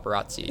a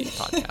paparazzi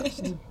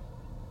podcast.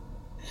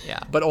 Yeah,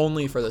 but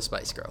only for the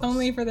Spice Girls.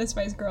 Only for the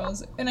Spice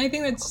Girls, and I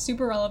think that's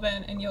super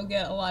relevant, and you'll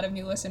get a lot of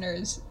new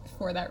listeners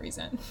for that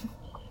reason.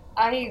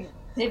 Correct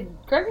me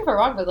if I'm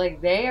wrong, but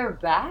like they are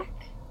back? ?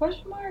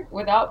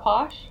 Without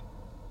Posh.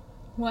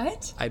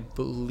 What? I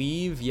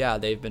believe, yeah,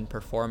 they've been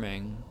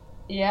performing.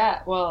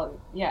 Yeah,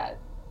 well, yeah.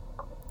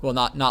 Well,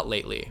 not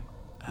lately.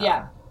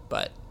 Yeah.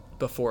 But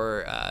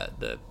before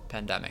the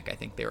pandemic, I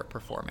think they were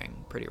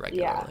performing pretty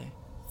regularly. Yeah.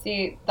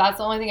 See, that's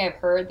the only thing I've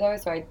heard, though,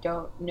 so I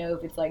don't know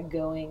if it's, like,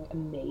 going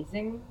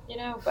amazing,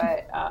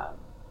 but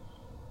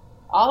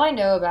all I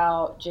know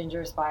about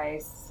Ginger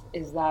Spice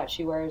is that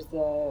she wears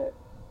the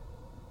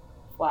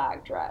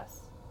flag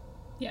dress.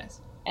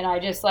 Yes. And I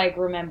just, like,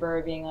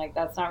 remember being like,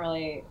 that's not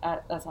really,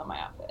 that's not my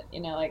outfit.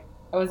 Like,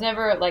 I was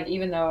never, like,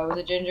 even though I was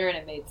a ginger and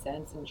it made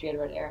sense and she had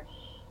red hair,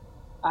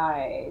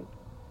 I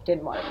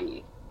didn't want to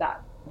be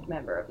that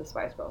member of the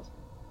Spice Girls.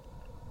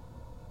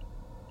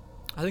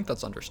 I think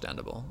that's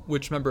understandable.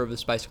 Which member of the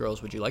Spice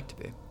Girls would you like to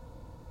be?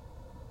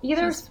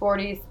 Either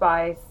Sporty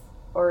Spice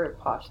or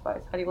Posh Spice.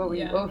 What would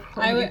you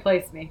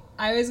place me?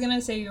 I was going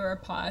to say you were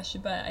Posh,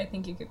 but I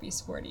think you could be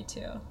Sporty,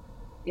 too.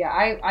 Yeah,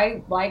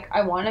 I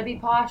want to be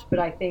Posh, but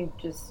I think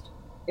just,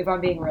 if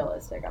I'm being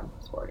realistic, I'm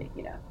Sporty,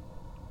 Yeah.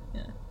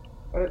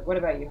 What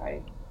about you,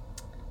 Heidi?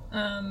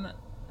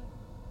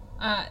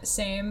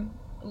 Same.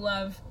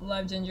 Love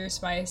Ginger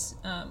Spice.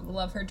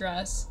 Love her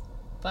dress,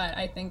 but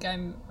I think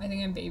I'm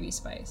Baby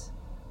Spice.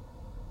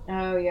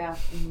 Oh yeah.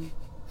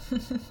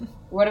 Mm-hmm.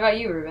 What about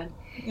you, Reuben?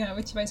 Yeah,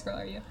 which Spice Girl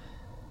are you?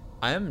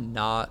 I am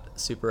not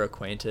super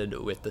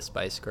acquainted with the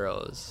Spice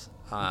Girls,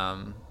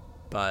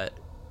 but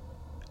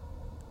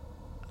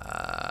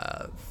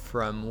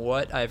from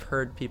what I've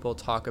heard people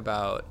talk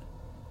about,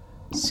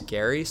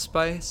 Scary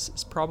Spice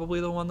is probably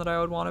the one that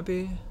I would want to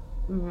be.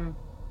 Mm-hmm.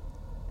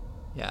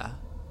 Yeah.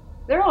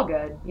 They're all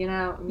good,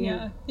 Yeah,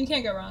 you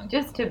can't go wrong.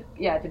 Just to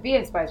be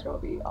a Spice Girl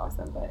would be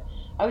awesome, but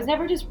I was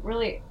never was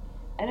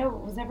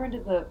never into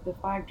the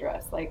flag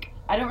dress. Like,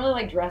 I don't really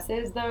like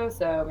dresses, though,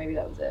 so maybe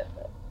that was it,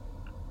 but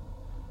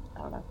I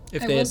don't know.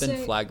 If they had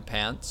been flag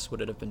pants,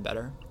 would it have been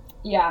better?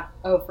 Yeah,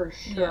 oh, for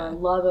sure. Yeah.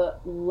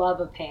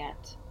 Love a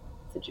pant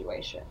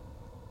situation.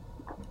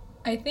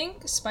 I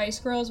think Spice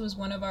Girls was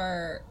one of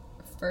our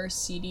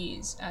first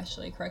CDs,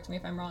 Ashley, correct me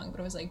if I'm wrong, but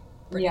it was like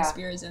Britney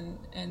Spears and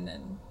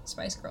then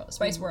Spice World was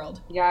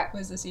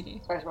the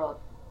CD. Spice World.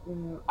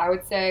 I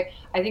would say,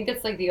 I think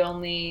that's like the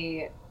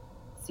only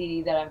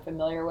CD that I'm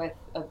familiar with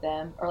of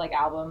them, or like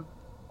album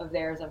of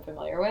theirs I'm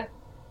familiar with,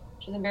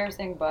 which is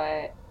embarrassing,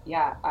 but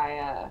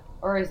yeah,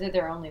 or is it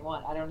their only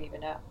one? I don't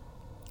even know.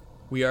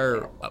 We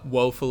are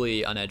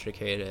woefully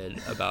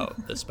uneducated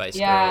about the Spice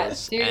Yeah,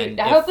 Girls. dude, and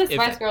I hope the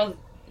Spice Girls,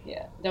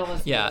 don't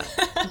listen to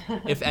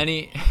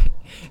it.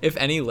 If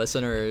any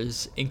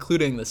listeners,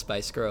 including the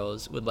Spice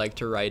Girls, would like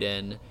to write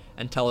in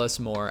and tell us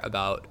more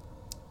about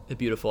the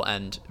beautiful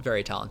and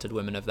very talented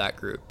women of that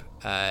group,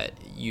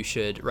 you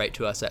should write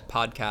to us at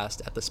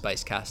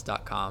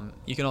podcast@thespicecast.com.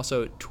 You can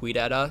also tweet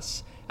at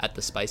us at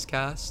the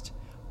Spicecast,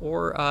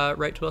 or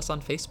write to us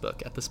on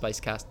Facebook at the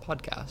Spicecast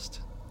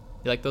Podcast.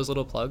 You like those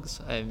little plugs?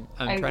 I'm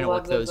trying to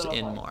work those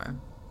in plugs more.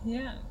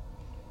 Yeah.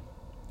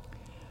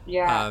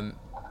 Yeah.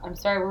 I'm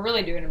sorry, we're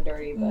really doing them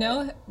dirty.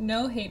 But...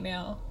 No hate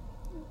mail.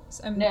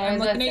 I'm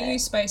looking at you,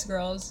 Spice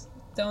Girls.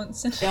 Don't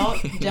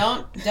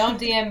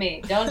DM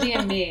me. Don't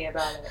DM me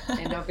about it,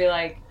 and don't be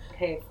like,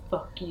 "Hey,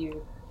 fuck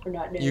you for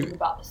not knowing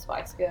about the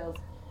Spice Girls."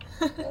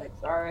 Like,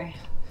 sorry.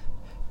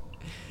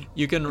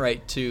 You can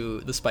write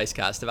to the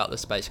Spicecast about the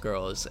Spice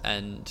Girls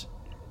and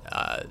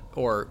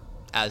or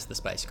as the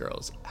Spice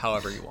Girls,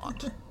 however you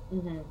want.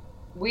 Mm-hmm.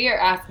 We are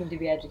asking to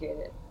be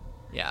educated.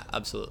 Yeah,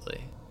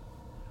 absolutely.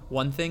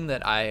 One thing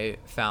that I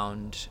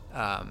found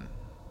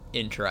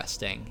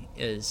interesting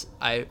is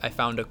I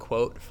found a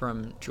quote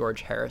from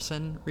George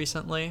Harrison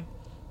recently,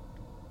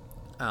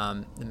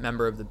 the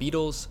member of the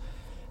Beatles,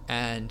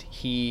 and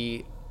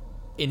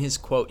in his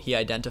quote, he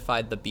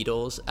identified the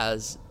Beatles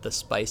as the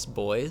Spice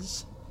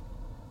Boys.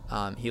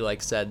 He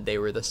said they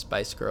were the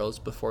Spice Girls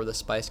before the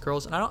Spice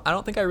Girls, and I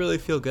don't think I really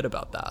feel good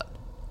about that.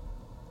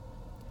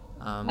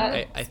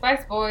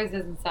 Spice Boys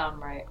doesn't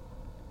sound right.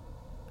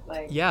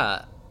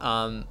 Yeah,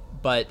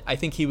 but I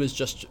think he was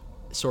just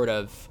sort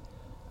of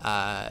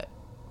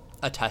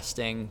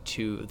attesting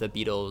to the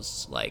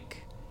Beatles'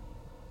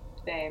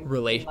 fame,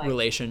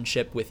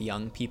 relationship with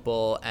young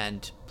people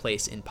and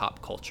place in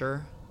pop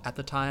culture at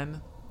the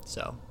time.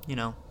 So,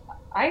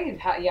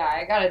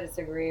 I gotta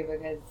disagree,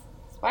 because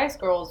Spice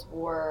Girls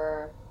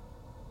were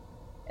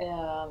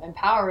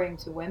empowering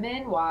to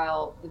women,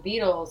 while the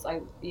Beatles,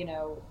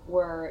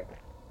 were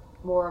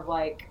more of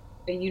a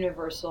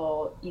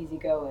universal,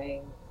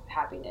 easygoing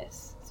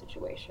happiness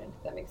situation,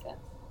 if that makes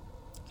sense.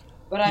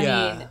 But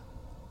the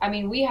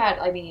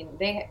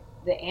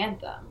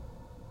anthem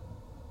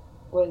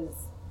was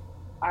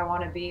I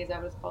Wanna Be, is that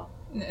what it's called?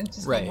 It's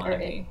just right. Wanna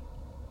Be.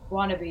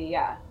 Wanna Be,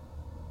 yeah.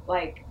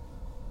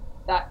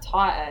 That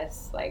taught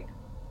us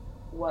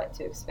what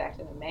to expect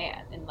in a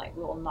man, and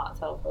we will not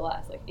settle for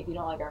less. If you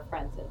don't like our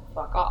friends, then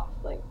fuck off.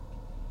 That,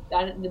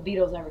 the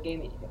Beatles never gave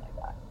me anything like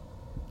that.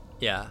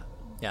 Yeah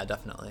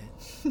definitely.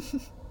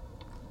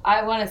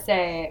 I want to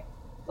say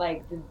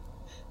the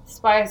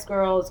Spice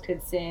Girls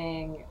could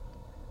sing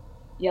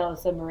Yellow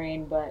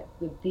Submarine, but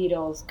the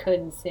Beatles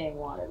couldn't sing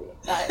Wanna Be.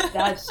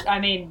 That's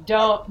don't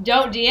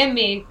DM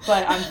me,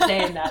 but I'm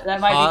saying that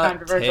might be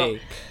controversial.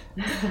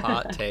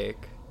 Hot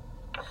take.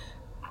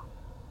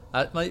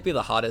 That might be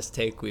the hottest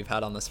take we've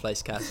had on the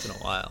Spicecast in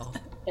a while.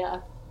 Yeah.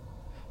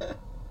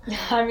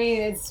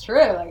 It's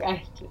true.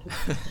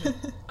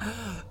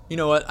 You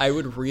know what? I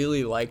would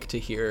really like to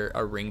hear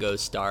a Ringo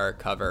Starr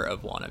cover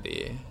of Wanna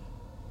Be.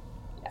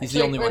 He's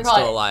the only one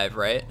still alive,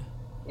 right?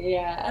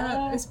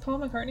 Yeah. Is Paul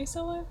McCartney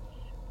still alive?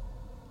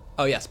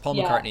 Oh, yes. Paul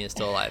McCartney is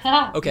still alive.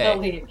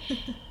 Okay.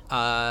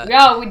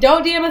 No, we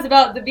don't DM us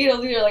about the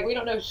Beatles either. We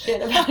don't know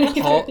shit about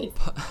it.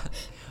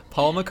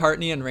 Paul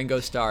McCartney and Ringo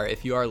Starr,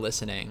 if you are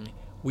listening,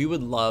 we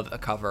would love a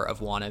cover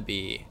of Wanna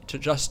Be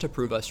just to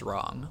prove us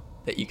wrong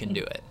that you can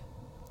do it.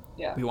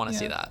 Yeah. We want to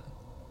see that.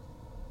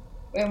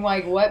 And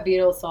what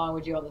Beatles song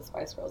would you want the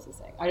Spice Girls to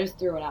sing? I just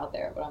threw it out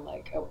there, but I'm we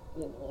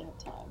didn't really have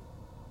time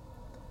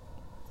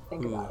to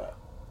think about it.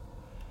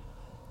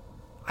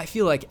 I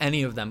feel like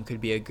any of them could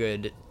be a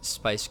good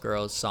Spice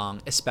Girls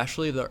song,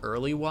 especially the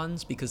early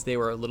ones, because they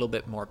were a little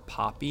bit more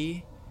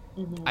poppy.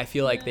 Mm-hmm. I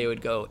feel like they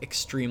would go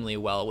extremely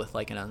well with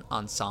an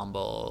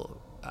ensemble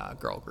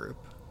girl group.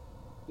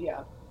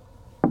 Yeah.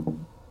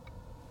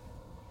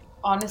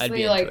 Honestly, I'd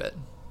be into it.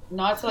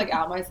 Not to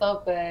out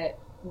myself, but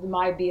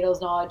my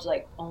Beatles knowledge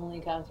only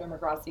comes from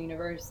Across the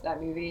Universe,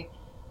 that movie.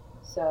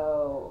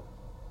 So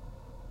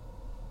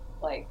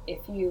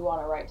if you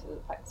want to write to the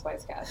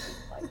Spicecast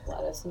and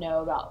let us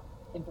know about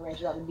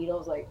information about the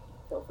Beatles,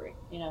 feel free.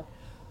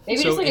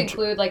 Maybe just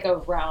include a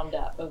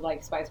roundup of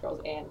Spice Girls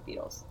and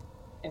Beatles.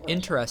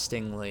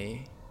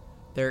 Interestingly,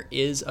 there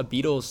is a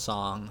Beatles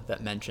song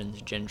that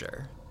mentions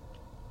ginger.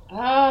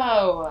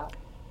 Oh.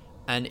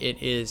 And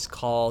it is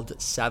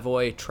called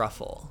Savoy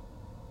Truffle.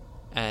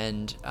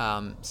 And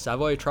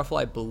Savoy Truffle,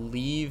 I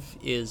believe,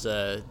 is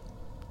a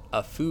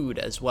food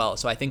as well.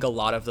 So I think a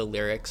lot of the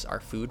lyrics are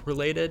food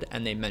related,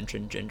 and they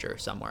mention ginger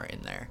somewhere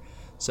in there.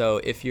 So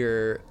if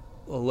you're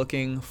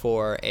looking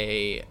for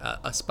a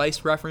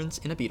spice reference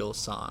in a Beatles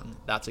song,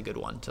 that's a good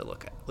one to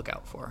look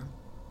out for.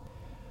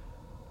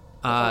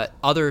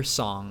 Other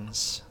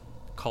songs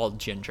called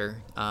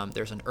Ginger.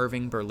 There's an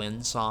Irving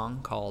Berlin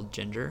song called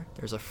Ginger.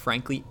 There's a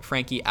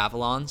Frankie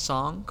Avalon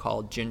song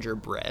called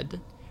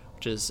Gingerbread,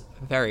 which is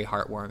very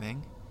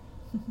heartwarming.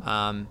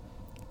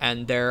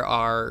 And there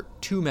are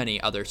too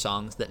many other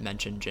songs that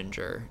mention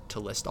ginger to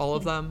list all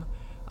of them.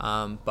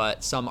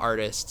 But some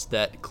artists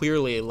that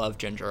clearly love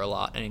ginger a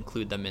lot and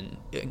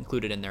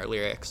included in their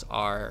lyrics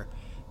are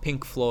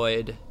Pink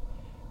Floyd,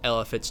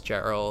 Ella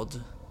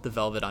Fitzgerald, The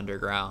Velvet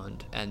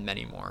Underground, and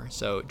many more.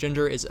 So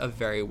ginger is a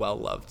very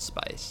well-loved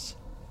spice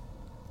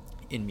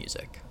in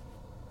music.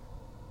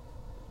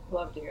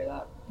 Love to hear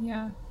that.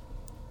 Yeah.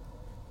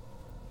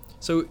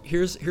 So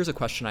here's a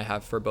question I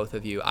have for both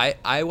of you.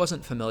 I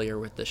wasn't familiar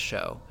with this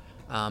show,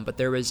 but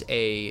there was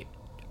a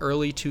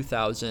early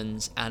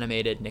 2000s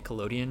animated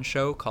Nickelodeon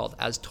show called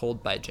As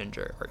Told by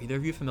Ginger. Are either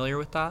of you familiar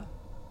with that?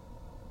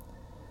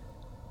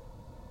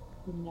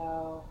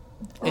 No.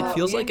 It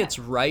feels like it's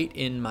right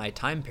in my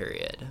time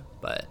period,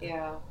 but...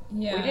 Yeah.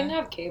 We didn't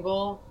have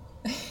cable,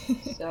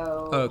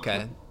 so...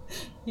 Okay.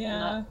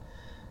 Yeah.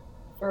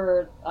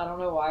 I don't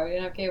know why we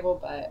didn't have cable,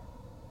 but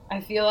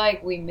I feel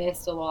like we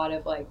missed a lot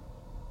of,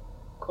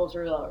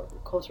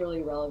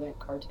 culturally relevant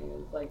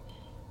cartoons. Like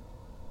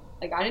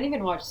I didn't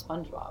even watch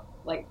SpongeBob.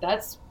 Like,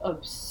 that's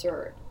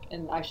absurd,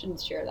 and I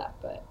shouldn't share that,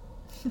 but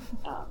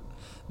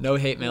no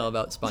hate mail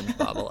about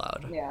SpongeBob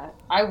allowed. Yeah,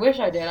 I wish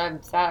I did.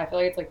 I'm sad. I feel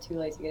like it's like too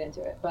late to get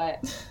into it,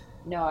 but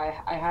no,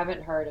 I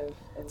haven't heard of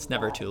it's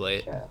never too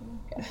late.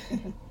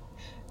 Okay.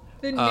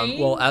 The name,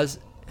 go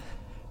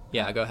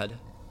ahead.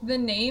 The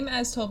name,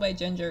 as told by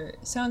Ginger,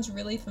 sounds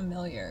really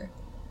familiar.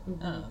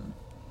 I'm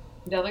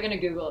definitely gonna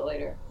Google it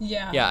later.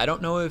 Yeah, I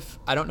don't know if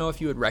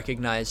you would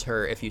recognize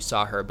her if you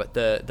saw her, but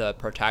the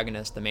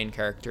protagonist, the main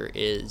character,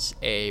 is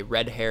a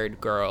red-haired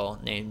girl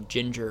named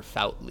Ginger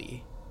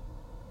Foutley.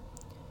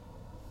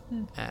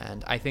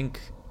 And I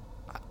think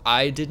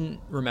I didn't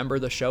remember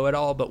the show at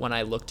all, but when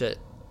I looked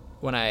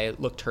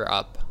her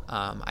up,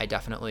 I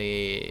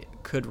definitely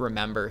could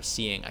remember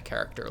seeing a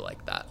character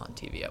like that on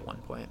TV at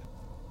one point.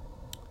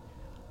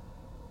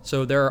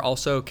 So there are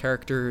also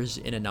characters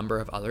in a number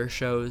of other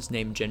shows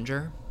named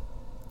Ginger.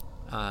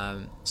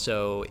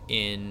 So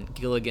in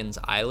Gilligan's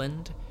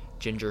Island,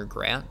 Ginger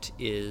Grant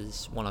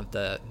is one of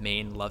the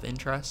main love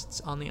interests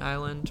on the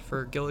island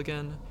for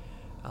Gilligan.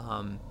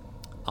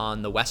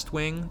 On the West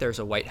Wing, there's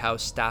a White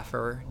House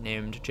staffer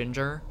named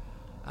Ginger.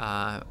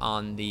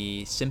 On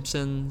The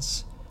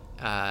Simpsons,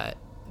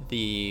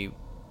 the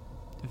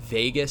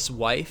Vegas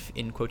wife,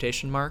 in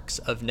quotation marks,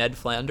 of Ned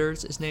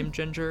Flanders is named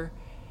Ginger.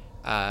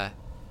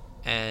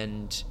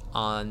 And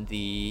on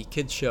the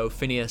kids show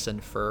Phineas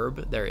and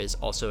Ferb, there is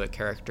also a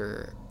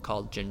character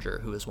called Ginger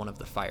who is one of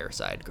the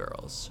Fireside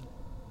Girls.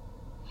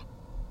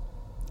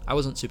 I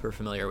wasn't super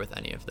familiar with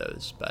any of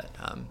those, but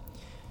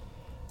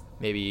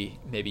maybe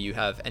you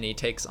have any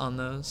takes on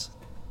those?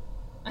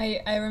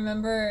 I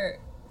remember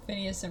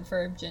Phineas and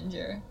Ferb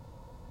Ginger.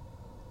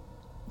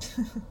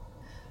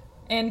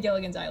 And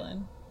Gilligan's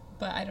Island,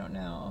 but I don't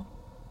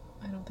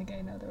think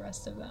I know the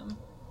rest of them.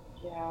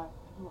 Yeah, I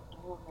don't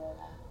know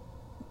that.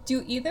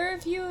 Do either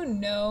of you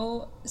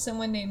know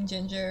someone named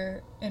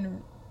Ginger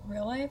in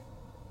real life?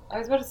 I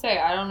was about to say,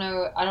 I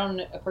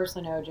don't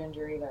personally know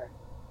Ginger either.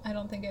 I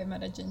don't think I've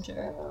met a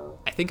Ginger. So.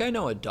 I think I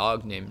know a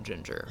dog named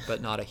Ginger, but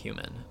not a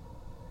human.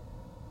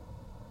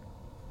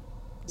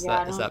 Is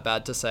that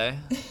bad to say?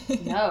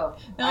 No.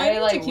 No, I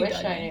wish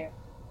I knew.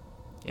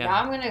 Yeah. Now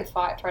I'm going to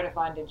try to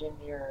find a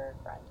Ginger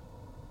friend.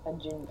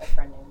 A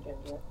friend named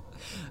Ginger.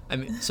 I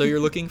mean, so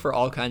you're looking for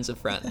all kinds of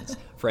friends.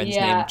 Friends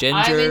Yeah, named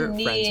Ginger, I'm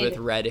in friends need. with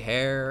red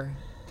hair.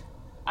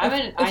 I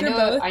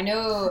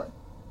know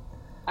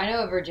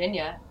a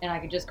Virginia, and I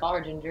could just call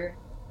her Ginger.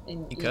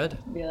 And You could.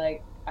 be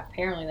like,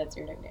 apparently that's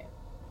your nickname.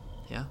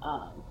 Yeah.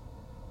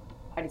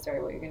 Heidi, sorry,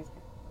 what were you going to say?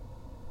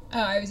 Oh,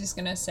 I was just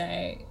gonna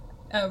say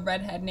a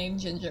redhead named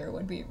Ginger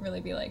would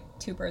really be like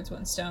two birds,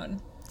 one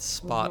stone.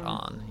 Spot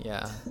on,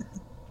 yeah.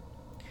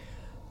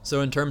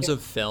 So in terms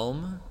of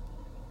film,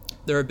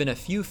 there have been a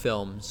few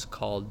films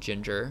called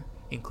Ginger,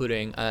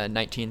 including a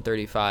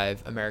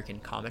 1935 American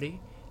comedy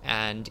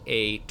and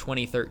a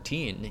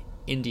 2013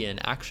 Indian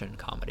action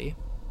comedy.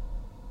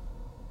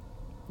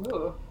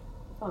 Ooh,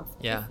 that sounds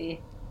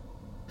spicy.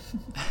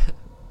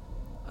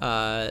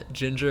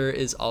 Ginger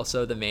is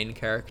also the main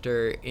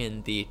character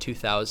in the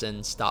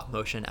 2000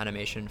 stop-motion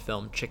animation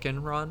film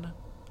Chicken Run.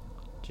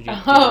 Did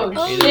either of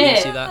you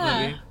see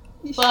that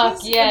movie?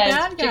 Fuck She's yes, a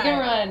bad guy, Chicken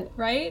Run.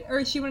 right? Or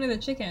is she one of the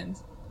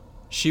chickens?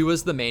 She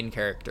was the main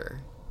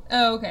character.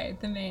 Oh, okay,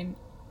 the main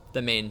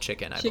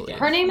chicken, I Chicken. believe.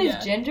 Her name is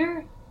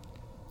Ginger?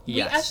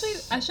 Yes.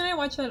 Ashley and I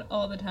watched that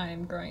all the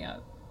time growing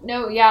up.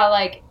 No, yeah,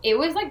 like, it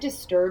was, like,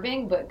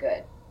 disturbing, but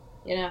good.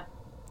 You know?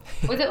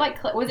 Was it, like,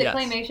 Yes.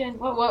 claymation?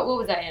 What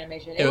was that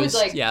animation? It was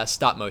like... Yeah,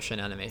 stop-motion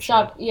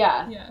animation.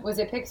 Yeah. Was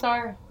it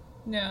Pixar?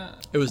 No.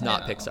 It was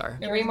not no. Pixar.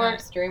 It was not.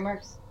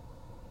 DreamWorks?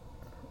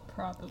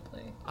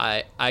 Probably.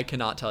 I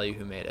cannot tell you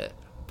who made it,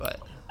 but...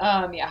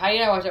 Yeah, Heidi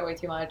and I watch that way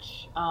too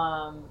much.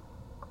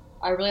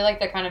 I really like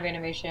that kind of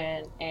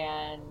animation,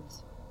 and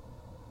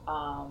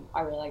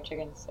I really like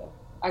chickens, so...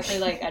 Actually,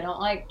 like, I don't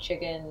like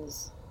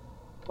chickens...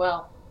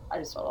 Well, I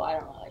just told her I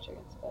don't really like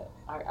chickens, but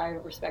I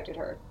respected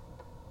her.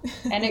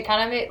 And it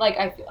kind of, like,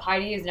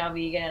 Heidi is now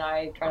vegan, and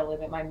I try to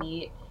limit my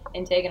meat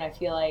intake, and I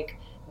feel like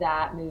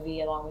that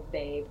movie, along with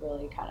Babe,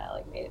 really kind of,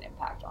 like, made an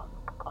impact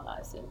on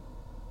us and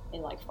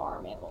in, like,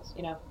 farm animals,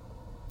 you know?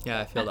 Yeah,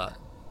 I feel that.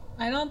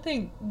 I don't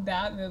think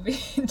that movie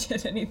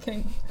did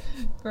anything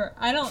for...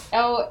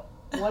 Oh,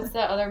 what's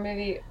that other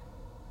movie?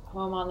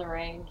 Home on the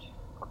Range?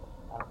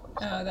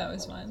 Oh, that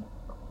was one.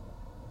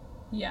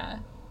 Yeah.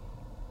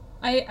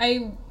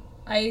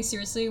 I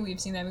seriously, we've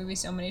seen that movie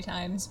so many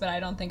times, but I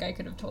don't think I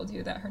could have told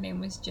you that her name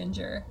was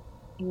Ginger.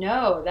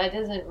 No, that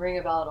doesn't ring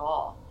a bell at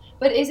all.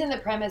 But isn't the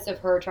premise of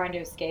her trying to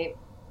escape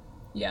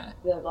Yeah.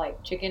 the,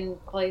 like, chicken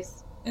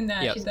place? And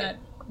that Yep. that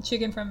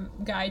chicken from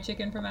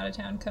out of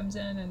town comes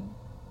in and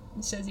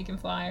says he can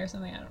fly or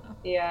something. I don't know.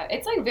 Yeah,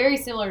 it's, like, very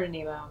similar to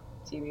Nemo,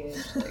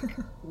 TBH. Like,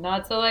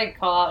 not to, like,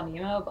 call out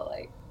Nemo, but,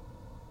 like,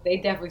 they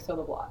definitely stole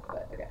the block,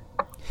 but okay.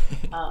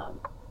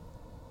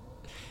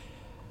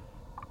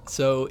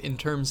 So, in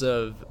terms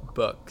of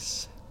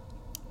books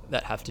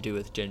that have to do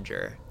with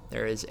Ginger,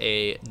 there is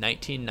a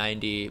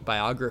 1990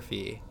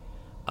 biography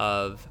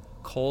of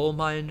coal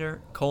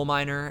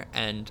miner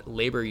and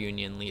labor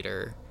union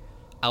leader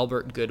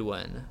Albert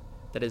Goodwin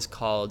that is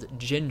called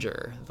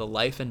Ginger, The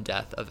Life and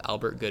Death of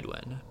Albert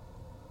Goodwin.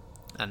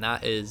 And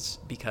that is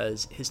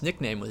because his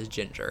nickname was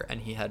Ginger,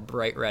 and he had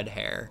bright red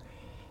hair,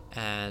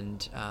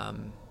 and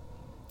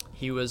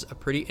he was a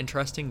pretty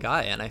interesting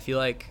guy. And I feel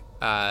like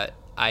I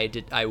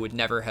would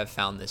never have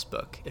found this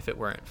book if it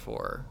weren't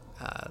for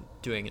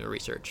doing the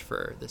research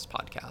for this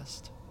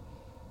podcast.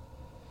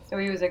 So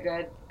he was a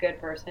good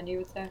person, you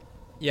would say?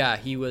 Yeah,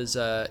 he was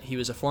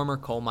a former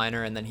coal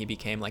miner, and then he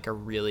became like a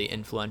really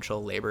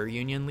influential labor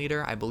union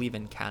leader, I believe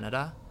in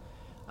Canada.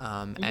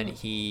 And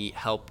he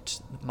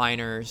helped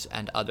miners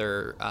and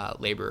other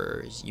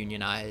laborers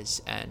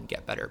unionize and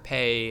get better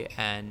pay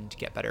and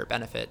get better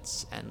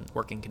benefits and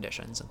working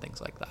conditions and things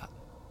like that.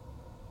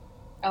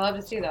 I love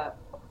to see that.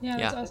 Yeah,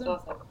 that's awesome.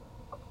 That's awesome.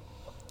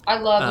 I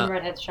love when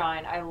redheads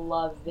shine. I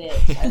love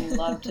it. I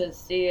love to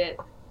see it.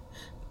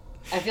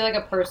 I feel like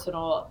a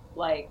personal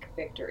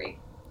victory,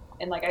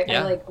 and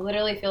I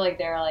literally feel like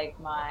they're like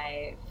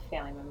my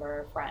family member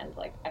or friend.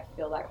 Like I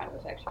feel that kind of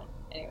affection.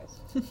 Anyways,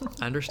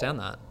 I understand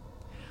that.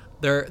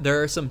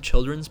 There are some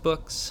children's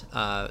books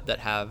that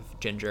have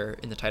Ginger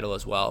in the title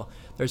as well.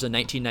 There's a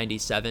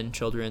 1997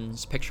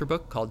 children's picture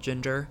book called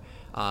Ginger,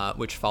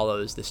 which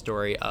follows the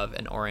story of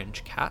an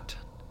orange cat,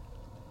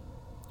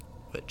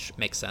 which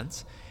makes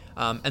sense.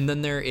 And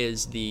then there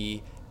is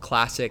the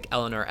classic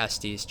Eleanor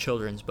Estes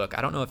children's book.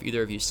 I don't know if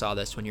either of you saw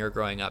this when you were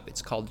growing up.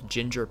 It's called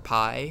Ginger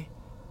Pie,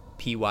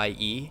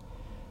 Pye,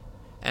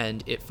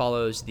 and it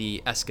follows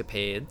the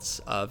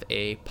escapades of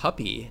a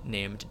puppy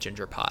named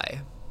Ginger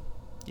Pie.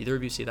 Did either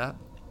of you see that?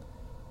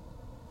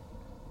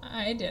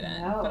 I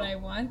didn't, but I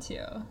want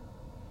to.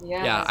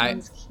 Yeah, that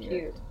sounds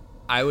cute.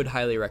 I would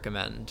highly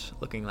recommend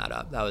looking that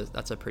up.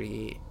 That's a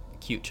pretty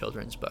cute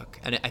children's book,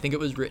 and I think it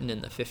was written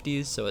in the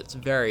 50s, so it's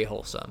very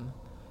wholesome.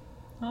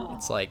 Oh.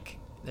 It's like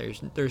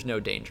there's no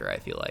danger, I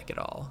feel like, at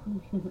all.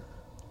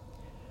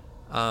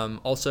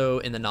 Also,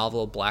 in the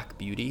novel Black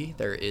Beauty,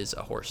 there is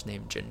a horse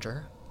named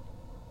Ginger.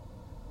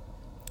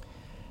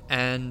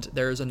 And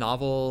there's a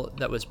novel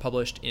that was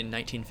published in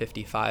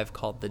 1955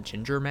 called The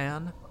Ginger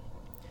Man.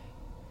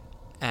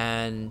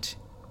 And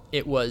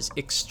it was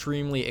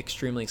extremely,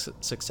 extremely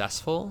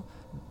successful.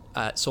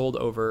 It sold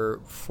over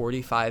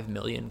 45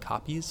 million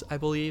copies, I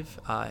believe,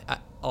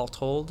 all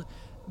told,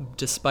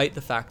 despite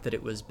the fact that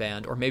it was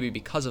banned, or maybe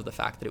because of the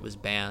fact that it was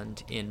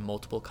banned in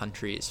multiple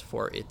countries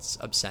for its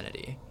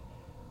obscenity.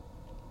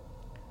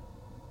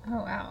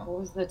 Oh, wow. What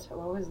was the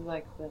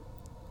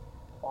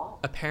plot?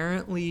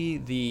 Apparently,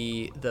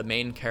 the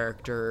main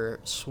character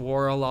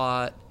swore a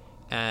lot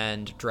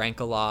and drank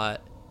a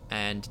lot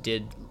and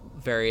did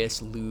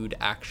various lewd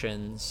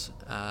actions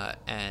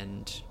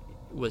and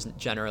was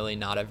generally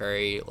not a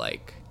very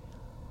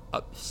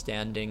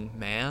upstanding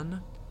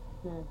man.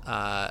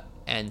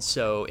 And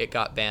so it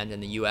got banned in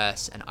the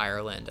US and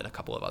Ireland and a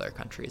couple of other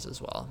countries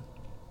as well.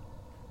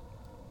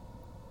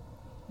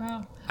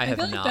 Wow. I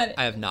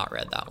have not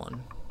read that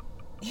one.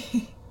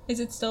 Is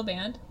it still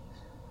banned?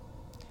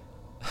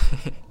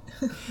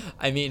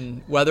 I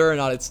mean, whether or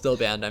not it's still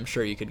banned, I'm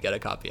sure you could get a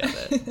copy of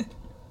it.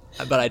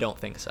 But I don't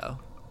think so.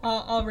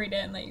 I'll read it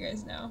and let you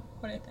guys know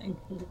what I think.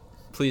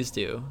 Please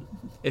do.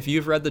 If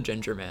you've read The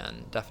Ginger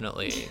Man,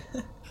 definitely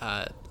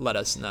let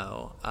us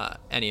know.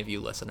 Any of you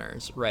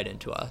listeners, write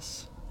into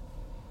us.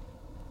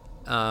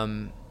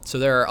 So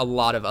there are a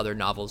lot of other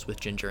novels with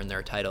Ginger in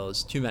their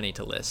titles, too many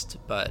to list,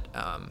 but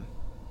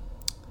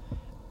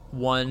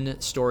one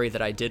story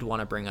that I did want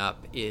to bring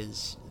up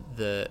is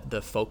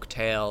the folk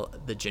tale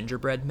The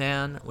Gingerbread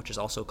Man, which is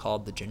also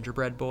called The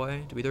Gingerbread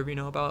Boy. Do either of you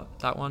know about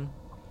that one?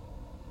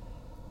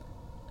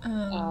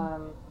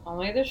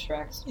 Only the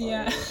Shrek stories.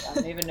 Yeah. I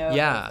don't even know.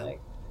 Yeah.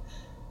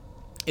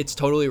 It's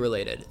totally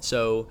related.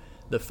 So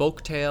the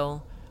folk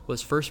tale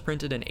was first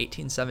printed in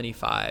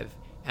 1875,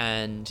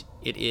 and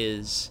it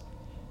is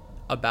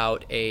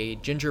about a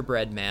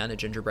gingerbread man, a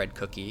gingerbread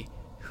cookie,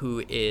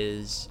 who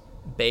is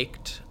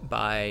baked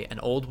by an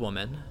old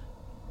woman,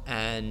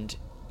 and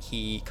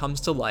he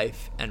comes to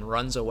life and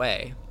runs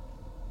away.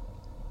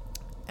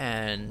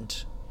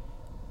 And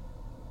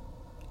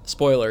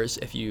spoilers,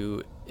 if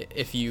you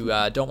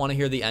don't want to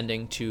hear the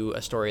ending to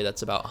a story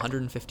that's about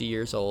 150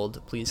 years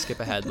old, please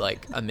skip ahead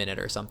a minute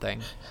or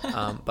something.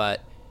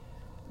 But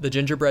the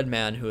gingerbread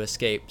man who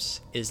escapes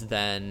is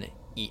then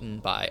eaten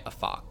by a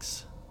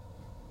fox,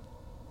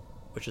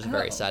 which is a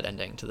very sad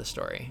ending to the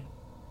story.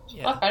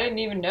 Yeah. Fuck, I didn't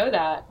even know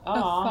that. Aww.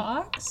 A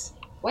fox?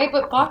 Wait,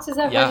 but foxes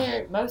have red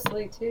hair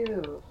mostly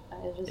too.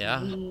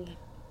 It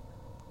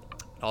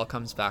all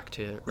comes back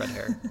to red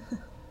hair.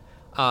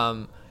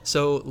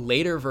 So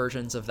later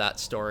versions of that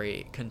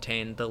story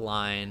contain the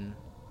line,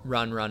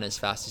 "Run, run as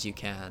fast as you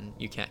can't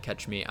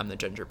catch me, I'm the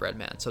gingerbread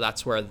man." So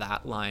that's where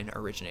that line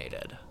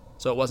originated.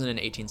 So it wasn't in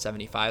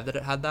 1875 that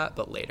it had that,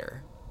 but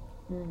later.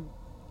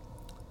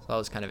 So that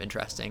was kind of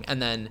interesting.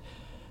 And then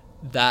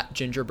that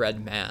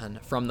gingerbread man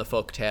from the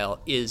folktale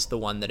is the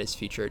one that is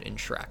featured in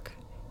Shrek.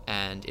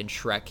 And in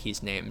Shrek,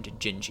 he's named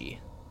Gingy.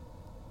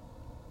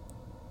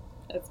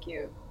 That's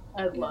cute.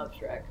 I love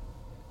Shrek.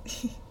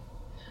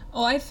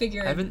 Oh, I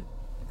figured I haven't.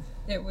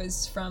 it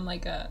was from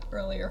like a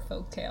earlier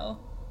folktale,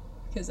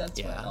 because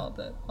that's what Yeah. all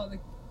the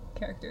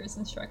characters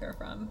in Shrek are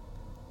from.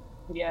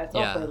 Yeah, it's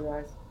all Yeah.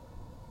 plagiarized.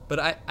 But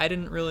I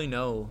didn't really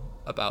know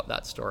about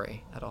that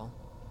story at all.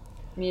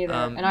 Me either.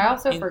 And I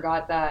also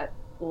forgot that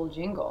little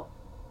jingle.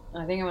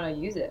 And I think I'm going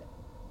to use it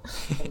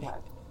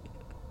sometime.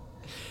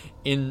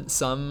 In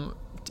some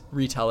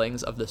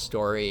retellings of the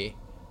story,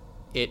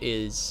 it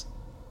is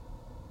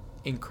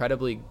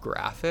incredibly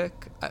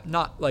graphic.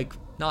 Not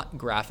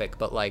graphic,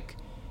 but like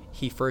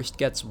he first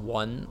gets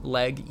one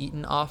leg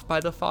eaten off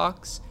by the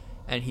fox,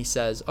 and he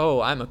says,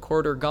 "Oh, I'm a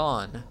quarter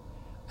gone."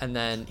 And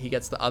then he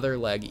gets the other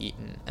leg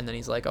eaten, and then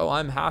he's like, "Oh,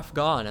 I'm half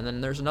gone." And then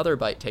there's another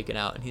bite taken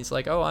out, and he's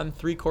like, "Oh, I'm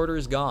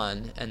 3/4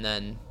 gone." And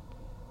then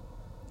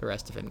the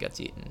rest of him gets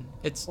eaten.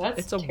 It's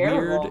a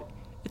terrible.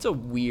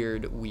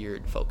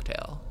 weird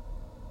folktale.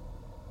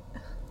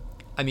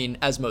 I mean,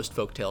 as most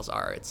folktales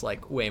are, it's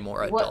like way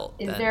more adult.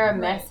 Is there a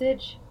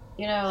message?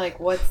 You know, like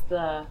what's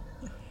the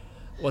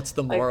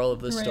moral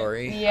of the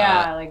story?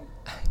 Yeah,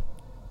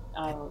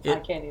 I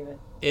can't even.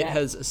 It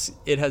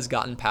has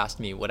gotten past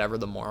me, whatever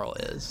the moral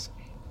is.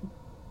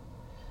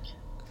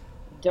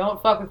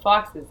 Don't fuck with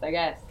foxes, I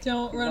guess.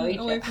 Don't run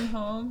away from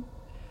home.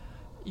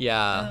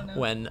 Yeah,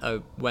 when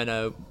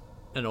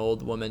an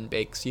old woman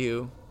bakes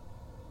you,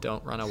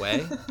 don't run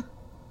away.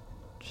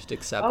 Just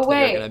accept that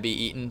you're gonna be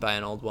eaten by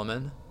an old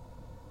woman.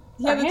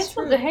 Yeah, that's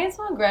true. Did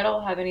Hansel and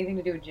Gretel have anything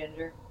to do with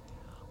ginger?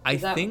 I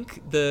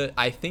think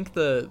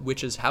the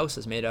witch's house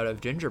is made out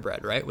of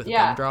gingerbread, right? With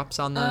gumdrops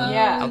on the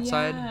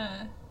outside.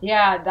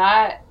 Yeah,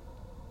 that.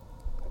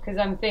 Because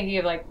I'm thinking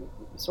of like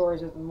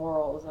stories with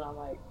morals, and I'm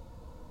like,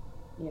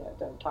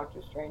 don't talk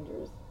to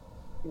strangers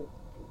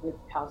with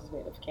houses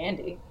made of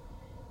candy.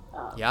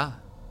 Yeah.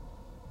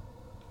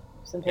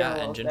 Some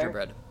and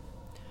gingerbread.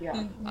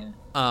 There.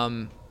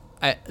 Yeah.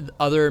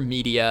 Other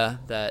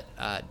media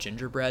that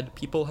gingerbread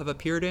people have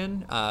appeared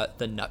in,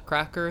 the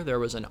Nutcracker, there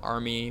was an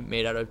army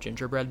made out of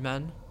gingerbread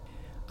men,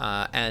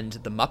 and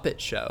the Muppet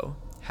Show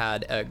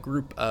had a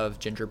group of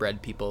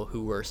gingerbread people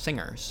who were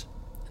singers,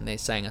 and they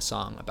sang a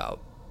song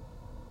about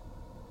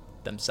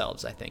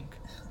themselves, I think.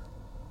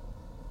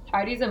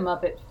 Heidi's a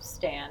Muppet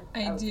stan.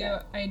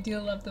 I do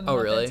love the Muppets. Oh,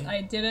 really?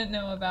 I didn't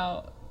know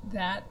about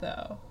that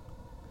though.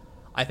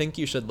 I think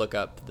you should look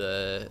up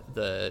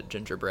the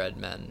gingerbread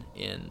men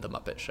in the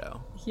Muppet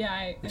Show. Yeah,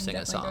 I'm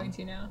definitely going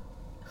to now.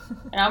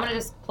 And I'm gonna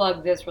just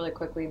plug this really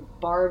quickly.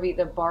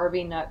 The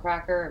Barbie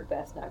Nutcracker,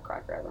 best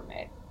Nutcracker ever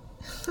made.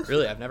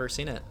 Really? I've never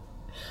seen it.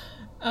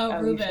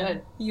 Oh,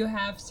 Reuben, you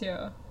have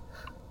to.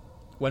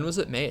 When was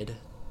it made?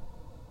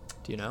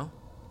 Do you know?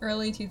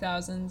 Early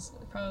 2000s,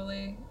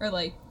 probably, or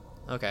like.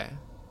 Okay.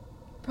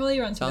 Probably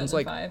around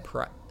 2005.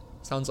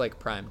 Sounds like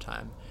prime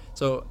time.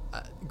 So,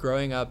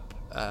 growing up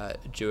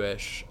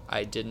Jewish,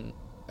 I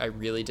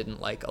really didn't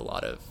like a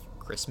lot of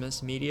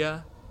Christmas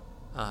media,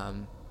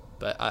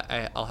 but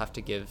I'll have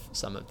to give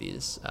some of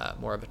these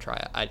more of a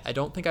try. I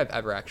don't think I've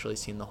ever actually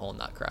seen the whole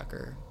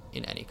Nutcracker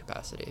in any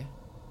capacity.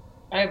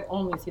 I've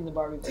only seen the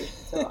Barbie version,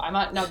 so I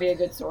might not be a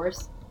good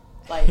source,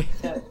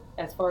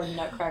 as far as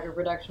Nutcracker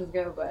productions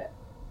go, but.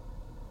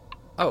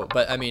 Oh,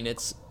 but I mean,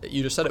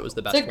 you just said it was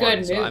the best one,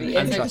 good so movie.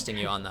 I'm trusting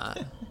you on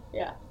that.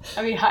 Yeah,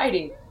 I mean,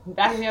 Heidi,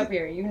 back me up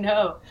here,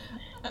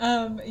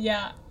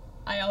 Yeah,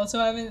 I also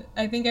haven't.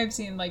 I think I've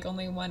seen like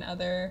only one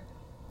other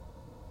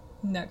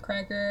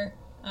Nutcracker,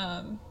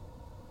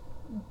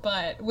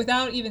 but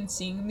without even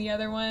seeing the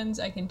other ones,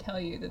 I can tell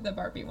you that the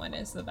Barbie one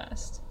is the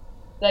best.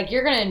 Like,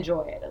 you're gonna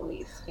enjoy it at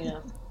least,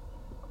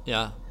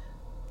 Yeah,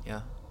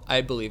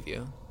 I believe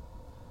you.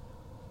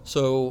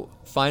 So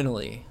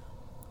finally,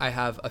 I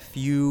have a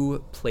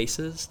few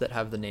places that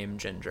have the name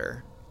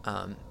Ginger,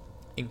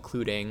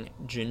 including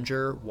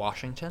Ginger,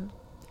 Washington,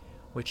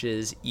 which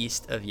is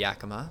east of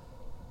Yakima,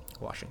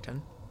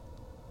 Washington.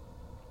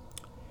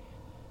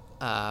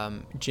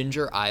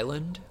 Ginger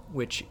Island,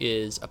 which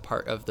is a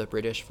part of the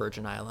British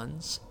Virgin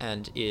Islands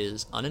and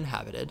is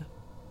uninhabited.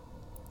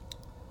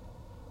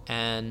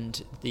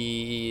 And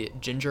the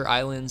Ginger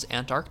Islands,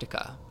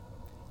 Antarctica.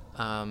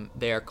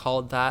 They are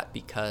called that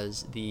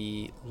because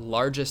the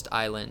largest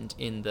island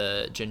in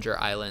the Ginger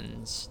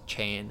Islands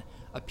chain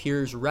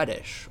appears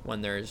reddish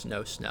when there's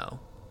no snow.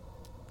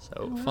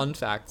 So, fun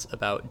facts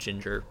about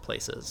ginger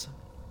places.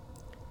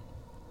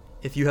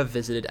 If you have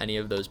visited any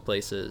of those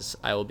places,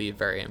 I will be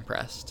very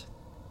impressed.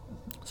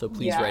 So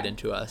please write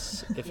into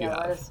us if you have.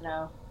 Let us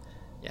know.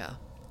 Yeah.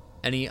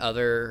 Any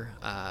other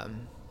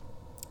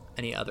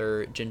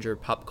ginger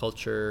pop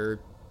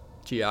culture,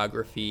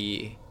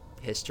 geography,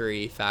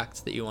 history facts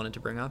that you wanted to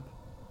bring up?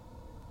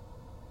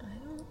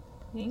 I don't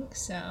think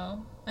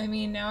so. I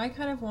mean, now I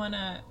kind of want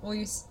to. Well,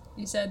 you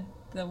said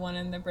the one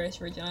in the British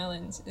Virgin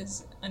Islands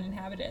is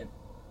uninhabited,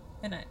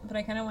 but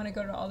I kind of want to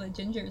go to all the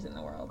gingers in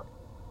the world,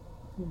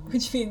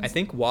 which means I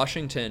think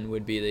Washington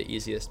would be the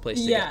easiest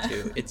place to get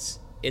to.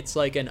 It's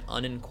like an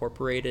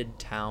unincorporated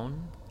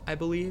town, I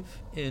believe,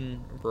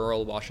 in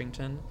rural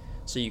Washington,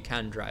 so you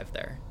can drive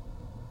there.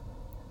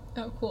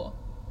 Oh, cool.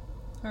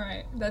 All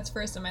right, that's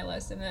first on my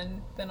list, and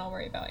then I'll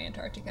worry about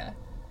Antarctica.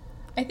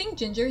 I think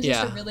ginger is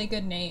just a really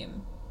good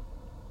name.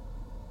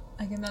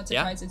 Like, I'm not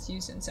surprised it's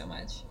used in so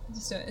much.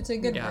 It's a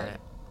good word.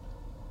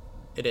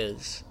 It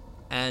is.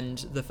 And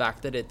the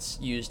fact that it's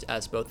used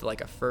as both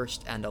like a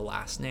first and a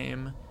last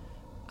name,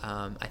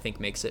 I think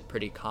makes it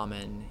pretty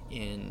common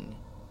in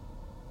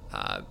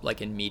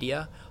in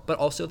media. But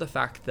also the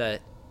fact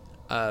that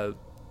a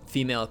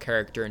female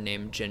character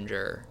named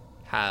Ginger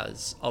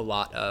has a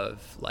lot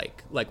of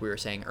like we were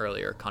saying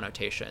earlier,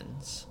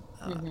 connotations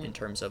in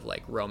terms of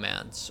like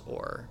romance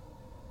or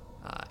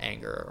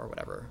anger or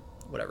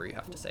whatever you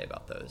have to say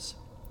about those.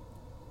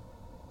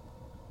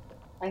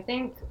 I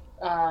think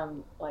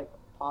like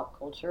pop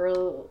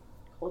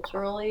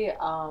culturally,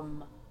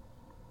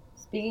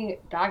 speaking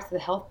back to the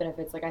health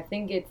benefits, like I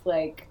think it's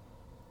like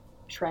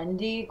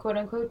trendy, quote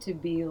unquote, to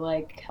be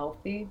like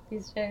healthy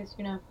these days,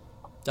 you know?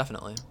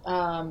 Definitely.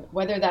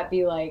 Whether that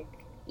be like,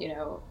 you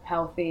know,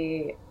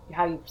 healthy,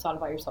 how you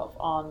personify yourself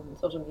on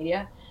social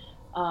media.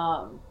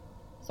 So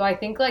I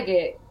think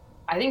I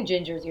think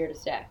ginger's here to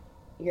stay.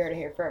 You heard it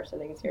here first. I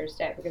think it's here to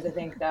stay because I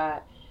think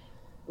that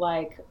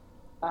like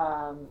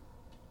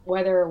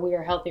whether we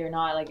are healthy or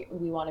not, like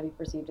we want to be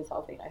perceived as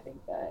healthy. And I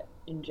think that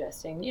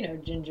ingesting, you know,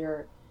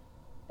 ginger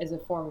is a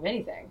form of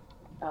anything.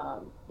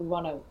 We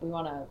want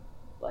to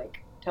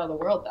like tell the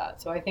world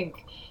that. So I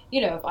think,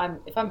 you know,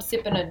 if I'm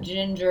sipping a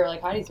ginger,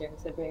 like Heidi's doing,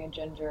 sipping a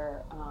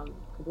ginger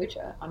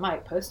kombucha, I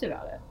might post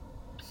about it.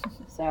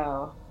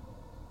 So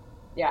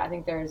yeah, I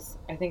think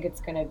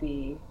it's going to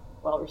be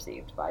well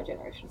received by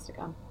generations to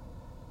come.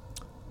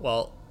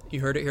 Well,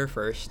 you heard it here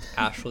first.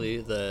 Ashley,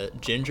 the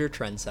ginger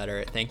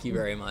trendsetter, thank you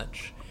very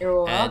much.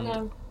 You're welcome.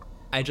 And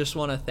I just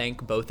want to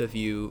thank both of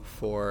you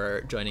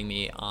for joining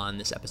me on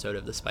this episode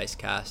of the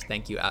Spicecast.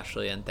 Thank you,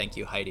 Ashley, and thank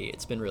you, Heidi.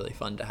 It's been really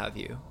fun to have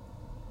you.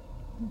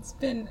 It's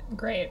been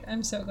great.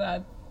 I'm so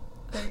glad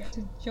that I got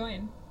to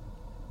join.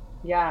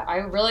 Yeah, I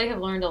really have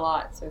learned a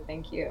lot, so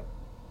thank you.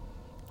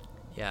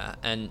 Yeah,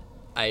 and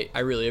I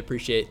really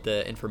appreciate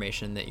the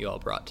information that you all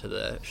brought to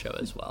the show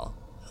as well.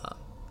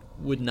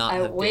 Would not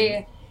have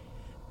been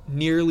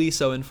nearly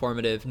so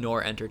informative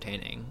nor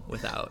entertaining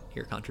without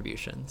your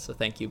contribution. So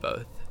thank you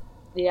both.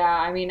 Yeah,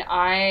 I mean,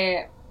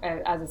 I,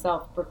 as a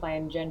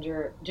self-proclaimed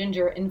ginger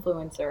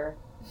influencer,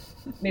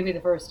 maybe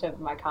the first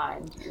of my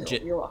kind,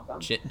 you're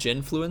welcome.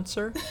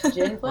 Ginfluencer?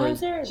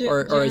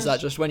 Ginfluencer? Or is that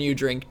just when you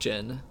drink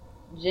gin?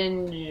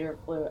 Ginger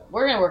fluid.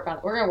 We're gonna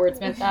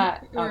wordsmith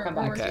that. I'll come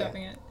back.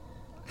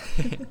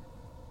 Okay.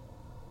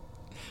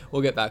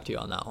 We'll get back to you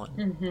on that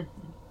one.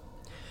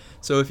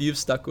 So if you've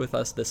stuck with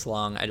us this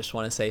long, I just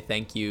want to say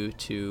thank you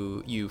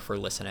to you for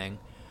listening.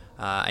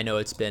 I know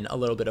it's been a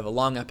little bit of a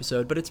long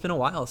episode, but it's been a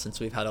while since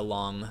we've had a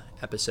long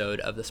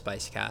episode of the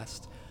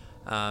Spicecast.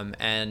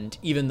 And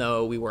even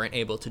though we weren't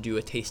able to do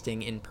a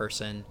tasting in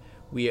person,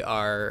 we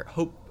are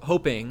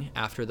hoping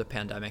after the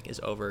pandemic is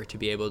over to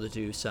be able to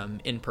do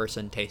some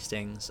in-person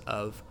tastings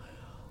of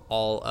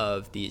all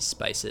of these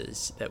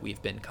spices that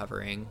we've been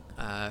covering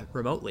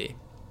remotely.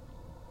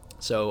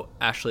 So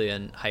Ashley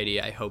and Heidi,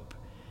 I hope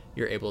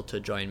you're able to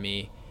join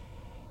me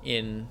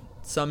in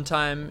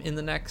sometime in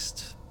the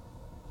next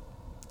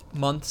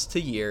months to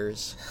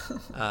years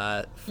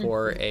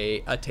for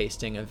a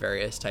tasting of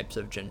various types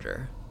of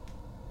ginger.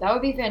 That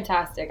would be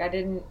fantastic. I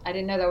didn't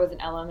know that was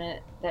an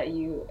element that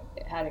you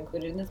had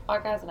included in this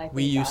podcast, and I think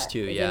we used to,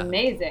 yeah.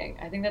 Amazing.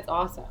 I think that's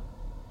awesome.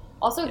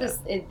 Also, this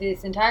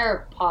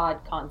entire pod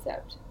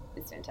concept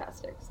is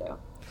fantastic. So,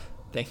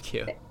 thank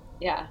you.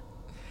 Yeah.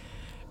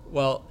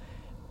 Well,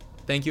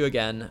 thank you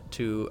again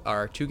to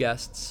our two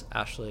guests,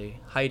 Ashley,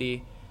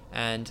 Heidi,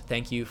 and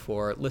thank you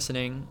for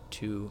listening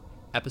to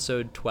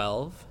episode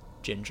 12,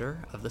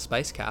 Ginger, of the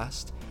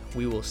Spicecast.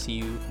 We will see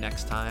you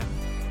next time,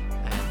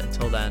 and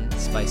until then,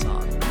 spice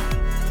on.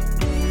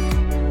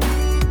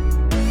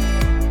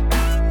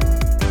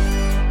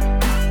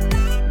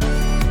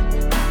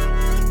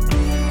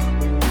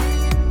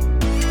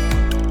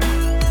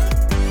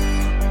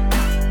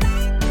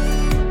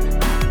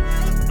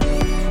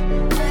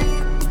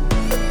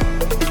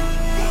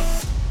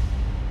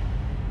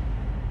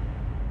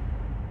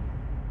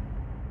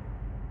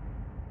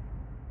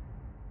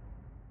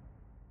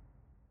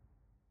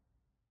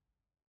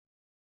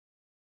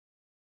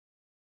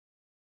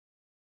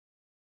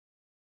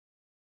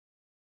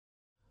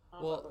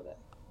 Well,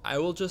 I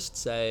will just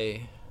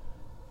say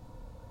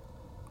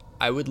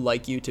I would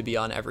like you to be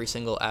on every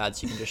single ad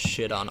so you can just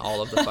shit on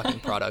all of the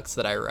fucking products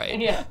that I write.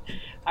 Yeah,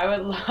 I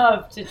would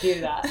love to do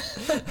that.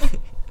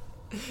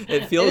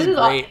 It feels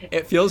great.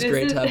 It feels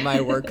great to have my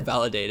work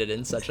validated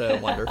in such a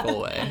wonderful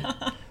way.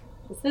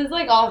 This is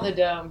like off the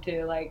dome,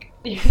 too. Like,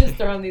 you're just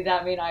throwing these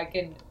at me and I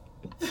can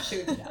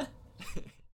shoot them down.